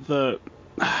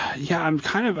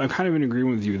kind of in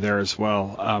agreement with you there as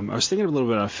well. I was thinking a little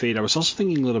bit about fate. I was also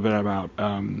thinking a little bit about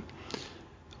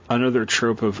another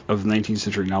trope of 19th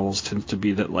century novels tends to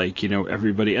be that, like,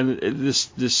 everybody, and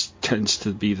this tends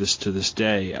to be this to this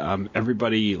day,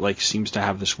 everybody like seems to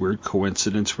have this weird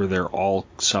coincidence where they're all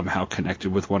somehow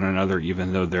connected with one another,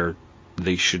 even though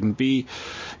they shouldn't be.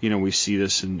 We see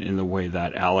this in the way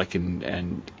that Alec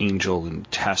and Angel and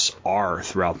Tess are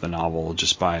throughout the novel,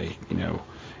 just by,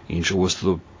 Angel was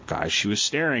the guy she was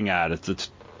staring at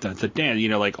the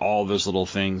dance, like all those little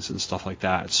things and stuff like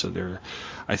that. So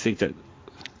I think that.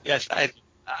 Yes, I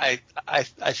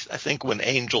think when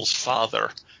Angel's father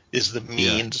is the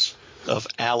means of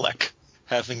Alec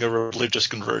having a religious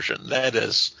conversion, that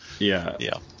is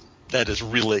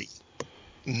really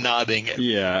knotting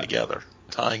everything together,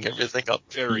 tying everything up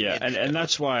very and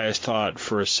that's why I thought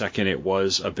for a second it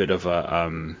was a bit of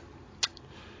a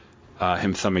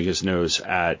him thumbing his nose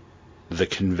at the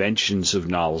conventions of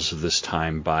novels of this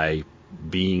time by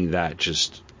being that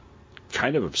just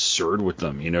kind of absurd with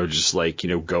them, just like,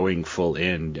 going full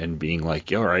in and being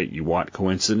like, all right, you want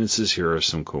coincidences? Here are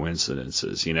some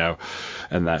coincidences,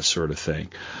 and that sort of thing.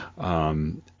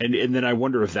 And then I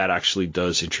wonder if that actually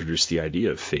does introduce the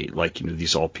idea of fate, like,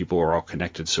 these people are all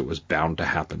connected, so it was bound to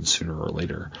happen sooner or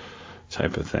later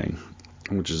type of thing,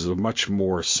 which is a much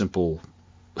more simple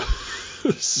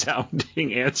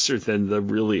sounding answer than the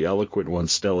really eloquent one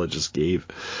Stella just gave.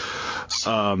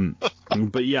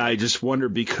 But yeah, I just wonder,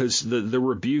 because the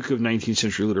rebuke of 19th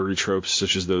century literary tropes,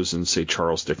 such as those in, say,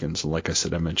 Charles Dickens, and like I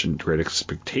said, I mentioned Great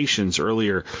Expectations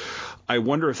earlier, I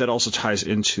wonder if that also ties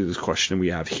into this question we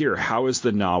have here. How is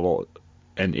the novel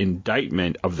an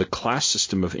indictment of the class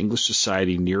system of English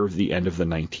society near the end of the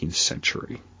 19th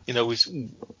century?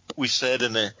 We said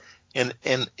in a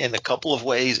couple of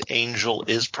ways, Angel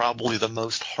is probably the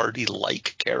most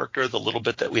Hardy-like character, the little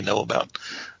bit that we know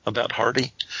about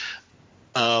Hardy.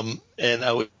 And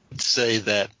I would say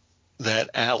that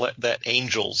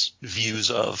Angel's views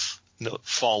of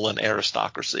fallen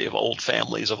aristocracy of old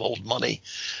families, of old money.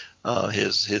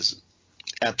 His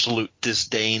absolute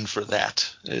disdain for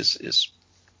that is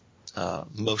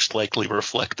most likely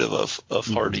reflective of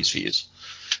Hardy's views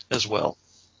as well.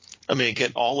 I mean,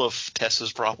 again, all of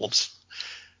Tess's problems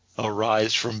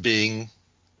arise from being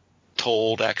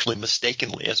told, actually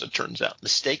mistakenly, as it turns out,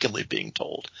 mistakenly being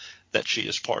told that she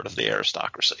is part of the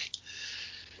aristocracy.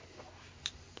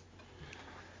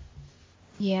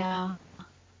 Yeah.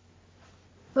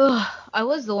 Ugh, I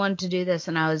was the one to do this,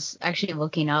 and I was actually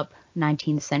looking up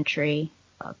 19th century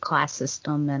class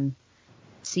system and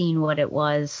seeing what it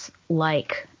was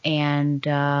like, and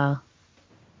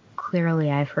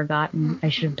clearly I've forgotten. I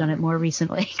should have done it more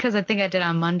recently because I think I did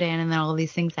on Monday, and then all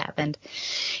these things happened.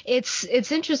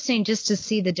 It's interesting just to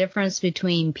see the difference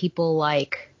between people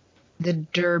like the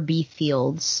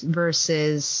D'Urbervilles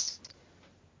versus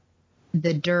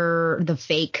the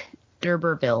fake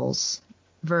D'Urbervilles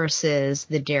versus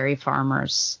the dairy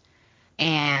farmers.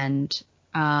 And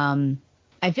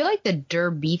I feel like the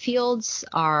D'Urbervilles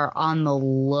are on the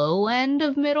low end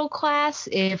of middle class,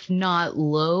 if not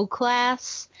low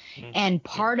class. And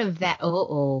part of that, I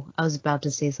was about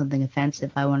to say something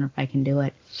offensive. I wonder if I can do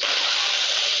it.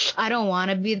 I don't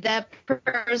want to be that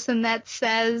person that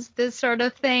says this sort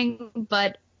of thing,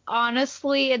 but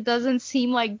honestly, it doesn't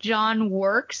seem like John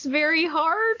works very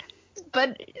hard.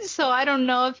 But so I don't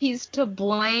know if he's to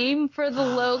blame for the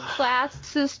low class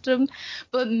system,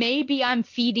 but maybe I'm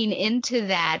feeding into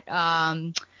that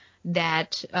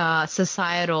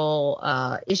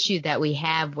societal issue that we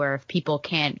have, where if people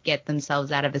can't get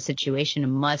themselves out of a situation, it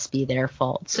must be their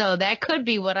fault. So that could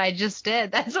be what I just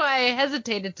did. That's why I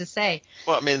hesitated to say.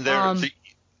 Well, I mean,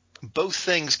 both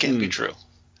things can be true.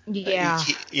 Yeah.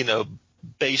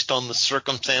 Based on the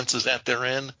circumstances that they're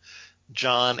in,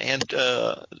 John and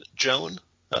Joan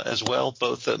as well,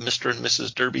 both Mr. and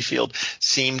Mrs. D'Urberville,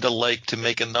 seem to like to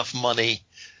make enough money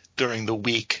during the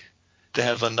week to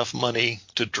have enough money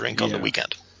to drink on the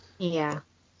weekend. Yeah.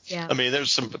 Yeah. I mean,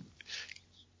 there's some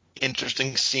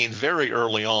interesting scene very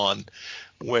early on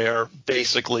where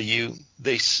basically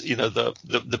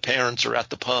the parents are at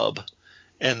the pub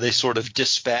and they sort of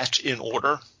dispatch in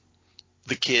order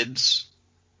the kids,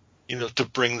 to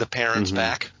bring the parents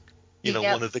back.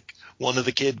 One of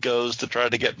the kid goes to try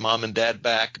to get mom and dad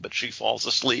back, but she falls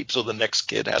asleep, so the next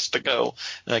kid has to go.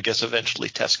 And I guess eventually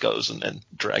Tess goes and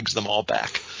drags them all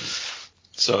back.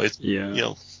 So it's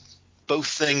both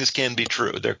things can be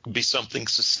true. There can be something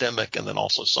systemic and then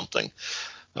also something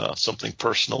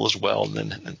personal as well, and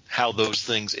then how those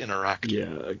things interact.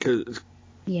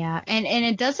 Yeah, and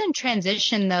it doesn't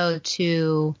transition though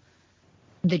to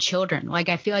the children. Like,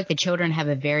 I feel like the children have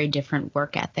a very different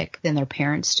work ethic than their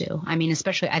parents do. I mean,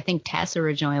 especially I think Tess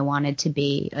originally wanted to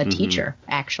be a teacher,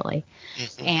 actually.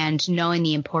 And knowing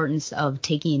the importance of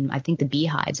taking, I think, the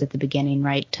beehives at the beginning,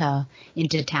 right,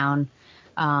 into town.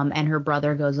 And her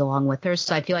brother goes along with her.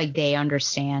 So I feel like they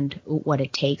understand what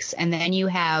it takes. And then you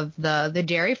have the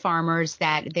dairy farmers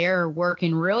that they're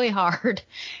working really hard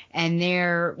and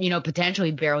they're,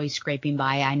 potentially barely scraping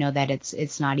by. I know that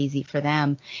it's not easy for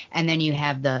them. And then you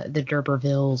have the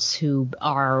D'Urbervilles who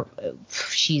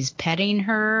she's petting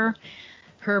her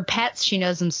pets. She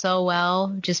knows them so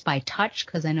well just by touch,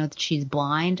 because I know that she's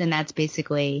blind, and that's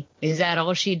basically, is that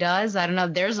all she does? I don't know.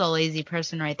 There's a lazy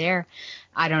person right there.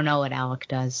 I don't know what Alec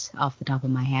does off the top of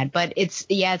my head, but it's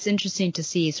interesting to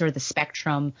see sort of the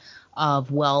spectrum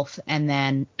of wealth, and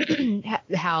then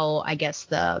how, I guess,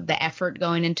 the effort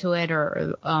going into it,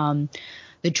 or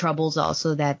the troubles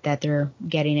also that they're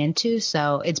getting into.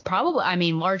 So it's probably, I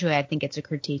mean, largely I think it's a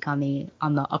critique on the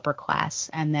upper class,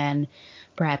 and then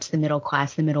perhaps the middle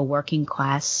class, the middle working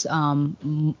class,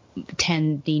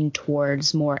 tending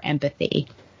towards more empathy.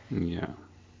 Yeah.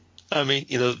 I mean,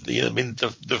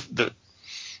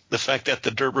 the fact that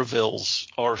the D'Urbervilles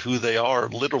are who they are,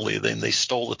 literally, then they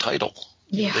stole the title.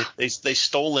 Yeah. They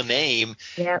stole a name,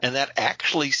 yep. And that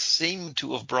actually seemed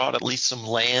to have brought at least some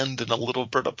land and a little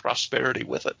bit of prosperity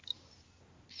with it.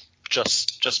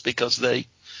 Just because they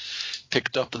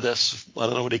picked up this, I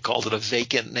don't know what he called it, a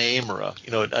vacant name, or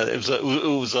it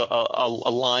was a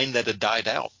line that had died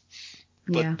out.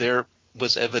 But there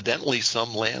was evidently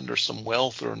some land or some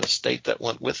wealth or an estate that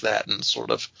went with that, and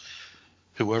sort of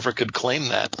whoever could claim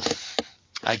that,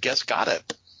 I guess, got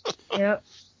it. Yep.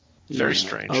 Very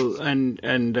strange. Oh, and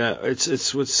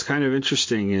it's what's kind of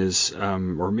interesting is,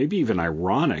 or maybe even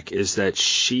ironic, is that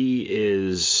she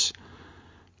is,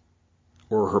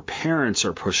 or her parents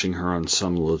are pushing her on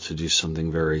some level to do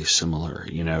something very similar.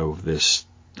 This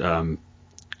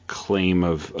claim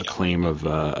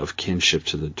of kinship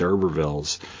to the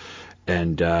D'Urbervilles,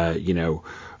 And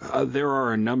there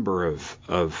are a number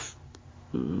of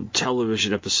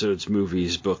television episodes,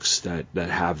 movies, books that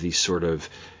have these sort of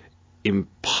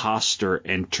imposter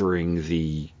entering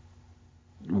the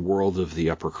world of the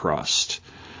upper crust,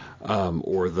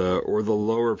 or the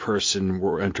lower person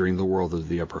entering the world of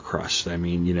the upper crust. I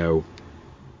mean,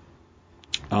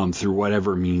 through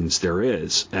whatever means there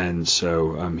is, and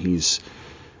so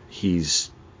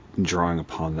he's drawing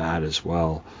upon that as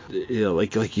well.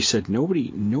 Like you said,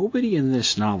 nobody in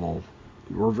this novel,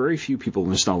 or very few people in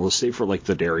this novel, save for like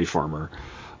the dairy farmer,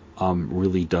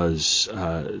 really does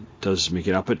make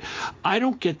it up. But I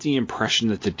don't get the impression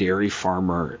that the dairy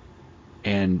farmer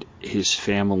and his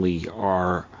family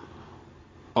are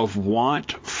of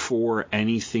want for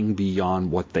anything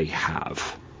beyond what they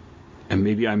have. And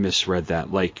maybe I misread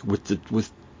that. Like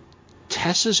with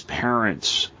Tessa's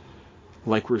parents,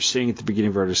 like we were saying at the beginning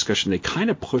of our discussion, they kind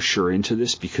of push her into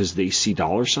this because they see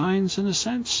dollar signs in a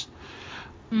sense.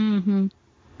 Mm-hmm.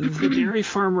 The dairy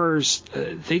farmers,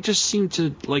 they just seem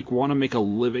to like want to make a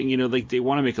living, like they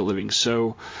want to make a living.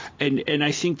 So, and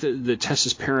I think that the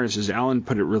Tessa's parents, as Alan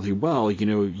put it really well,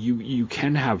 you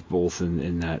can have both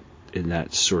in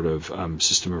that sort of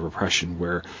system of oppression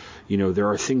where, there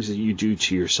are things that you do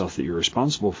to yourself that you're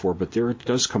responsible for, but there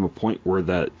does come a point where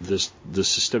the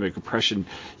systemic oppression,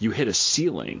 you hit a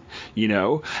ceiling,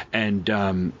 and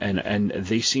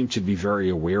they seem to be very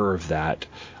aware of that.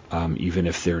 Even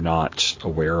if they're not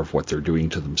aware of what they're doing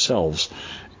to themselves,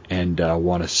 and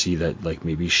want to see that like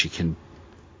maybe she can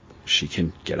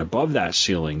get above that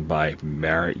ceiling by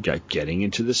getting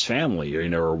into this family,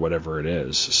 or whatever it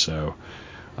is. So,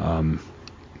 and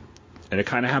it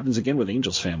kind of happens again with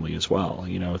Angel's family as well.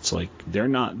 It's like they're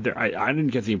not. I didn't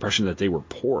get the impression that they were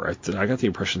poor. I got the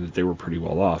impression that they were pretty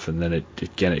well off, and then it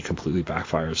completely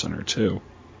backfires on her too.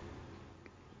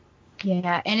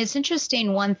 Yeah, and it's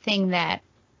interesting. One thing that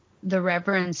the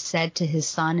Reverend said to his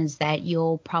son is that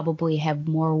you'll probably have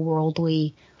more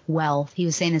worldly wealth. He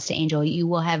was saying this to Angel. You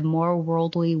will have more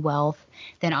worldly wealth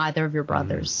than either of your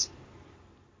brothers.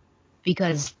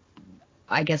 Because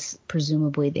I guess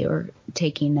presumably they were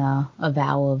taking a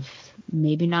vow of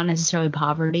maybe not necessarily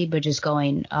poverty, but just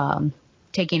going,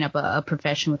 taking up a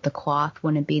profession with the cloth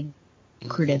wouldn't be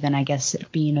lucrative. And I guess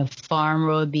being a farmer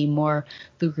would be more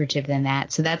lucrative than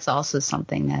that. So that's also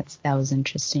something that was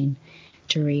interesting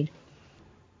to read.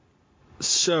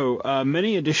 So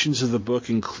many editions of the book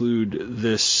include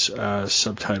this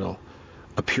subtitle,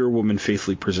 "A Pure Woman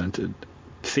Faithfully Presented."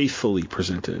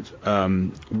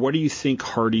 What do you think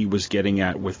Hardy was getting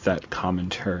at with that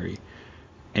commentary,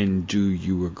 and do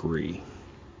you agree?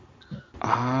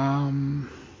 I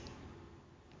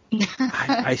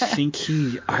think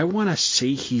I want to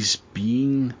say he's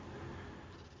being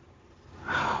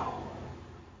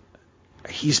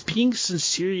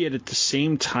sincere, yet at the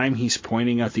same time he's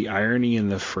pointing out the irony in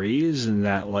the phrase, and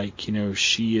that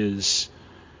she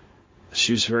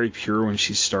was very pure when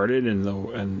she started,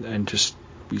 and just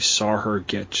we saw her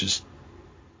get just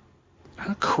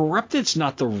corrupted's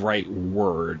not the right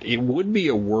word. It would be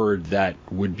a word that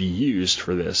would be used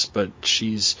for this, but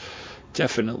she's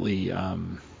definitely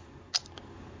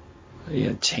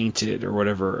tainted or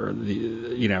whatever.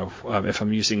 If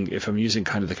I'm using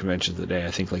kind of the convention of the day,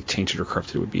 I think like tainted or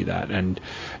corrupted would be that, and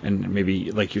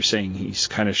maybe like you're saying, he's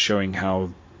kind of showing how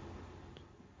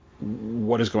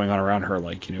what is going on around her,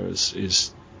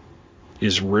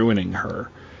 is ruining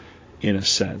her in a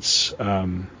sense.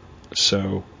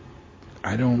 So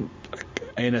I don't,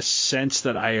 in a sense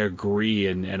that I agree,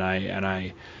 and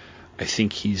I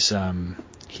think he's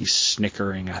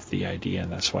snickering at the idea,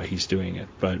 and that's why he's doing it.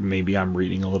 But maybe I'm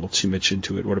reading a little too much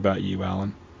into it. What about you,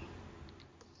 Alan?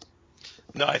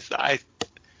 No, I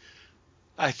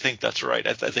think that's right.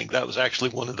 I think that was actually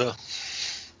one of the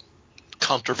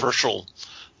controversial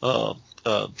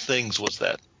things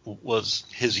was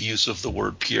his use of the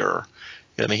word pure.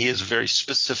 I mean, he is very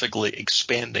specifically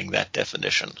expanding that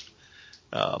definition.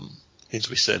 As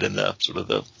we said in the sort of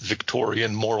the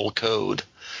Victorian moral code,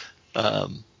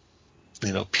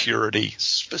 purity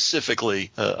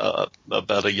specifically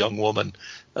about a young woman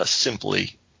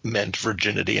simply meant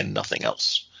virginity and nothing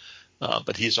else.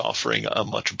 But he's offering a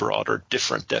much broader,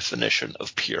 different definition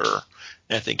of pure.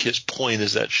 And I think his point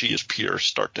is that she is pure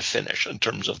start to finish in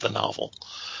terms of the novel.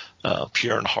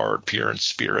 Pure in heart, pure in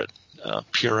spirit,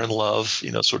 pure in love,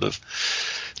 sort of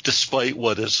despite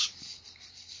what is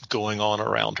going on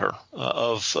around her,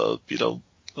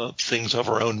 things of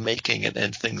her own making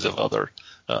and things of other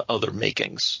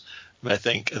makings. I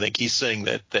think he's saying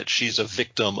that she's a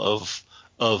victim of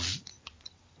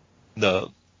the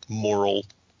moral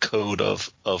code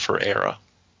of her era.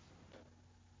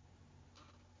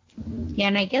 Yeah,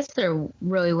 and I guess there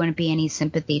really wouldn't be any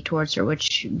sympathy towards her,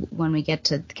 which when we get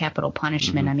to capital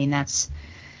punishment, I mean, that's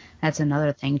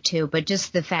another thing too. But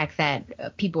just the fact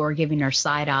that people were giving her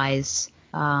side eyes.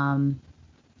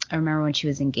 I remember when she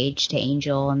was engaged to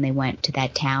Angel and they went to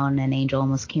that town and Angel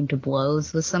almost came to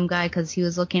blows with some guy because he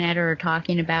was looking at her or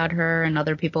talking about her, and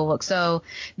other people look. So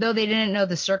though they didn't know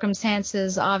the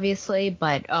circumstances, obviously,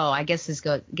 but I guess this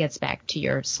gets back to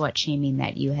your slut shaming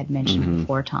that you had mentioned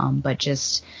before, Tom. But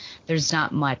just there's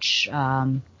not much.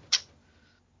 There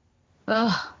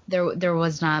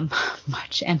was not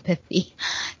much empathy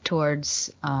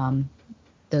towards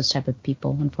those type of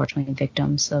people, unfortunately,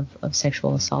 victims of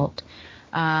sexual assault.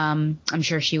 I'm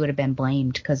sure she would have been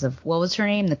blamed because of, what was her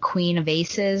name? The Queen of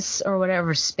Aces or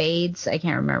whatever, Spades. I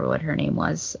can't remember what her name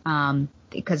was.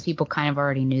 Because people kind of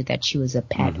already knew that she was a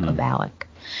pet of Alec.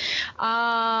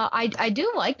 I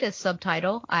do like this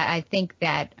subtitle. I think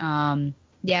that,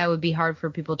 it would be hard for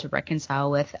people to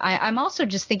reconcile with. I'm also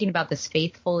just thinking about this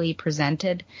faithfully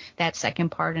presented, that second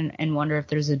part, and wonder if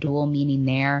there's a dual meaning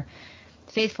there.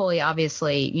 Faithfully,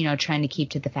 obviously, trying to keep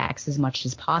to the facts as much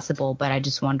as possible. But I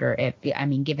just wonder if,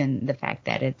 given the fact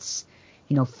that it's,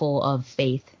 full of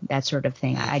faith, that sort of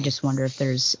thing, I just wonder if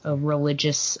there's a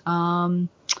religious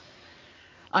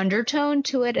undertone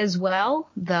to it as well.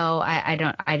 Though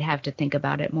I'd have to think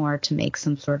about it more to make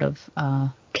some sort of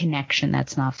connection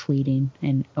that's not fleeting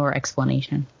or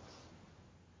explanation.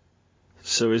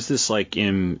 So is this like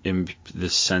in the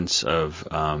sense of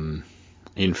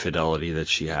infidelity that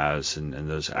she has and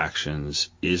those actions,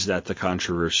 is that the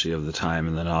controversy of the time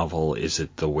in the novel? Is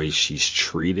it the way she's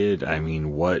treated? I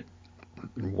mean,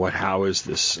 how is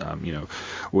this,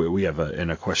 we have in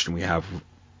a question we have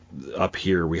up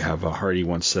here, we have Hardy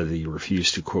once said that he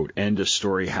refused to, quote, end a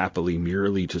story happily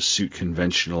merely to suit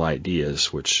conventional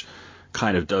ideas, which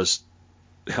kind of does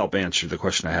help answer the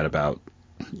question I had about,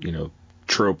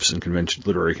 tropes and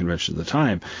literary conventions of the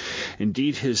time.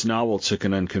 Indeed, his novel took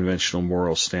an unconventional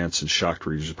moral stance and shocked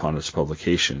readers upon its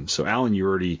publication. So, Alan, you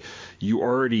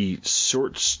already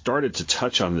started to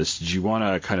touch on this. Did you want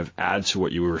to kind of add to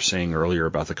what you were saying earlier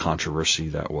about the controversy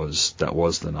that was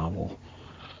the novel?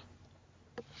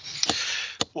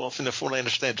 Well, from what I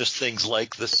understand, just things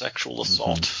like the sexual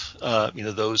assault,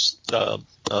 those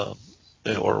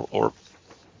or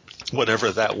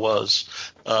whatever that was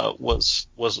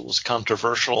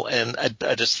controversial, and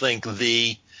I just think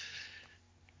the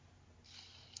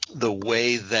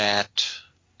way that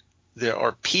there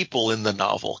are people in the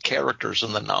novel, characters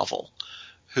in the novel,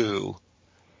 who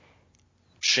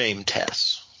shame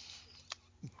Tess,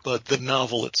 but the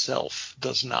novel itself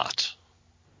does not.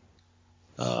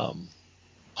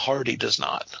 Hardy does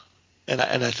not, and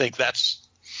I think that's,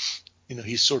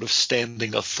 he's sort of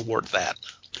standing athwart that.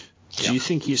 Do you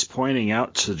think he's pointing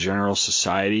out to general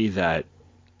society that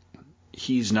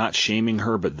he's not shaming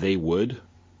her, but they would?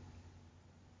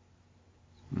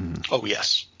 Oh,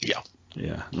 yes. Yeah.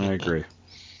 Yeah, I agree.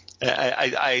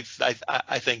 I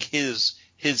think his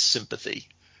sympathy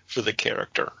for the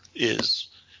character is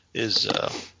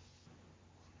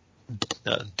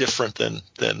different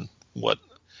than what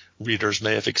readers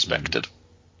may have expected.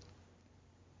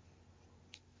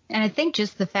 And I think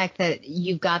just the fact that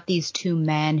you've got these two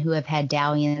men who have had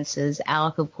dalliances,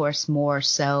 Alec, of course, more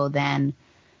so than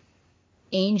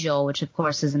Angel, which, of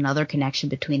course, is another connection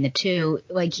between the two.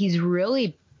 Like, he's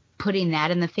really putting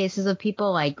that in the faces of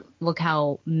people. Like, look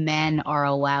how men are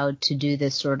allowed to do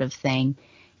this sort of thing.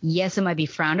 Yes, it might be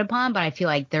frowned upon, but I feel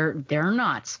like they're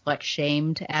not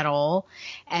slut-shamed at all.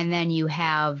 And then you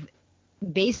have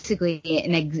basically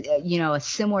a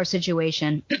similar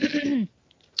situation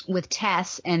with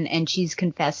Tess, and she's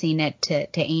confessing it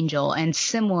to Angel, and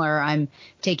similar, I'm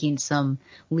taking some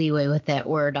leeway with that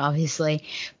word, obviously,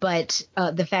 but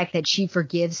the fact that she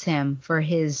forgives him for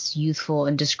his youthful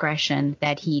indiscretion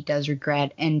that he does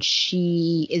regret, and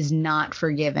she is not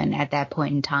forgiven at that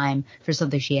point in time for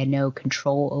something she had no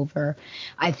control over.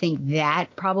 I think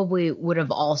that probably would have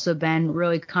also been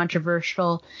really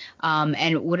controversial, and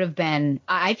it would have been,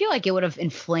 I feel like it would have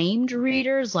inflamed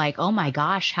readers, like, oh my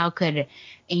gosh, how could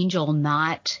Angel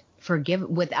not forgive,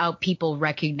 without people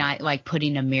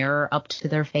putting a mirror up to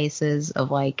their faces of,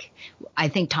 like, I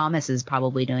think Thomas is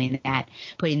probably doing that,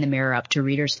 putting the mirror up to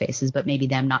readers' faces, but maybe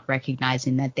them not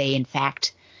recognizing that they, in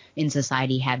fact, in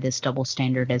society have this double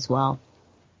standard as well.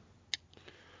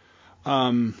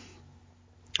 I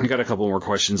got a couple more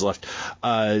questions left.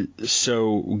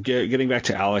 So getting back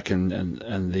to Alec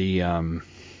and the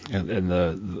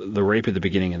the rape at the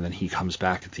beginning, and then he comes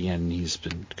back at the end. And he's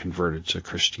been converted to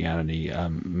Christianity,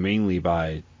 mainly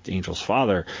by Angel's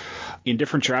father. In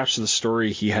different drafts of the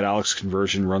story, he had Alec's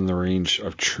conversion run the range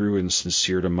of true and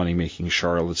sincere to money-making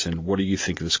charlatan. What do you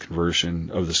think of this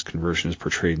conversion? As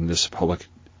portrayed in this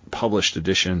published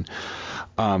edition?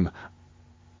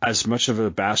 As much of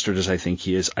a bastard as I think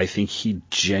he is, I think he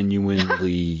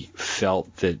genuinely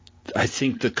felt that. I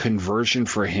think the conversion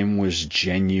for him was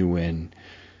genuine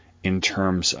in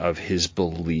terms of his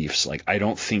beliefs. Like, I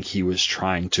don't think he was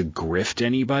trying to grift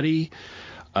anybody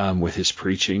with his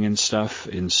preaching and stuff,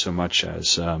 in so much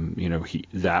as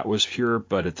that was pure.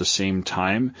 But at the same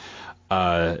time,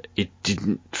 it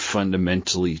didn't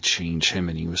fundamentally change him,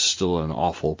 and he was still an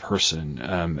awful person.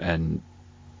 And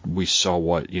we saw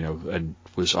what and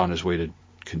was on his way to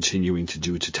continuing to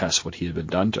do to test what he had been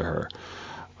done to her.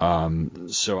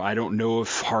 So I don't know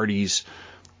if Hardy's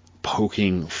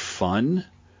poking fun,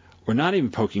 or not even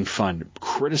poking fun,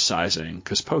 criticizing,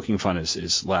 because poking fun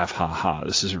is laugh, ha, ha.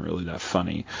 This isn't really that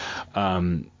funny.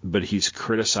 But he's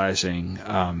criticizing,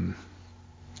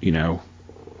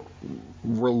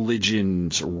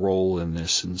 religion's role in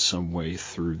this in some way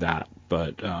through that.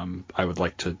 But I would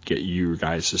like to get you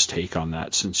guys' take on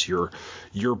that, since you're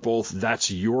both,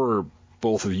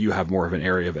 both of you have more of an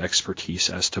area of expertise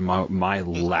as to my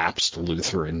lapsed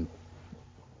Lutheran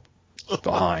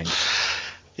behind.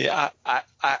 Yeah,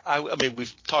 I mean,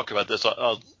 we've talked about this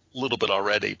a little bit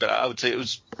already, but I would say it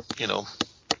was,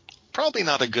 probably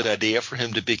not a good idea for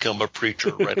him to become a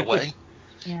preacher right away.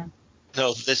 Yeah.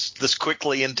 No, this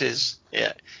quickly into his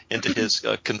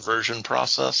conversion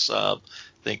process. I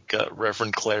think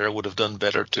Reverend Clare would have done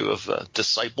better to have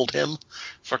discipled him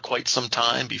for quite some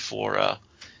time before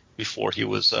he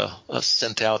was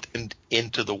sent out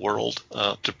into the world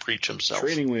to preach himself.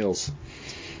 Training wheels.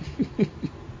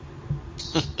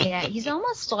 Yeah, he's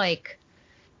almost like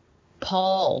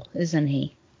Paul, isn't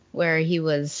he? Where he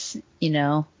was,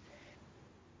 Yeah,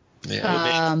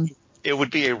 it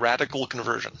would be a radical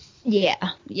conversion.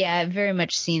 Yeah, it very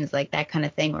much seems like that kind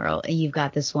of thing where you've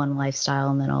got this one lifestyle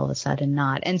and then all of a sudden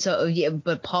not. And so,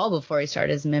 but Paul, before he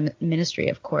started his ministry,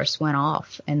 of course, went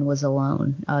off and was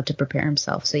alone to prepare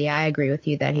himself. So, yeah, I agree with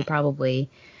you that he probably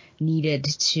needed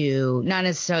to not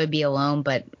necessarily be alone,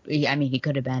 but I mean, he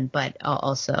could have been, but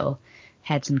also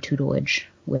had some tutelage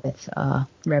with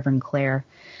Reverend Clare.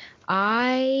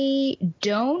 I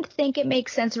don't think it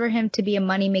makes sense for him to be a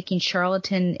money-making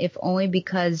charlatan, if only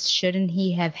because shouldn't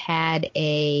he have had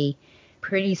a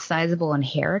pretty sizable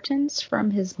inheritance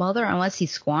from his mother, unless he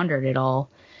squandered it all.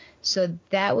 So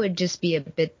that would just be a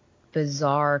bit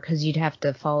bizarre, because you'd have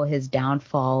to follow his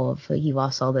downfall of he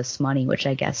lost all this money, which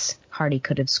I guess Hardy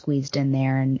could have squeezed in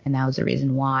there, and that was the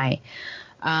reason why.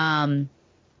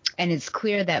 And it's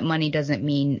clear that money doesn't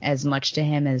mean as much to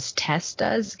him as Tess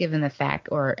does, given the fact,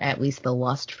 or at least the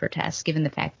lust for Tess, given the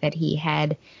fact that he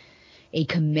had a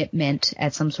commitment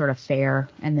at some sort of fair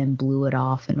and then blew it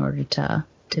off in order to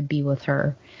be with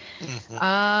her.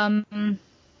 Mm-hmm.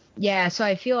 Yeah, so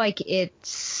I feel like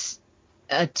it's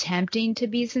attempting to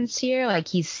be sincere. Like,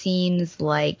 he seems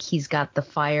like he's got the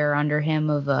fire under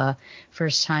him of a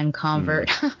first-time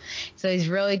convert. So he's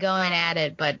really going at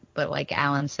it. But like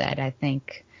Alan said, I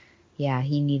think, yeah,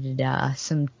 he needed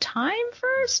some time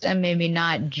first and maybe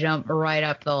not jump right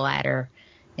up the ladder.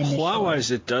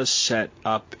 Plot-wise, it does set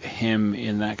up him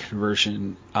in that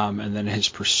conversion, and then his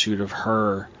pursuit of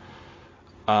her.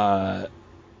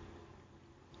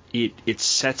 It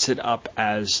sets it up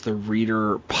as the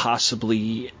reader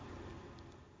possibly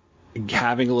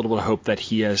having a little bit of hope that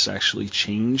he has actually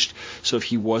changed. So if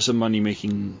he was a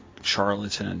money-making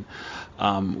charlatan,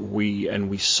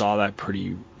 we saw that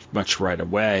pretty much right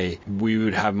away, we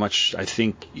would have much, I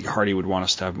think Hardy would want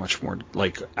us to have much more,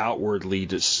 like, outwardly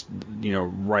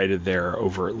right there,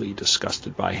 overtly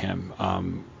disgusted by him,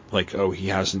 like, oh, he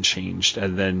hasn't changed.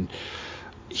 And then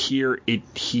here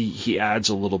he adds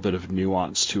a little bit of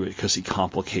nuance to it, because he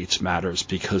complicates matters,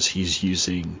 because he's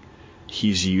using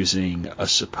a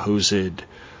supposed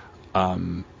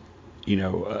a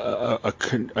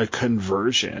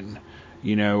conversion,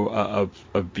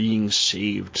 of being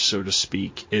saved, so to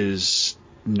speak, is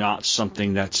not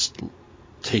something that's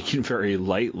taken very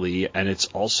lightly, and it's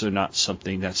also not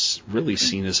something that's really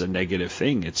seen as a negative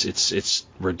thing. It's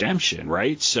redemption,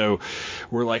 right? So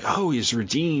we're like, oh, he's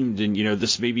redeemed, and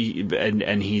this maybe,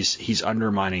 and he's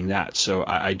undermining that. So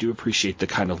I do appreciate the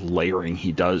kind of layering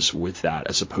he does with that,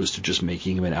 as opposed to just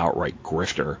making him an outright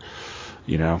grifter,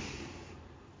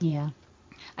 Yeah,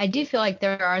 I do feel like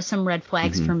there are some red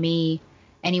flags for me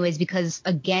anyways, because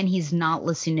again, he's not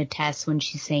listening to Tess when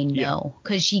she's saying no,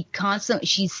 because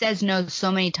she says no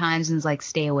so many times and is like,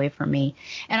 stay away from me.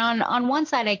 And on one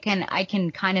side, I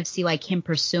can kind of see like him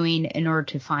pursuing in order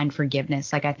to find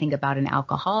forgiveness. Like I think about an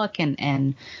alcoholic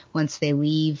and once they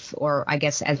leave, or I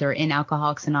guess as they're in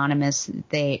Alcoholics Anonymous,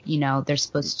 they're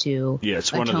supposed to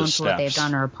it's one of atone the for what they've steps.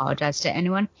 done or apologize to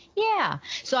anyone. Yeah.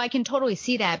 So I can totally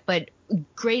see that, but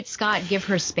great Scott, give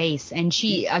her space. And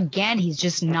he's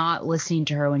just not listening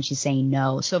to her when she's saying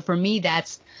no. So for me,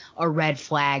 that's a red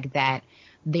flag that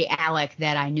the Alec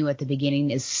that I knew at the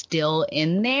beginning is still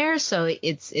in there. So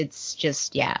it's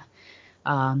just, he's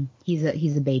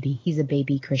a baby. He's a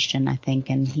baby Christian, I think,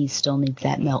 and he still needs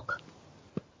that milk.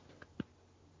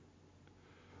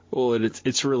 Well,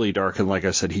 it's really dark, and like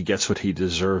I said, he gets what he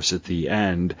deserves at the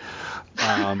end.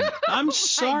 I'm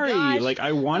sorry,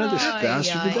 I wanted this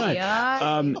bastard to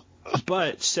die.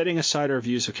 But setting aside our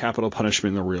views of capital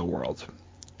punishment in the real world,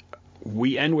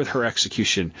 we end with her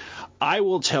execution. I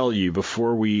will tell you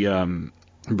before we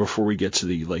get to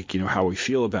the how we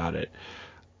feel about it.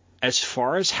 As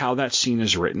far as how that scene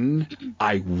is written,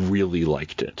 I really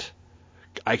liked it.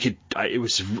 I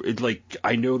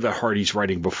know that Hardy's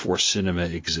writing before cinema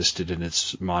existed in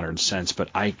its modern sense, but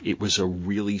it was a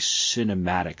really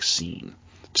cinematic scene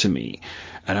to me,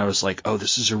 and I was like, oh,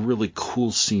 this is a really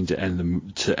cool scene to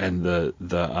end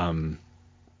the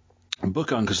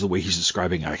book on, because the way he's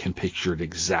describing it, I can picture it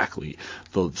exactly.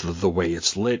 The way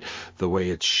it's lit, the way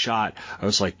it's shot. I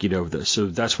was like, so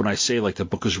that's when I say the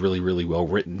book is really, really well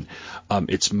written.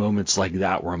 It's moments like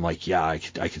that where I'm like, yeah, I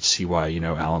could see why,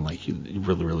 Alan, you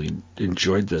really, really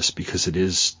enjoyed this, because it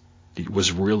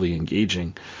was really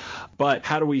engaging. But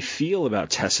how do we feel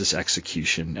about Tess's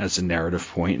execution as a narrative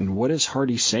point, and what is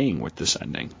Hardy saying with this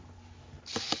ending?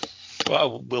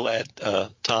 Well, we'll add,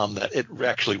 Tom, that it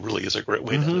actually really is a great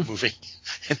way to end a movie.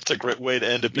 It's a great way to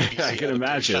end a BBC. I can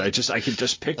imagine. I can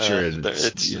just picture it.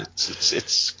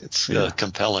 It's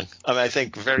compelling. I mean, I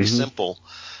think very simple.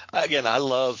 Again, I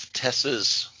love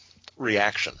Tess's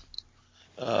reaction,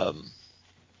 her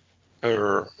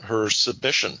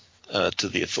submission to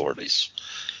the authorities,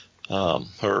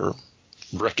 her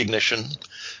recognition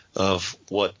of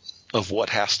what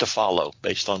has to follow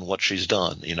based on what she's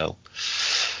done.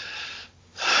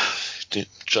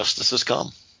 Justice has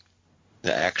come.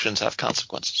 The actions have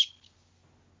consequences.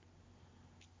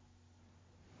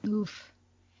 Oof.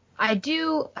 I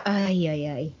do.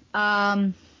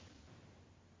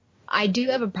 I do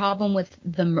have a problem with I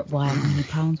don't have any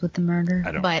problems with the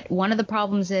murder. But one of the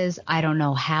problems is I don't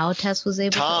know how Tess was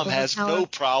able to overpower. Tom has no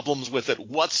problems with it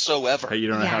whatsoever. Hey, you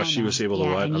don't know how she was able to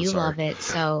what? And you love it,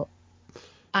 so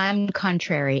I'm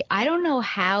contrary. I don't know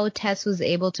how Tess was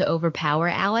able to overpower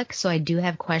Alec, so I do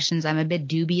have questions. I'm a bit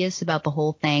dubious about the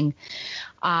whole thing.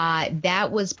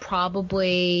 That was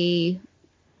probably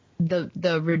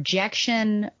the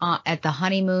rejection at the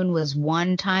honeymoon was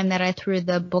one time that I threw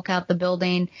the book out the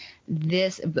building.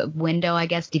 This window, I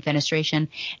guess, defenestration.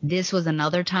 This was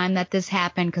another time that this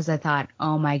happened, because I thought,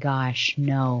 oh my gosh,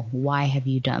 no, why have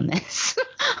you done this?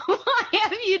 Why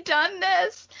have you done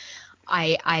this?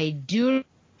 I do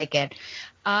like it.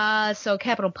 So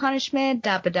capital punishment,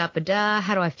 How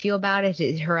do I feel about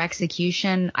it? Her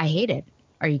execution, I hate it.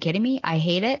 Are you kidding me? I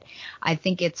hate it. I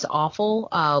think it's awful.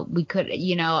 We could,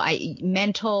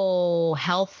 mental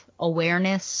health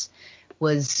awareness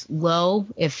was low,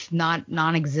 if not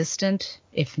non-existent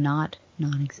at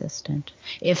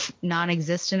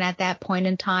that point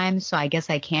in time. So I guess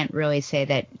I can't really say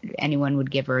that anyone would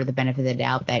give her the benefit of the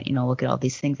doubt that, look at all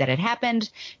these things that had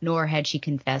happened, nor had she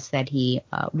confessed that he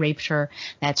raped her,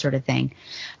 that sort of thing.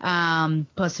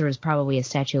 Plus there was probably a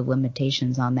statute of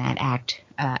limitations on that act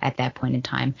at that point in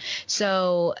time.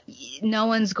 So no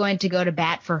one's going to go to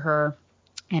bat for her.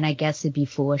 And I guess it'd be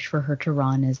foolish for her to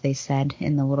run, as they said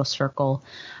in the little circle.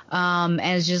 And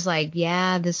it's just like,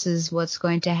 yeah, this is what's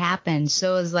going to happen.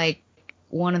 So it's like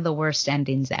one of the worst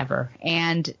endings ever.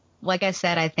 And like I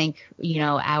said, I think,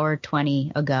 hour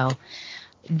 20 ago,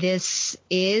 this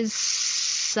is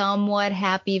somewhat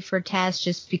happy for Tess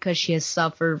just because she has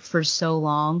suffered for so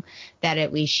long that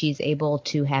at least she's able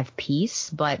to have peace.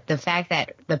 But the fact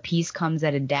that the peace comes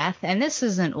at a death, and this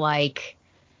isn't like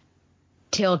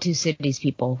Tale of Two Cities,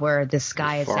 people, where this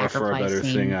guy is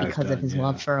sacrificing because of his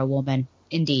love for a woman.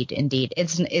 Indeed.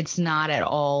 It's not at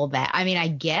all that. I mean, I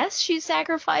guess she's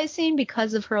sacrificing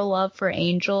because of her love for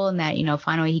Angel and that,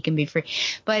 finally he can be free.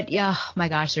 But yeah, my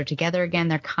gosh, they're together again.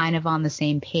 They're kind of on the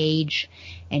same page,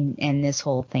 and this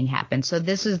whole thing happened. So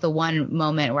this is the one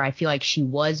moment where I feel like she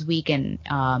was weak, and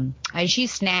she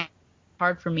snapped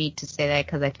hard for me to say that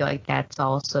because I feel like that's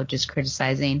also just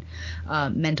criticizing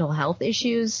mental health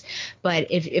issues. But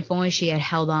if only she had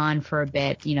held on for a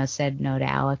bit, said no to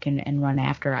Alec and run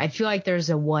after her. I feel like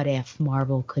there's a what if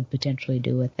Marvel could potentially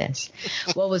do with this.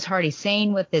 What was Hardy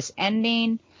saying with this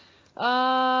ending?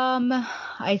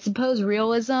 I suppose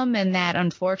realism, and that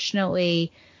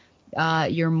unfortunately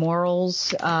your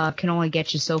morals can only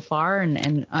get you so far,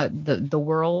 and the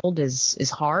world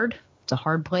is hard. It's a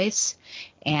hard place,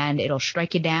 and it'll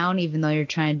strike you down even though you're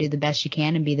trying to do the best you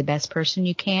can and be the best person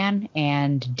you can,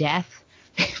 and death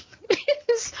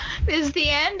is the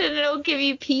end, and it'll give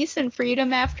you peace and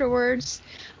freedom afterwards.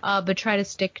 But try to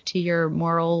stick to your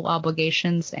moral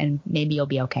obligations, and maybe you'll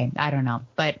be okay. I don't know,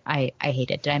 but I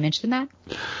hate it. Did I mention that?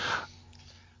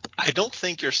 I don't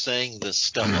think you're saying this,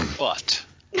 Stella,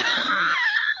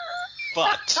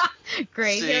 but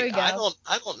great. See, here we go.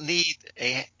 I don't need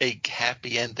a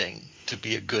happy ending to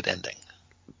be a good ending.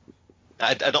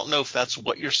 I don't know if that's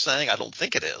what you're saying. I don't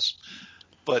think it is,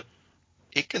 but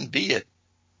it can be a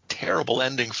terrible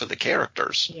ending for the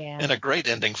characters and a great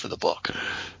ending for the book.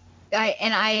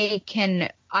 I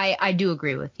do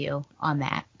agree with you on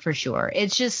that for sure.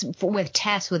 It's just with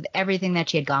Tess, with everything that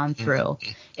she had gone through,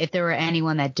 if there were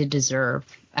anyone that did deserve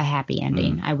a happy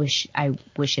ending, I wish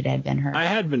it had been her. I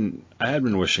had been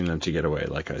wishing them to get away,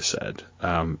 like I said.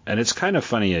 And it's kind of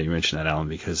funny that you mentioned that, Alan,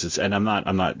 because and I'm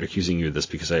not accusing you of this,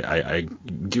 because I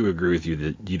do agree with you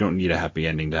that you don't need a happy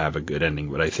ending to have a good ending.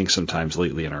 But I think sometimes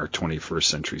lately in our 21st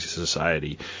century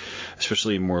society,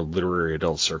 especially in more literary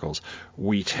adult circles,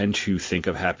 we tend to think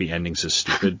of happy endings as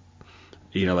stupid.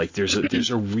 Like there's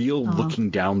a real looking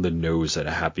down the nose at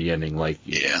a happy ending. Like,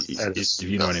 if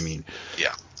you know what I mean.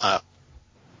 Yeah.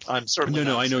 I'm certainly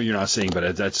No, I know you're not saying,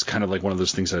 but that's kind of like one of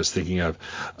those things I was thinking of.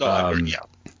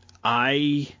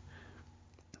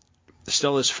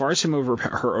 Stella, as far as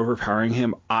her overpowering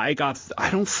him, I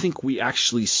don't think we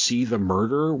actually see the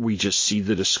murder. We just see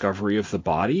the discovery of the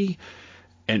body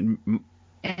and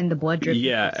the blood dripping.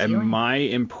 Yeah, and my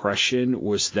impression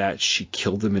was that she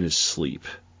killed him in his sleep.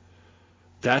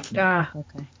 Okay.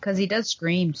 Because he does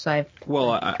scream, so I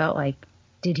felt like.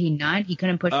 Did he not? He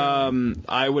couldn't push her.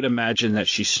 I would imagine that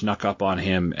she snuck up on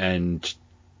him, and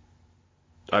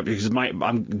because my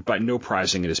no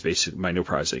prizing it is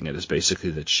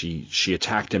basically that she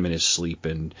attacked him in his sleep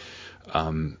and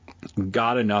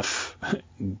got in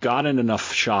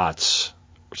enough shots,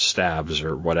 stabs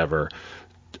or whatever,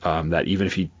 that even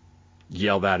if he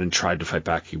yelled out and tried to fight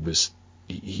back, he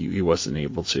wasn't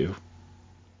able to.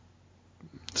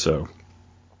 So,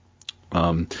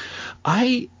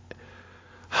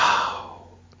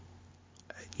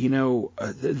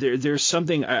 there's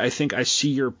something, I think I see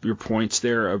your points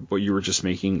there, what you were just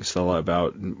making, Stella,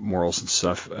 about morals and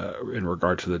stuff in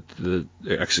regard to the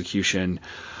execution.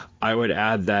 I would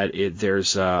add that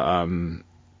there's a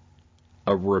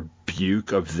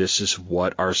rebuke of this is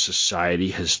what our society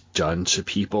has done to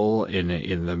people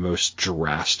in the most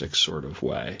drastic sort of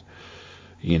way.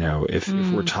 If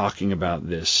we're talking about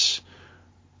this,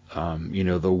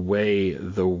 the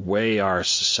way our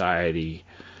society,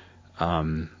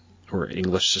 or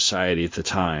English society at the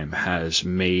time, has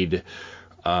made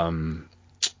the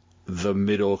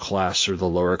middle class or the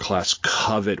lower class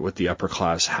covet what the upper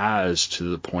class has, to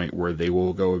the point where they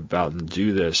will go about and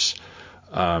do this.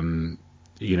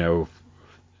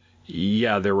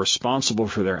 They're responsible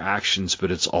for their actions,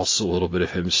 but it's also a little bit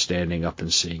of him standing up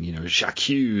and saying,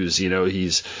 j'accuse,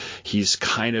 he's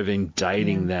kind of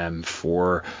indicting them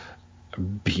for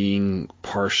being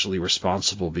partially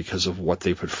responsible because of what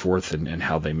they put forth and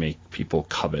how they make people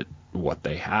covet what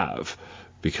they have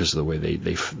because of the way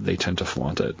they tend to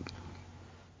flaunt it.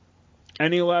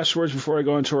 Any last words before I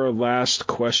go into our last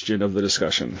question of the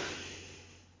discussion?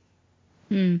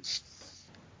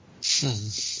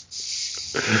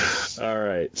 All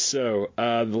right. So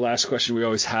the last question we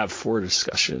always have for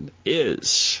discussion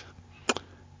is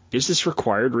this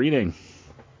required reading?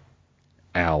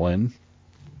 Alan?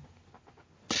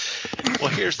 Well,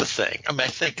 here's the thing. I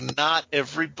think not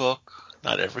every book,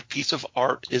 not every piece of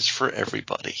art is for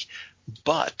everybody.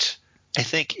 But I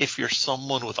think if you're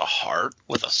someone with a heart,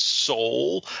 with a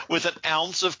soul, with an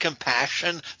ounce of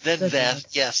compassion, then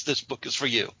yes, this book is for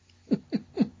you.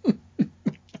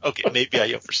 Okay, maybe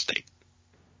I overstate.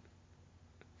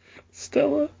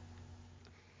 Stella?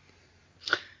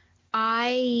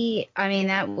 I mean,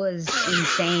 that was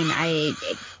insane. I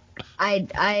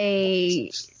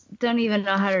don't even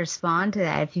know how to respond to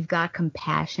that. If you've got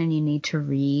compassion, you need to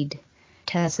read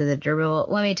Tess of the D'Urberville.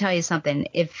 Let me tell you something.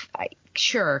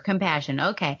 Sure, compassion.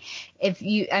 Okay.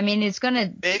 It's going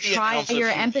to try your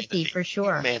empathy for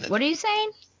sure. Humanity. What are you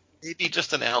saying? Maybe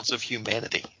just an ounce of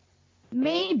humanity.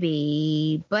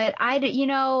 Maybe, but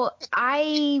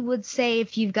I would say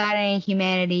if you've got any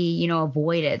humanity,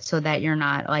 avoid it so that you're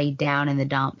not like down in the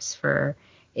dumps for.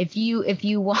 If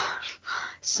you want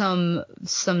some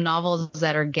novels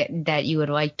that you would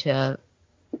like to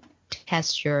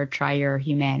try your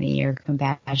humanity or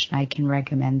compassion, I can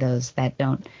recommend those that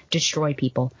don't destroy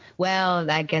people.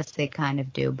 Well, I guess they kind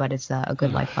of do, but it's a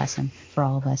good life lesson for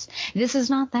all of us. This is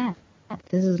not that.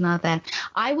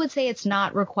 I would say it's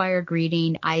not required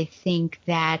reading. I think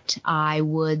that I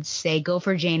would say go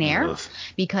for Jane Eyre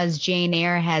because Jane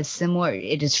Eyre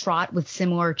it is fraught with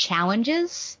similar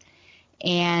challenges.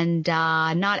 And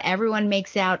not everyone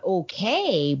makes out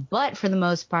okay, but for the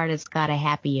most part, it's got a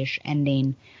happy-ish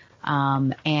ending.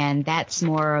 And that's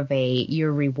more of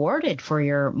you're rewarded for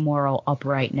your moral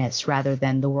uprightness rather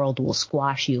than the world will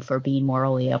squash you for being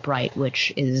morally upright,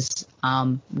 which is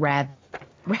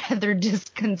rather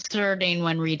disconcerting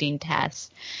when reading Tess.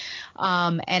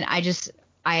 And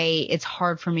it's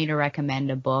hard for me to recommend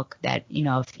a book that,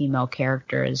 a female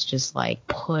character is just like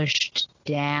pushed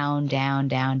down.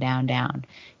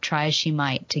 Try as she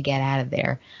might to get out of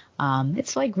there.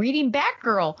 It's like reading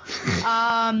Batgirl,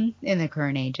 in the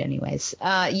current age anyways.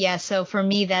 So for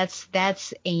me,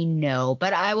 that's a no,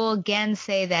 but I will again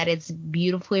say that it's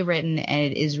beautifully written and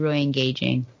it is really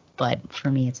engaging, but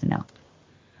for me, it's a no.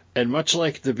 And much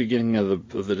like the beginning of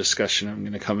the discussion, I'm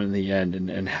going to come in the end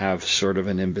and have sort of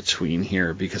an in-between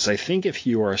here, because I think if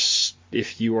you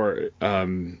enjoy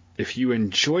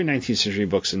 19th century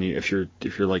books and if you're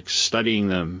like studying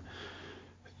them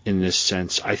in this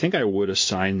sense, I think I would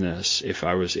assign this if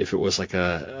it was like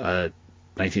a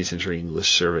 19th century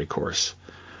English survey course,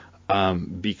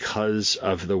 because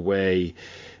of the way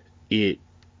it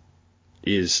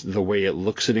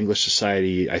looks at English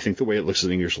society. I think the way it looks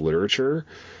at English literature.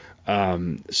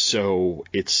 So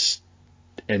it's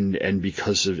and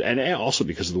also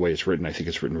because of the way it's written, I think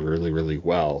it's written really, really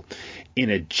well. In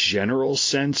a general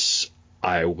sense,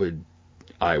 I would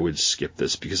skip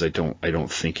this because I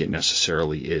don't think it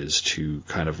necessarily is to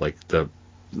kind of like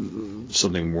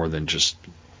something more than just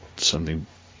something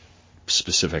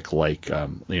specific like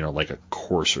like a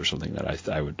course or something that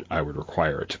I would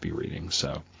require it to be reading.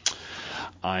 So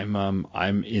I'm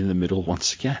in the middle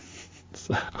once again.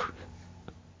 So.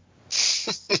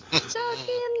 Stuck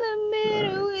in the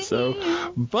middle. Right, so,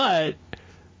 but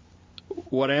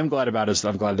what I am glad about is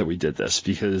I'm glad that we did this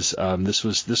because this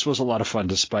was a lot of fun,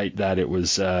 despite that it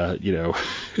was in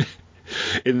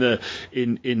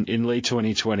late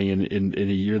 2020 in a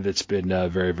year that's been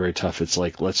very, very tough. It's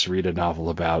like, let's read a novel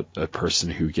about a person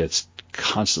who gets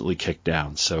constantly kicked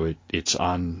down. So it's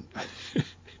on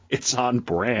it's on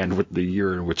brand with the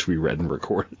year in which we read and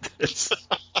recorded this.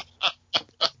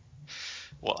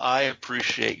 Well, I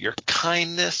appreciate your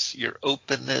kindness, your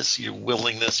openness, your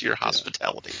willingness, your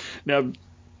hospitality. Now,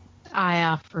 I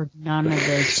offered none of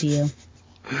those to you.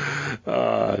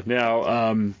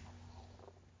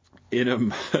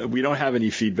 We don't have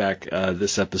any feedback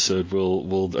this episode.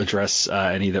 We'll address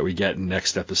any that we get in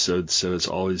next episode. So as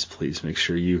always, please make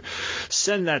sure you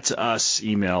send that to us,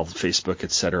 email, Facebook,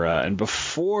 etc. And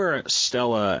before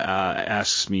Stella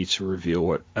asks me to reveal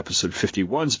what episode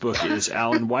 51's book is,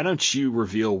 Alan, why don't you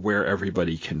reveal where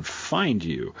everybody can find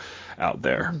you out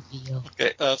there?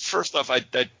 Okay, first off, I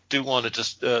do want to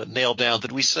just nail down,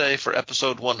 did we say for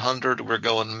episode 100 we're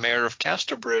going Mayor of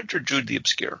Casterbridge or Jude the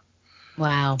Obscure?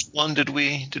 Wow. One, did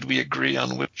we agree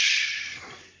on which?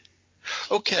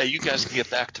 Okay, you guys can get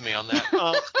back to me on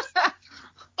that.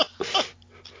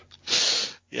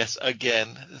 Yes,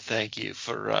 again, thank you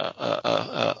for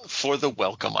the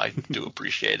welcome. I do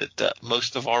appreciate it.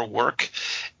 Most of our work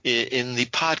in the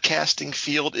podcasting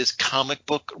field is comic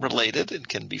book related and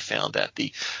can be found at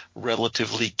the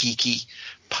Relatively Geeky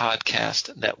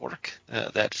Podcast Network.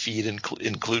 That feed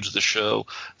includes the show,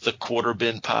 the Quarter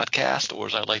Bin Podcast, or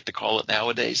as I like to call it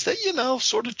nowadays, that,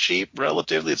 sort of cheap,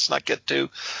 relatively. Let's not get too,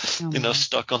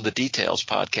 stuck on the details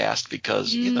podcast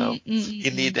because,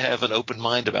 you need to have an open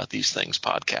mind about these things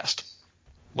podcast.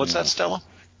 What's that, Stella?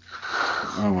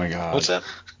 Oh, my God. What's that?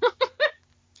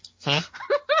 Huh?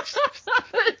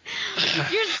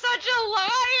 You're such a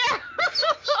liar.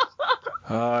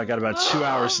 I got about 2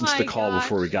 hours since the call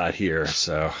before we got here,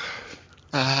 so.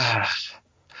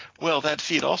 Well, that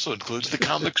feed also includes the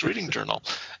Comics Reading Journal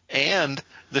and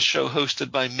the show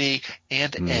hosted by me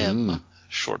and M,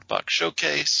 Short Buck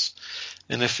Showcase.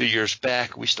 And a few years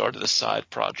back, we started a side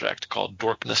project called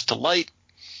Dorkness to Light,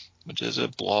 which is a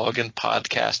blog and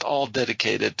podcast all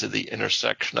dedicated to the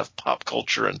intersection of pop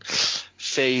culture and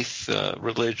faith,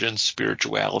 religion,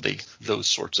 spirituality, those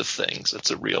sorts of things.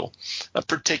 It's a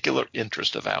particular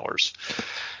interest of ours.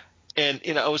 And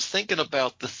I was thinking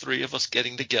about the three of us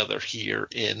getting together here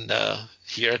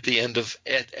here at the end of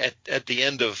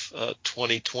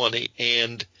 2020,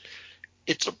 and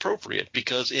it's appropriate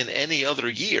because in any other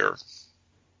year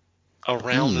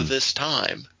around this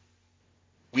time,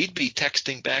 we'd be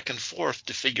texting back and forth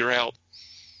to figure out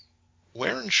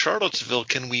where in Charlottesville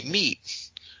can we meet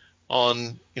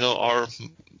on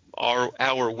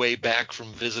our way back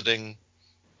from visiting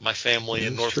my family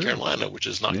in North Carolina, which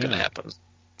is not going to happen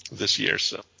this year.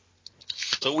 So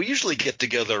we usually get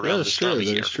together around this time of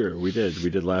year. That is true. We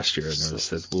did last year,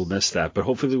 and we'll miss that. But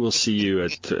hopefully we'll see you in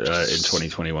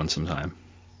 2021 sometime.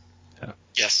 Yeah.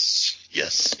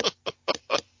 Yes.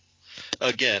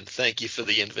 Again, thank you for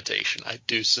the invitation. I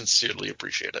do sincerely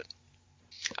appreciate it.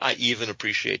 I even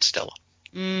appreciate Stella.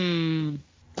 Mm.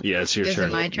 Yeah, it's your turn.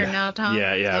 Is it my turn now, Tom?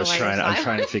 Yeah. I'm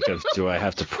trying to think of. Do I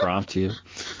have to prompt you?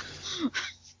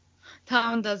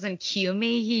 Tom doesn't cue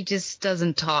me. He just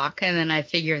doesn't talk, and then I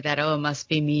figure that it must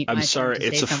be me. I'm sorry.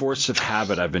 It's a force of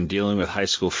habit. I've been dealing with high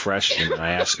school freshmen, and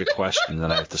I ask a question, and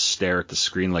then I have to stare at the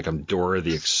screen like I'm Dora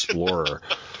the Explorer.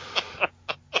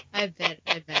 I bet.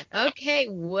 Okay,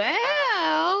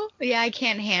 well, yeah, I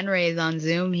can't hand raise on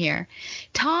Zoom here.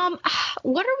 Tom,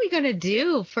 what are we going to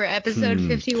do for episode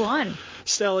 51?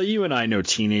 Stella, you and I know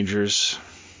teenagers,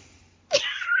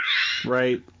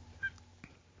 right?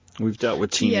 We've dealt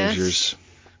with teenagers. Yes.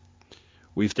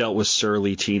 We've dealt with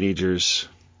surly teenagers,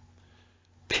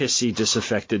 pissy,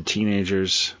 disaffected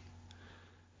teenagers.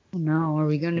 No, are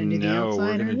we going to do the Outsiders? No,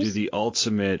 we're going to do the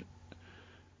ultimate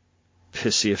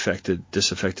pissy,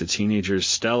 disaffected teenagers.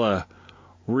 Stella,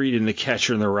 reading The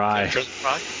Catcher in the Rye.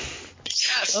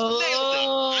 Yes,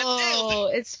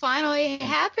 nailed it. It's finally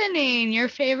happening. Your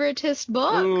favoritist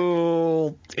book.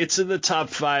 Oh, it's in the top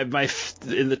 5.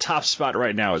 In the top spot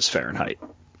right now is Fahrenheit.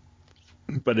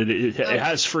 But it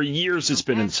has for years. It's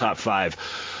been in the top 5.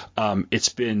 It's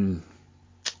been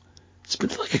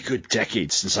like a good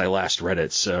decade since I last read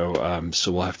it, so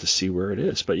we'll have to see where it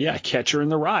is. But yeah, Catcher in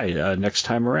the Rye next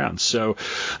time around. So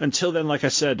until then, like I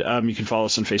said, you can follow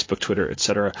us on Facebook, Twitter,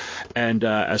 etc. And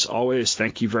as always,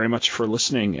 thank you very much for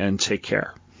listening, and take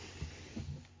care.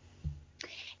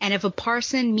 And if a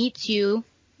parson meets you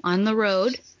on the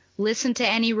road, listen to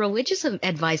any religious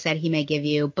advice that he may give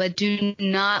you, but do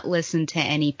not listen to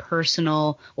any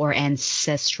personal or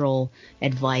ancestral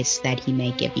advice that he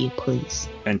may give you, please.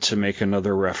 And to make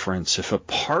another reference, if a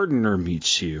pardoner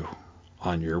meets you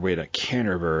on your way to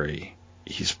Canterbury,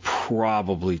 he's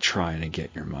probably trying to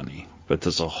get your money. But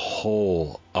there's a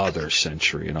whole other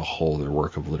century and a whole other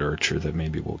work of literature that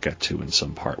maybe we'll get to in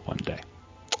some part one day.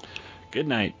 Good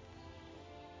night.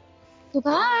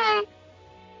 Goodbye.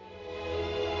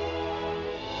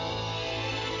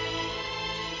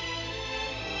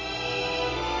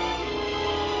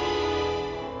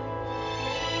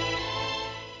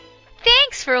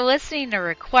 Thanks for listening to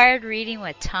Required Reading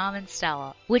with Tom and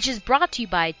Stella, which is brought to you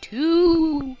by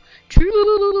Two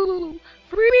True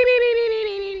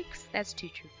Freaks. That's Two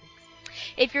True Freaks.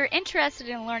 If you're interested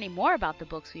in learning more about the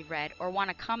books we've read or want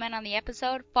to comment on the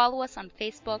episode, follow us on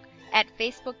Facebook at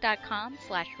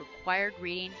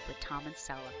facebook.com/requiredreading with Tom and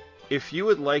Stella. If you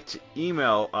would like to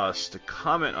email us to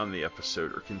comment on the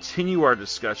episode or continue our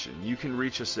discussion, you can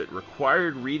reach us at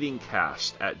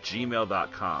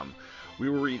requiredreadingcast@gmail.com. We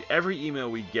will read every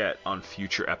email we get on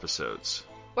future episodes.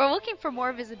 We're looking for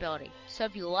more visibility, so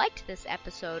if you liked this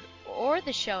episode or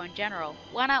the show in general,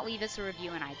 why not leave us a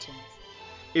review in iTunes?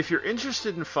 If you're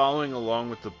interested in following along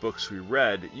with the books we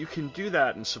read, you can do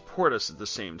that and support us at the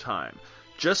same time.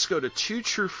 Just go to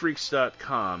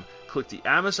twotruefreaks.com, click the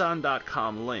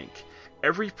Amazon.com link.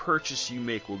 Every purchase you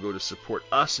make will go to support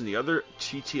us and the other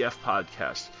TTF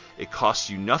podcasts. It costs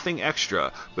you nothing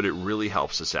extra, but it really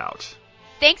helps us out.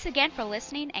 Thanks again for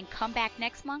listening, and come back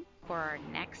next month for our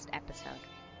next episode.